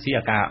democracy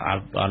ការ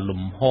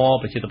លំហ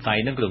ប្រជាធិបតេយ្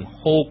យនឹងគឺ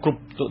ហូរគ្រប់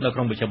នៅក្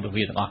នុងប្រជុំបូ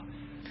ព៌ាទាំងអស់អ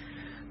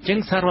ញ្ចឹង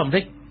សហរដ្ឋអាមេ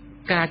រិក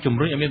ការជំ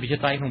រុញឲ្យមានប្រជា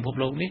ធិបតេយ្យក្នុងពិភព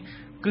លោកនេះ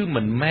គឺ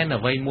មិនមែន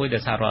អ្វីមួយដែ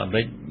លសហរដ្ឋអាមេ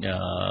រិក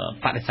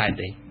បដិសេធ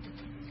ទេ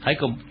ហើយ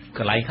ក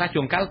ន្លែងខ្លះ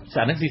ជួនកាល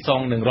អានេះស៊ីសង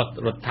នឹងរ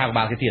ដ្ឋាភិ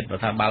បាលទៀតរ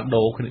ដ្ឋាភិបាល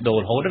ដូរ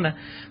រហូតណា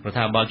រដ្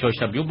ឋាភិបាល George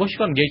W Bush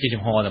គាត់និយាយជា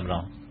ចំហតែម្ដ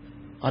ង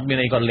អត់មាន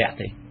អីគាត់លាក់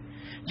ទេ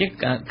ជា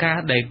ការ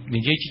ដែល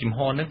និយាយជាចំហ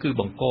ហ្នឹងគឺ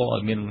បង្កឲ្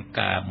យមាន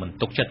ការមិន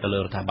ទុកចិត្តទៅលើ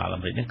រដ្ឋាភិបាលអា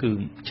មេរិកហ្នឹងគឺ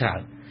ច្រើន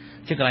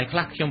ជាកន្លែងខ្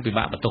លះខ្ញុំពិ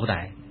បាកបន្ទោស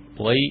ដែរ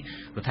ព្រោះ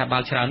រដ្ឋាភិបា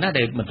លច្រើនណាស់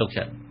ដែលមិនទុក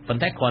ចិត្តប៉ុ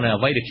ន្តែគ្រាន់តែ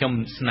អ្វីដែលខ្ញុំ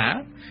ស្នើ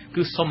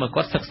គឺសូមឲ្យ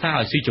គាត់សិក្សា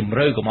ឲ្យស៊ីជម្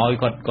រៅកុំឲ្យ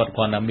គាត់គ្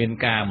រាន់តែមាន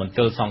ការមន្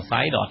ទិលសង្ស័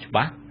យដ៏អត់ច្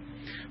បាស់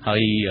ហើ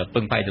យពឹ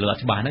ងផ្អែកទៅលើអ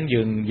ត់ច្បាស់ហ្នឹង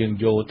យើង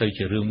យកទៅ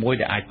ជារឿងមួយ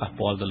ដែលអាចប៉ះ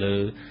ពាល់ទៅលើ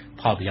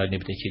ផលប្រយោជន៍នៃ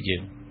ប្រទេសជាតិយើ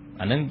ង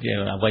អាហ្នឹងជា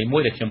អ្វីមួ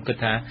យដែលខ្ញុំគិត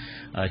ថា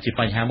ជា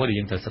បញ្ហាមួយដែល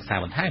យើងត្រូវសិក្សា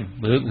បន្ថែម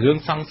រឿង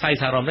សង្ស័យ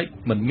សហរដ្ឋអាមេរិក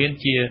មិន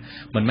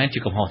មែនជា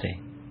កំហុសទេ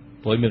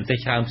ព្រោះមានប្រទេស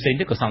ច្រើនផ្សេង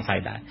ទៀតក៏សង្ស័យ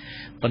ដែរ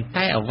ប៉ុន្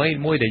តែអ្វី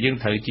មួយដែលយើង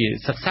ត្រូវជា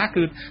សិក្សា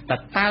គឺ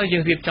តើយើ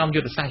ងរៀបចំយុ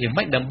ទ្ធសាស្ត្រយ៉ាង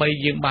ម៉េចដើម្បី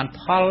យើងបាន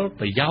ផល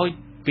ប្រយោជន៍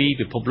ពី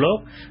ពិភពលោក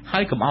ហើ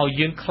យកុំឲ្យ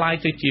យើងខ្លាយ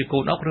ទៅជាកូ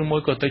នអុកឬមួ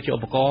យក៏ទៅជាឧ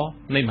បករណ៍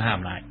នៃមហា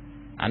អំណាច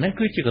អានេះ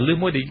គឺជាកលឹះ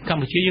មួយដែលក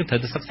ម្ពុជាយើងត្រូវ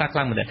តែសិក្សាខ្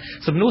លាំងមែនទែន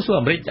សំណួរសួរ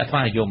អាមេរិកអាត្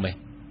មានិយមទេ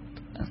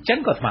ចិន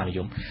ក៏អាត្មានិយ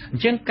មអ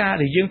ញ្ចឹងការ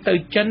ដែលយើងទៅ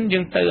ចិនយើ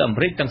ងទៅអាមេ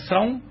រិកទាំងស្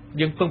រុង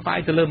យើងពឹងផ្អែ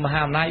កទៅលើមហា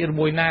អំណាចឬ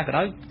មួយណាក៏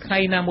ដោយថ្ងៃ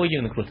ណាមួយយើ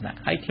ងនឹងគ្រោះថ្នាក់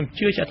ហើយខ្ញុំ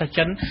ជឿជាក់ថា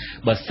ចិន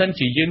បើសិន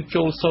ជាយើង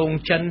ចូលសង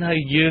ចិនហើយ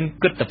យើង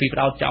គិតតែពីផ្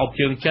ដោតចោល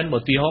ជើងចិនបើ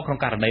ឧទាហរណ៍ក្នុង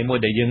ករណីមួយ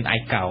ដែលយើងឯ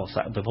កោ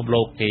ពិភព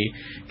លោកគេ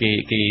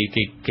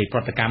ប្រ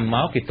តិកម្មម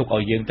កគេទុក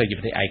ឲ្យយើងទៅជា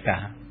ប្រទេសឯ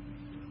កា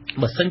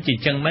បើសិនជាអ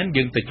ញ្ចឹងមែន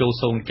យើងទៅចូល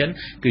សងចិន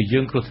គឺយើ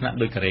ងគ្រោះថ្នាក់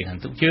ដោយកូរ៉េខាង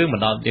ជើងមិន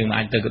ដល់យើងមិន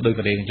អាចទៅដោយ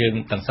កូរ៉េខាងជើង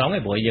ទាំងស្រុងទេ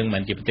ព្រោះយើងមិ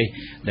នជាប្រទេស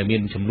ដែលមា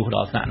នចំនួនដ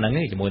ល់ថ្នាក់ហ្នឹង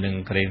ទេជាមួយនឹង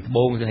កូរ៉េត្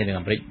បូងហើយនឹង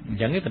អាមេរិកអ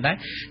ញ្ចឹងទេប៉ុន្តែ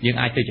យើង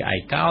អាចទៅជាឯ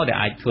កោដែល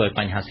អាចធ្វើឲ្យ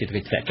បញ្ហាសេដ្ឋកិ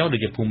ច្ចធ្លាក់ចុះដូច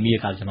ជាភូមិមា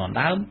កាលជំនាន់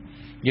ដើម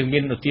យើងមា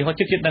នឧទាហរណ៍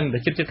ចិត្តដឹងតែ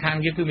ចិត្តខាង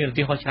យើងគឺមានឧ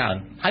ទាហរណ៍ច្រើន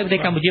ហើយប្រទេស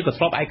កម្ពុជាក៏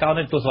ធ្លាប់ឯកោ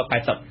នៅទស្សវត្សរ៍80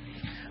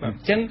អ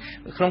ញ្ចឹង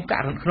ក្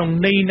នុង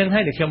ន័យហ្នឹងហើ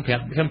យដែលខ្ញុំ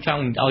ច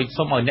ង់ឲ្យ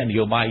សូមឲ្យអ្នកន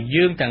យោបាយ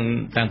យើងទាំង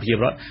ប្រជាព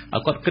លរដ្ឋឲ្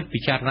យគាត់គិតពិ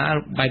ចារណា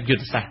បែបយុ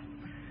ទ្ធសាស្ត្រ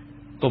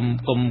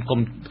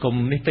គុំ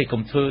នេះទៅ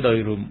គុំធ្វើដោយ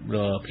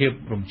ភាព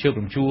រំជើប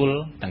រំជួល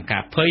ទាំងកា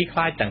រភ័យខ្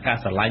លាចទាំងការ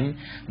ស្រឡាញ់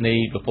នៃ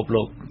ពិភព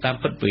លោកតាម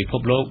ពិតពិភ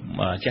ពលោក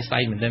ចេះស្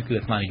អីមែនទែនគឺ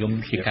អាត្មានិយម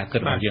ជាការគិ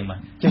តរបស់យើងបាទ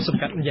ខ្ញុំសំ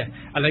ខាន់ចាឥ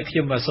ឡូវខ្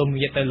ញុំសូម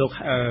និយាយទៅលោក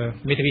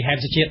មេធាវីហែម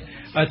សុជាតិ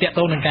តាក់ទ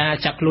ងនឹងការ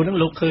ចាប់ខ្លួនហ្នឹង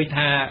លោកឃើញ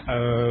ថា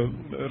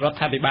រដ្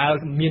ឋាភិបាល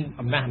មាន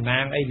អំណះអំណា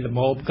ងអីល្ម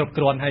មគ្រប់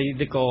គ្រាន់ហើយ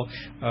ឬក៏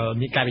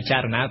មានការពិចា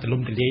រណាទូ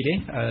លំទូលាយទេ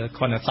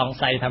គ្រាន់តែសង្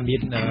ស័យថាមា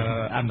ន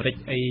អាមេរិក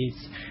អី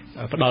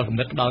ផ្ដល់គំ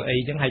និតផ្ដល់អី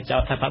ចឹងហើយចោ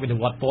ទថាបដិ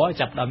វត្តពណ៌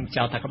ចាប់ដើម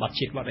ចោទថាក្បត់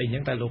ជាតិក្បត់អីចឹ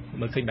ងតែលោក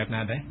មើលឃើញបែប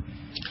ណាដែរ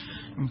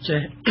អញ្ចេះ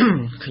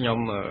ខ្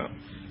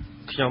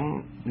ញុំ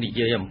និ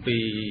យាយអំពី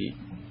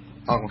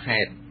អង្គហេ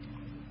តុ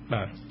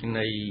បាទ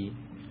នៃ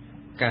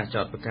ការ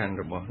ចោទប្រកាន់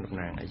របស់តំ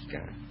ណាងអัย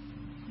ការ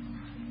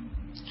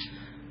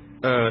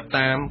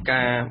តាម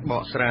ការប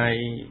កស្រាយ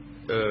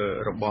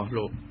របស់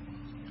លោក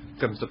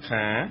កឹមសុ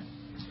ខា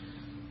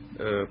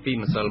ពី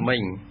ម្សិលមិ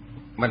ញ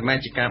មិនមែន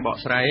ជាការបក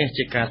ស្រាយទេ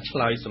ជាការឆ្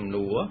លើយសំ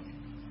ណួ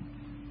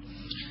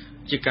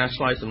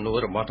រ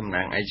របស់តំ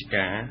ណាងអัย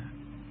ការ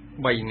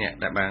3នាក់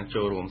ដែលបាន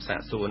ចូលរួមសា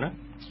កសួរណា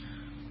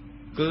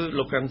គឺ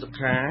លោកកឹមសុ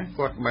ខា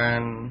គាត់បា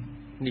ន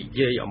និ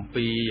យាយអំ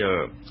ពី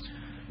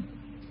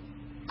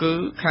គឺ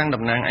ខាង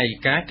តំណាងអัย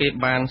ការគេ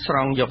បានស្រ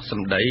ង់យកស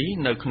ម្ដី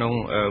នៅក្នុង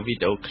វី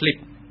ដេអូឃ្លីប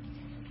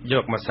យ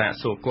កមកសាក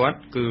សួរគាត់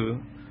គឺ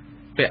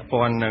ពាក់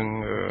ព័ន្ធនឹង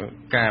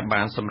ការ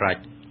បានសម្រេច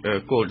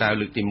គោលដៅ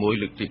លើកទី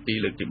1លើកទី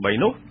2លើកទី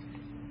3នោះ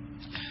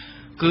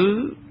គឺ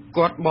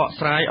គាត់បក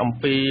ស្រាយអំ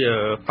ពី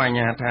ប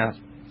ញ្ហាថា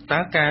តើ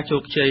ការជោ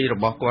គជ័យរ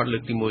បស់គាត់លើ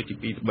កទី1ទី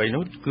2ទី3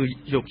នោះគឺ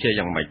ជោគជ័យ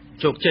យ៉ាងម៉េច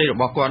ជោគជ័យរ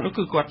បស់គាត់នោះ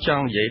គឺគាត់ច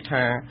ង់និយាយ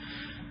ថា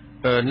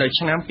នៅ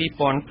ឆ្នាំ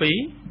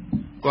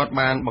2002គាត់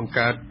បានបង្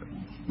កើត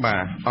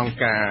អង្គ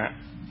ការ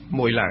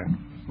មួយឡើង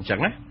អញ្ចឹង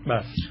ណាបា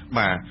ទ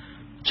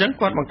អញ្ចឹង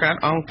គាត់បង្កើត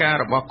អង្គការ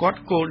របស់គាត់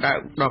គោលដៅ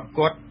ដល់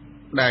គាត់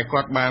ដែល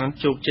គាត់បាន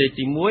ជោគជ័យ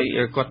ទី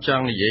1គាត់ច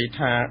ង់និយាយ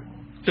ថា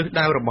ទិស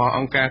ដៅរបស់អ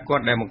ង្គការគា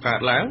ត់ដែលបង្កើត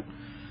ឡើង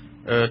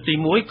ទី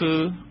1គឺ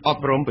អ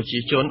ប់រំប្រជា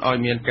ជនឲ្យ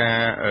មានការ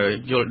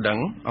យល់ដឹង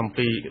អំ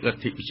ពីល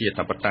ទ្ធិប្រជា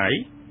ធិបតេយ្យ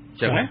អ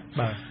ញ្ចឹងណា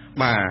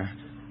បាទ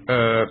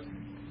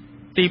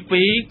ទី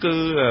2គឺ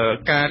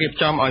ការរៀប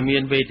ចំឲ្យមា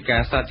នវេទិកា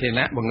សាធារ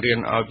ណៈបង្រៀន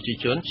ឲ្យប្រជា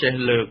ជនចេះ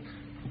លើក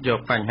យក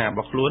បញ្ហារប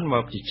ស់ខ្លួនម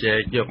កជជែក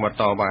យកមក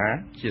តវ៉ា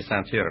ជាសា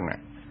ធារណៈ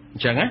អ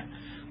ញ្ចឹងណា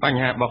បញ្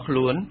ហារបស់ខ្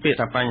លួនពាក្យ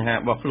ថាបញ្ហារ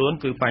បស់ខ្លួន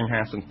គឺបញ្ហា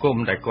សង្គម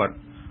ដែលគាត់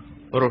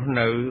រស់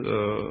នៅ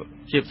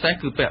ជាពិសេស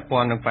គឺពាក់ព័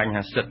ន្ធនឹងបញ្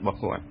ហាសិទ្ធិរបស់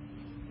គាត់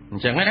អ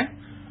ញ្ចឹងណា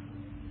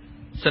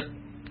សិទ្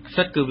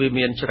ធិគឺវា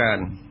មានច្រើន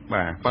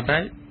បាទប៉ុន្តែ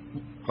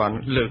គាត់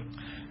លើក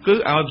គឺឲ្យ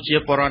ប្រជា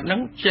ពលរដ្ឋហ្នឹ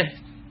ងចេះ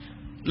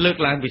លើក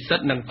ឡើងពីសិ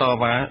ទ្ធិនិងត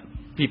វ៉ា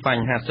ពីប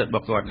ញ្ហាសិទ្ធិរប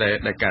ស់គាត់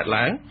ដែលកើត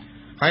ឡើង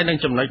ហើយនឹង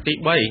ចំណុចទី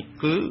3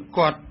គឺ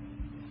គាត់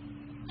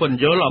ពន្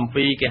យល់អំ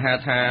ពីគេហៅ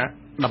ថា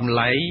តម្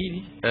លៃ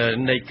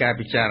នៃការ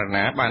ពិចារ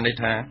ណាបានន័យ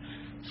ថា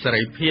សេ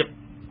រីភាព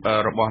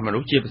របស់មនុ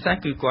ស្សជាពិសេស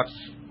គឺគាត់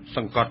ស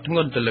ង្កត់ធ្ង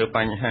ន់ទៅលើប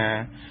ញ្ហា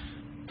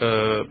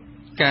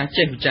ការ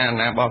ចេះពិចារ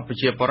ណារបស់ប្រ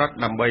ជាពលរដ្ឋ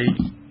ដើម្បី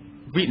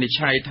វិនិច្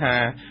ឆ័យថា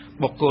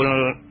បុគ្គល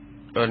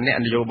អ្នក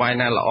នយោបាយ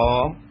ណាល្អ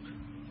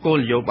គោល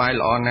នយោបាយ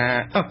ល្អណា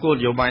គោលន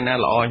យោបាយណា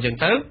ល្អអញ្ចឹង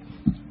ទៅ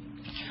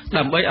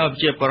ដើម្បីឲ្យប្រ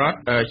ជាពលរដ្ឋ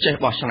ចេះ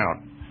បោះឆ្នោត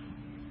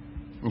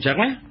អញ្ចឹង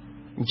ណា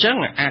អញ្ចឹង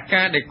អា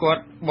ការដែលគា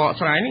ត់បក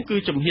ស្រាយនេះគឺ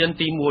ជំហាន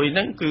ទី1ហ្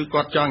នឹងគឺ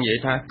គាត់ចង់និយាយ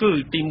ថាគឺ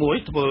ទី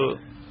1ធ្វើ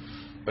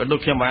ដូច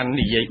ខ្ញុំបាន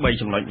និយាយ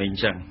3ចំណុចវិញអ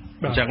ញ្ចឹង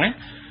ណា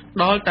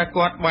ដល់តែ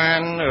គាត់បា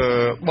ន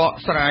បក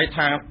ស្រាយ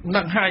ថា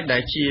នឹងហើយដែ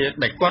ល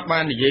គាត់បា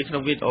ននិយាយក្នុ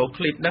ងវីដេអូ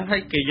ឃ្លីបហ្នឹងហើ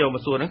យគេយកម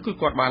កសួរហ្នឹងគឺ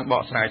គាត់បានប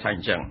កស្រាយថាអ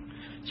ញ្ចឹង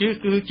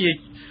គឺជា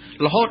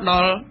រហូតដ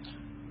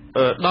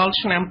ល់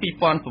ឆ្នាំ2007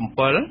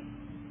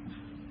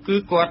គឺ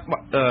គាត់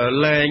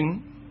លែង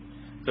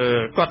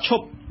គាត់ឈ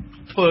ប់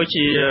ធ្វើ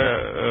ជា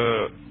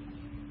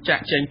ចា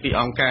ក់ចេញពី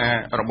អង្គការ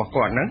របស់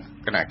គាត់ហ្នឹង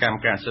គណៈកម្ម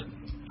ការសិទ្ធិ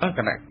គ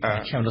ណៈម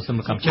ជ្ឈមណ្ឌលសិទ្ធិម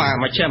នុស្សកម្ពុជា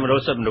មជ្ឈមណ្ឌល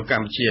សិទ្ធិមនុស្សក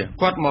ម្ពុជា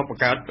គាត់មកប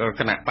ង្កើត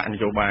គណៈបកន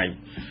យោបាយអ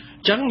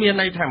ញ្ចឹងមាន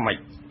ន័យថាម៉េច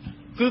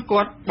គឺ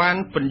គាត់បាន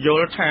ពន្យ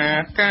ល់ថា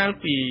កាល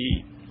ពី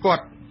គា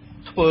ត់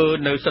ធ្វើ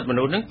នៅសិទ្ធិម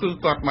នុស្សហ្នឹងគឺ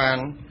គាត់បាន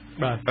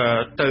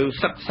ទៅ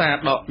សិក្សា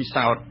ដកពិ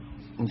សោធន៍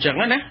អញ្ចឹង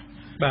ណា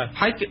បាទ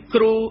ហើយ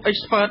គ្រូ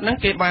expert ហ្នឹង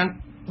គេបាន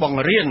ប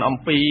ង្រៀនអំ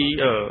ពី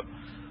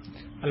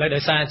ឥឡូវដោ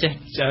យសារចេះ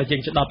យើ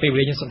ងទៅដល់ពេលវេ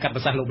លាយើងសង្កាត់ប្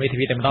រសាសន៍លោកមេធា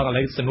វីតែម្ដងឥ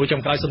ឡូវសំណួរចុ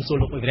ងក្រោយសូមសួរ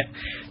លោកមេធាវី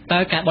តើ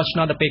ការបោះឆ្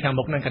នោតទៅពេលខាង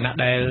មុខនឹងគណៈ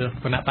ដែល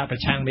គណៈបកប្រ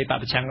ឆាំងមេបក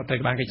ប្រឆាំងត្រូវ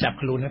បានគេចាប់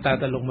ខ្លួន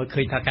តើលោកមើល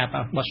ឃើញថាការ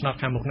បោះឆ្នោត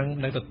ខាងមុខនឹង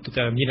នៅ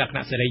តែមានលក្ខ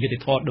ណៈសេរីយុត្តិ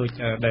ធម៌ដូច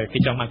ដែលគេ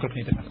ចង់បានគ្រប់គ្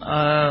នាទេ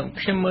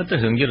ខ្ញុំមើលទៅ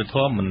រឿងយុត្តិធ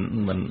ម៌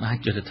មិនអាច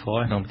យុត្តិធ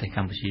ម៌ក្នុងប្រទេសក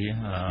ម្ពុជា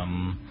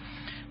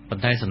ប៉ុ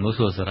ន្តែសំណួរ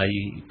សួរសេរី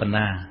ប៉ុណ្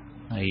ណា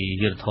ហើយ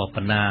យុត្តិធម៌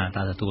ប៉ុណ្ណា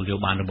តើទទួលយក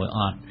បានឬមួយអ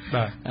ត់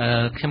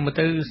ខ្ញុំមើល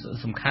ទៅ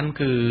សំខាន់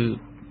គឺ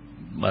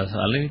បើស្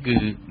អីគឺ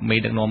មេ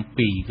ដឹកនាំ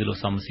2គឺលោក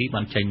សំស៊ី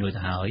បានចេញមួយ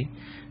ទៅហើយ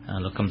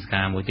លោកកឹមសុ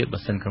ខាមួយទៀតបើ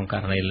សិនក្នុងក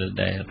រណី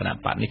ដែលគណៈ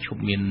បកនេះជ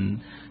ប់មាន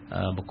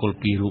បុគ្គល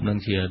2រូបនឹង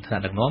ជាថ្នា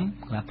ក់ដឹកនាំ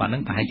គណៈបកហ្នឹ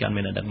ងប្រហែលជាអត់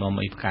មានដឹកនាំ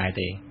អីផ្កាយ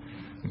ទេ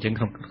អញ្ចឹង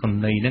ក្នុងករ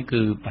ណីហ្នឹង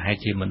គឺប្រហែល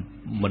ជាមិ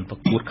នប្រ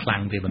កួតខ្លាំ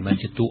ងទេមិនមែន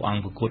ជាតួអង្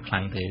គប្រកួតខ្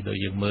លាំងទេដូច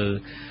យើងមើល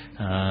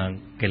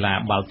កីឡា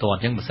បាល់ទាត់អ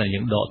ញ្ចឹងបើសិនយើ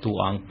ងដកតួ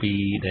អង្គ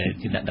2ដែល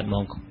ជាអ្នកដឹក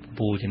នាំ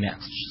ពូជាអ្នក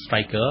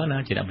striker ណា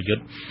ជាអ្នកប្រយុ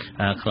ទ្ធ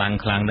ខ្លាំង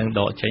ហ្នឹង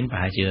ដកចេញប្រ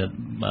ហែលជា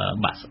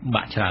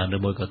បាក់ច្រើនឬ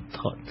មួយក៏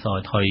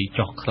ថយ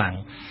ចុះខ្លាំង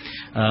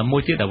មួ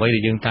យទៀតអ្វីដែ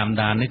លយើងតាម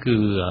ដាននេះគឺ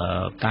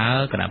តើ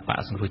គណៈបក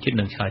សង្គ្រោះជាតិ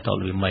នឹងឆ្លើយតប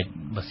ឬមិន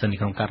បើសិន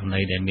ក្នុងករណី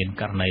ដែលមាន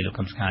ករណីលោក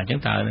កឹមសុខាអញ្ចឹង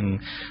តើ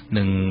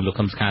នឹងលោក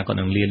កឹមសុខាគាត់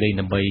នឹងលាលែង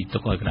ដើម្បីទុ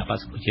កឲ្យគណៈបក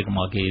សង្គ្រោះជាតិកុំ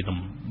ឲ្យគេរំ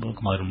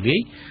លាយ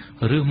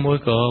ឬមួយ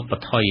ក៏ប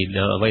ថុយ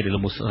អ្វីដែលលោ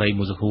កស្រី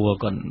មួយសហួរ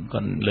គាត់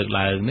លើក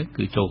ឡើងនេះ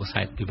គឺចូលក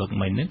សែតពីវឹក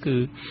មិញនេះគឺ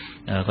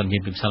គាត់និយា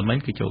យពីម្សិលមិញ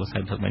គឺចូលកសែ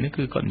តវឹកមិញនេះ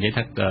គឺគាត់និយាយ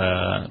ថាគ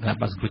ណៈ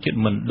បកសង្គ្រោះជាតិ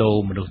មិនដូរ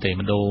មនុស្សទេ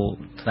មិនដូរ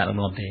ថ្នាក់ដឹក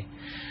នាំទេ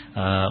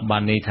បា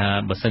នន័យថា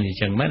បើសិនជាអញ្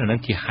ចឹងមែនអានឹង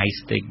ជា high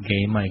stake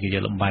game ហើយគេយ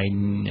កលំបែង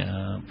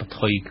ប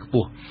ថុយខ្ព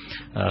ស់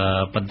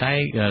ប៉ុន្តែ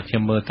ខ្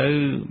ញុំមើលទៅ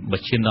បើ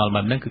ឈានដល់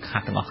បែបហ្នឹងគឺខា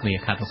តទាំងអស់គ្នា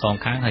ខាតទាំងសង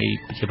ខាងហើយ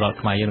ប្រជាពលរដ្ឋ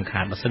ខ្មែរយើងនឹង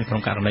ខាតបើសិនក្នុ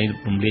ងករណី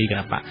រំលាយគ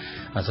ណៈបក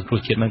សង្គ្រោះ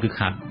ជាតិហ្នឹងគឺ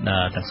ខាត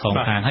ទាំងសង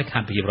ខាងហើយខា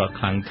តប្រជាពលរដ្ឋ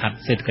ខ្លាំងខាត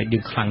សេដ្ឋកិច្ចយើ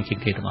ងខ្លាំងជាង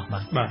គេទាំងអស់បា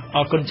ទអ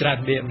រគុណច្រើន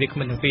វាគ្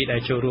មិនទាំងពីរដែ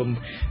លចូលរួម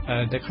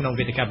ទៅក្នុង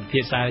វេទិកាពិភា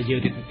ក្សាយើង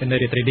នៅ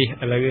រាត្រីនេះ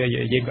ឥឡូវ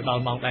យើងក៏ដ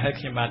ល់ម៉ោងដែរហើយ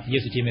ខ្ញុំបាទជា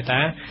សុជីមេតា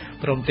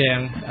ព្រមទាំង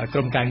ក្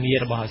រុមការងារ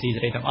របស់អាស៊ី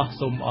សេរីទាំងអស់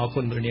សូមអរ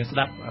គុណលោកនាងស្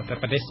ដាប់តែ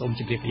ប៉ុណ្ណេះសូមជ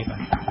ម្រាបលាបាទ